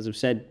 right? As I've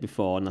said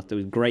before, and that there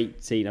was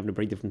great seeing having a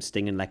breather from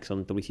Sting and Lex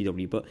on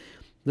WCW, but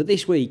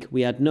this week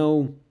we had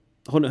no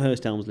Hunter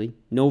Hearst Helmsley,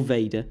 no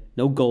Vader,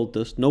 no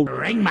Goldust, no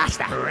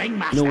Ringmaster,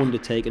 no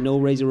Undertaker, no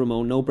Razor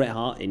Ramon, no Bret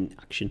Hart in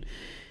action.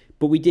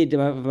 But we did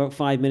about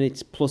 5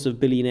 minutes plus of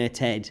Billionaire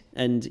Ted.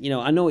 And, you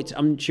know,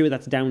 I'm sure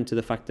that's down to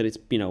the fact that it's,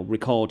 you know,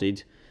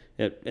 recorded,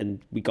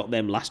 and we got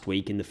them last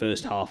week in the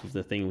first half of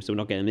the thing, so we're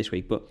not getting them this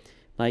week. But,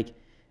 like,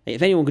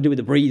 if anyone could do with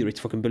a breather, it's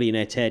fucking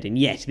Billionaire Ted. And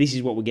yet, this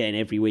is what we're getting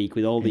every week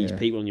with all these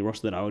people on your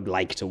roster that I would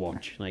like to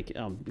watch. Like,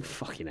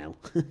 fucking hell.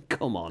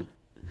 Come on.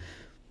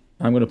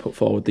 I'm going to put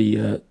forward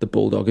the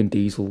Bulldog and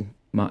Diesel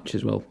match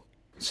as well,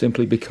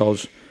 simply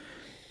because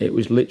it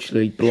was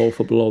literally blow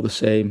for blow the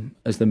same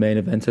as the main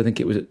event. I think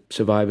it was at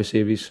Survivor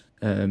Series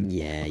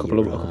a couple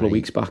of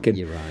weeks back. And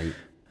you're right.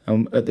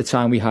 At the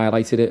time we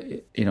highlighted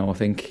it, you know, I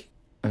think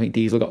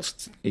Diesel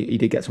he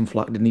did get some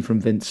flack, didn't he,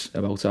 from Vince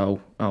about how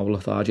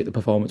lethargic the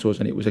performance was,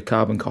 and it was a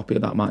carbon copy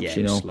of that match. Yeah,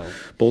 you know, slow.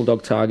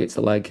 Bulldog targets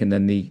the leg, and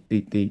then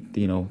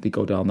they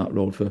go down that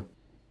road for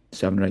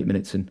 7 or 8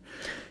 minutes and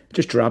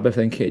just drab. I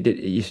think it did.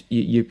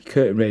 Your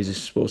curtain raisers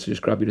supposed to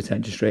just grab your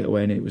attention straight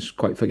away, and it was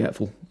quite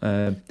forgetful.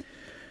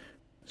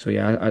 So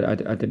yeah, I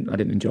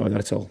didn't enjoy that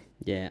at all.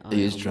 Yeah,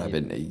 he is drab,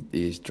 isn't he?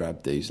 He is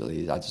drab Diesel.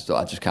 I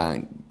just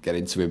can't get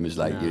into him as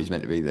like he's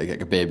meant to be like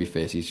a baby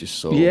face. He's just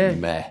so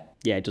meh.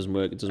 Yeah, it doesn't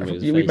work. It doesn't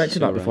work. We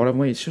mentioned that before, haven't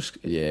we? It's just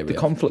the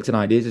conflict in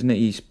ideas, isn't it?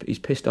 He's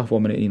pissed off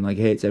 1 minute and like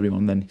hates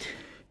everyone, then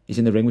he's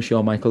in the ring with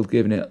Shawn Michaels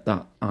giving it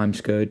that I'm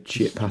scared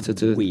shit patter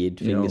to weird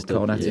finger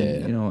stuff.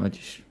 You know, I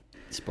just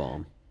spot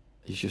on.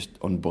 He's just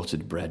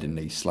unbuttered bread, and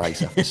he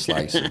slice after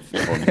slice of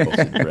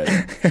unbuttered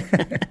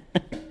bread.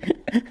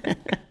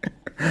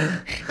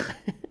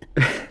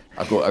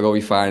 I go my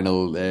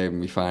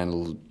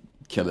final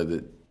killer,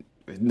 that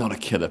not a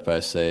killer per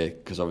se,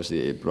 because obviously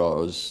it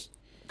brought us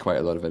quite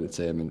a lot of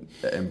entertainment,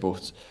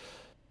 but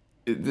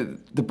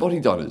the body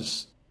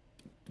donners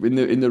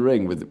in the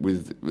ring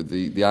with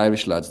the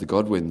Irish lads, the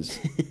Godwins,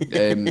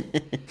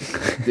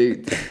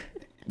 they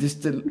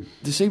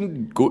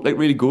seem good, like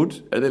really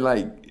good, and they're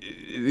like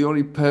the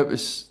only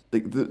purpose,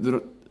 like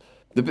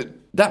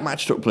that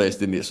match took place,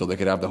 didn't it? So they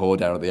could have the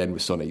hoedown at the end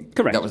with Sonny.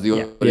 Correct. That was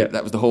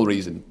that was the whole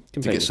reason to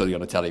get Sonny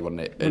on the telly,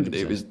 wasn't it? And 100%.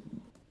 It was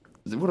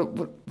what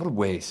a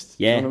waste.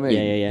 Yeah, you know what I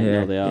mean? yeah.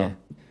 No, they are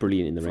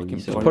brilliant in the ring.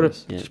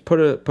 Just put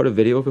a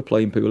video of her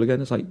playing pool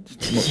again. It's like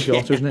much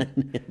shorter, isn't it?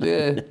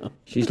 Yeah.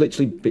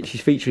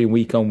 She's featuring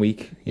week on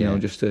week, you know,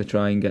 just to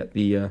try and get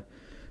the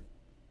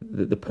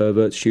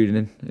perverts shooting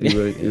in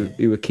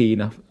who were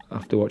keen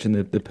after watching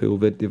the pool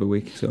vid the other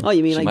week. So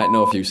you mean she like might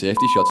know a few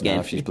safety shots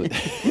now if she's played.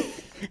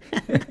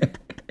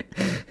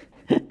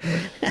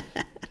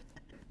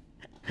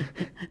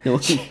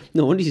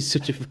 No wonder he's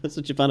such a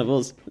fan of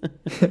us.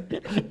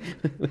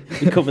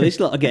 We cover this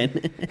lot again.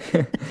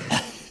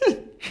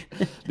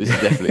 This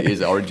is definitely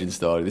his origin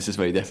story. This is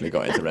where he definitely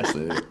got into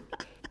wrestling.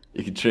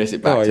 You can trace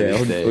it back to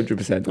this day.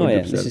 100%. Oh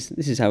yeah,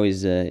 this is how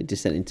his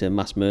descent into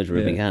mass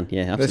murderer began.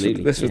 Yeah,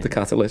 absolutely. This was the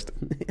catalyst.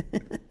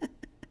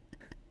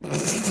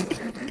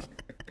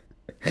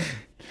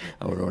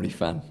 Our already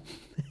fan.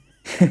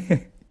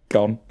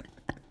 Gone.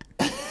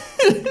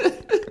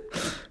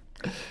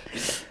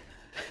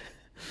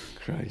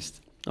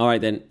 Christ. All right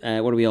then,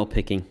 what are we all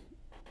picking?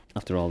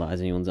 After all that,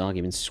 has anyone's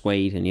argument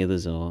swayed any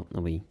others, or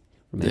are we?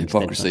 The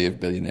hypocrisy of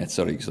Billionaire.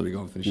 Sorry, go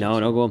on, finish. No,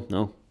 go on.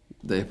 No.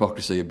 The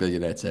hypocrisy of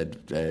Billionaire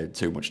Ted,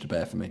 too much to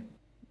bear for me.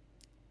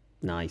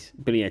 Nice.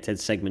 Billionaire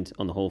Ted's segment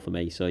on the whole for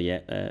me. So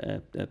yeah,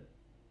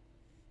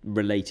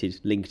 related,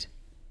 linked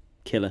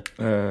killer.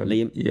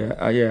 Liam. Yeah.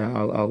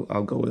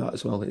 I'll go with that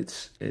as well.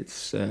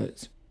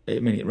 I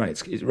mean, it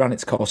ran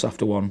its course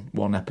after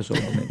one episode,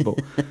 didn't it?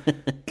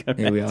 But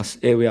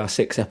here we are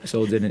 6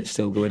 episodes in, and it's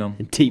still going on.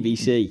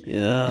 TBC.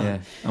 Yeah,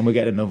 and we're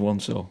getting another one,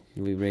 so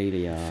we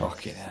really are.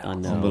 Fucking hell. I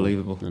know.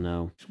 Unbelievable. I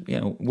know.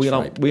 You know, wheel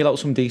out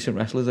some decent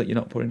wrestlers that you're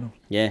not putting on.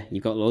 Yeah,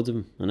 you've got loads of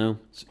them. I know.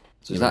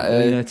 So is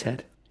that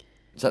Ted?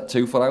 Is that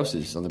 2 full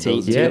houses on the Two,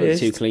 Bills? Yeah, it is.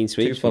 two clean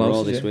sweeps Two for full Raw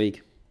houses, this yeah.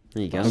 week.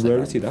 There you go. I've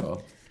rarely seen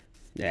that.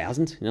 Yeah, it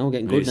hasn't. No, we're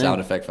getting Need a good now.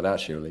 sound effect for that,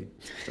 surely.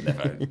 But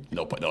never,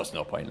 no point. There's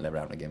no point in never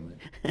having again.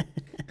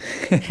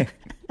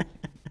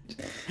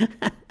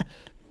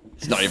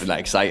 It's not even that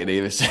exciting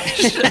either.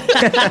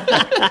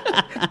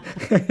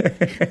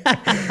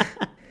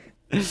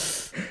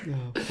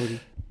 Funny.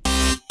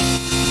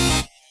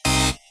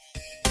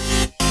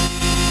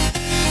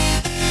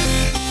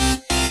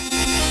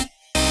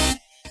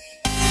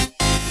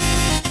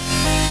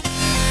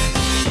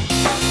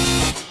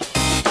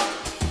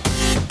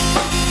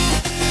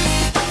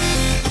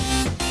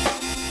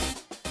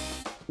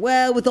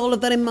 Well, with all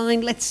of that in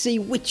mind, let's see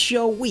which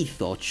show we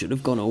thought should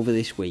have gone over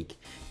this week.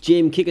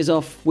 Jim, kick us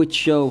off. Which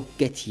show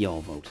gets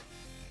your vote?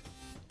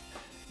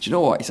 Do you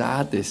know what? It's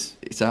hard.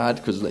 It's hard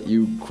because, like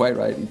you quite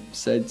rightly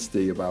said,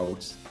 Steve,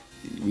 about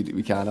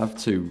we can't have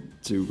two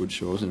good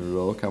shows in a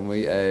row, can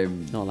we?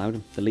 Not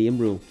allowed. The Liam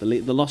rule.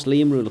 The lost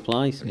Liam rule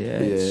applies. Yeah,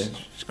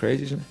 it's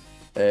crazy, isn't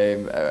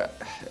it?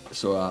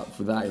 So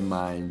for that in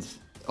mind,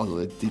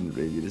 although they didn't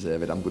really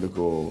deserve it, I'm gonna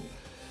go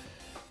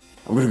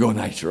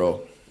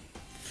Nitro.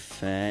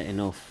 Fair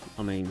enough.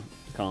 I mean,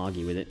 can't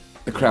argue with it.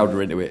 The crowd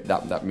were into it.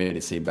 That made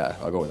it seem better.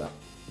 I'll go with that.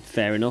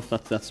 Fair enough.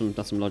 That's some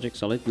logic.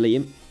 Solid.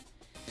 Liam.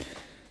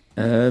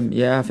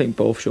 Yeah, I think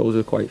both shows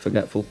are quite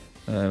forgetful.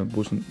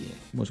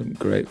 Wasn't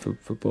great for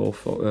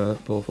both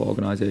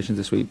organisations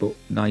this week, but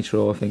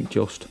Nitro, I think,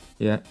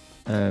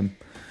 I'll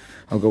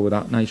go with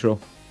that. Nitro.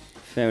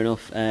 Fair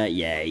enough.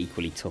 Yeah,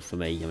 equally tough for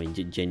me. I mean,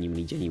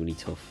 genuinely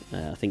tough.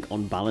 I think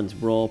on balance,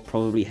 Raw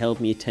probably held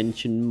me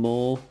attention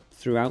more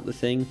throughout the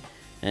thing.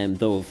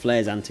 Though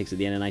Flair's antics at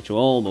the end of Nitro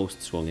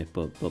almost swung it,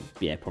 but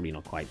yeah, probably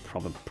not quite.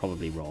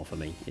 Probably Raw for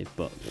me.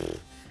 But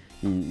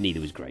neither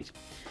was great.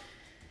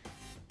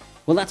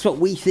 Well, that's what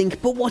we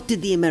think, but what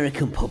did the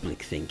American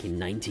public think in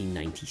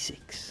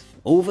 1996?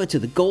 Over to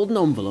the golden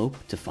envelope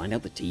to find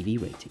out the TV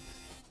ratings.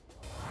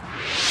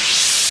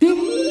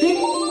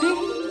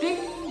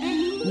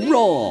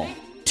 Raw,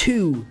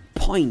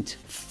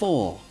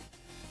 2.4.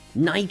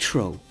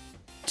 Nitro,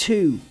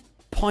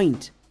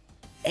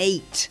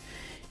 2.8.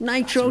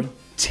 Nitro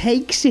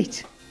takes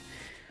it,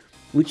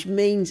 which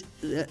means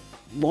that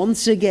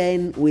once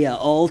again we are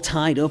all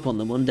tied up on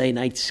the Monday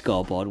night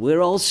scoreboard. We're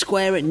all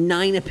square at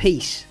 9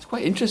 apiece. It's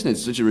quite interesting.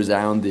 It's such a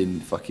resounding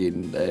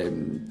fucking,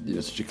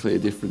 such a clear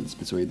difference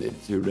between the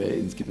two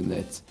ratings, given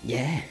that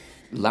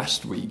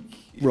last week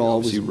Raw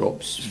was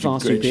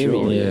far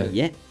superior.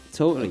 Yeah,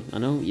 totally. I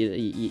know.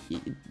 You,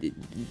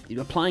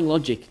 applying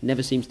logic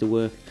never seems to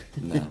work.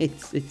 No.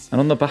 it's And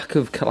on the back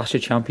of Clash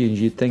of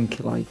Champions, you'd think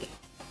like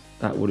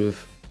that would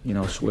have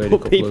swayed a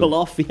couple people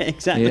of... off. Yeah,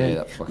 exactly.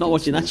 Yeah, not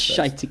watching that smooth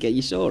shite to get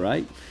you sore,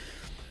 right?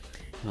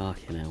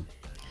 Okay, now.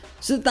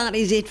 So that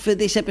is it for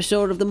this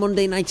episode of the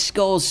Monday Night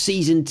Scores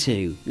Season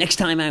 2. Next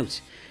time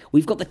out,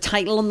 we've got the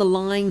title on the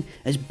line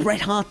as Bret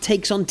Hart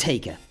takes on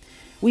Taker.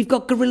 We've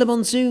got Gorilla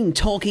Monsoon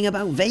talking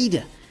about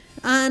Vader.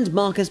 And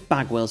Marcus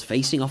Bagwell's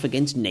facing off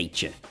against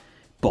Nature.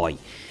 Boy.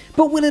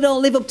 But will it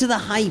all live up to the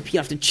hype?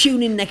 You'll have to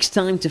tune in next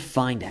time to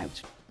find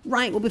out.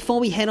 Right, well,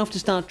 before we head off to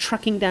start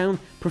tracking down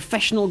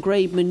professional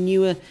grade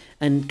manure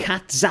and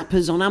cat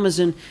zappers on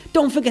Amazon,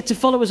 don't forget to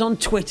follow us on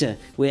Twitter.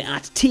 We're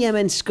at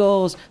TMN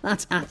Scores.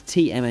 That's at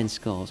TMN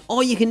Scores.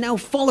 Or you can now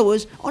follow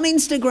us on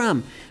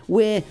Instagram.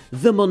 We're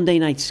The Monday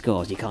Night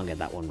Scores. You can't get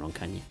that one wrong,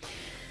 can you?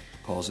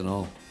 Pause and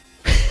all.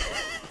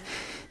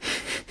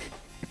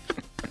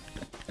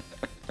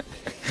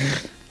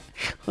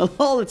 Well,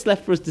 all that's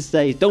left for us to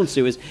say is don't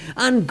sue us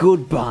and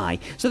goodbye.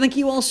 So thank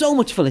you all so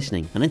much for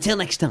listening. And until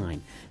next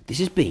time, this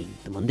has been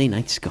the Monday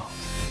Night Scores.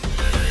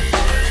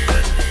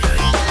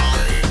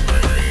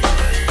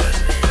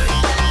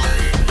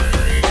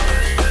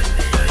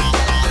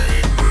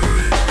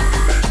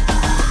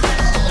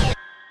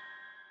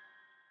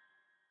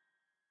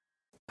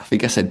 I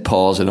think I said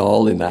pause and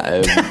all in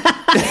that.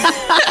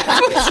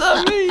 What's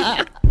that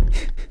mean?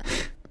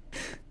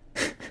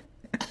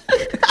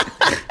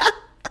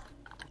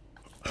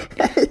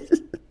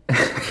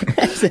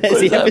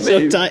 There's the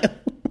episode title.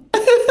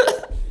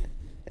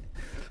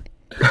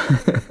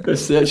 I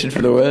was searching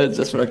for the words,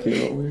 that's what I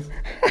came up with.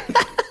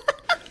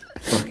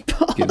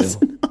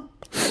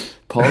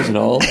 Pause and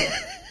all.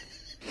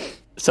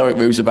 That's how it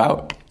moves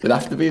about. It'd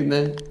have to be in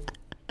there.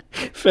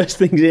 First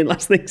thing's in,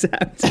 last thing's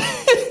out.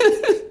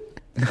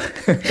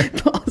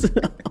 Pause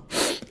and all.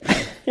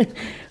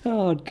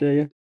 Oh dear.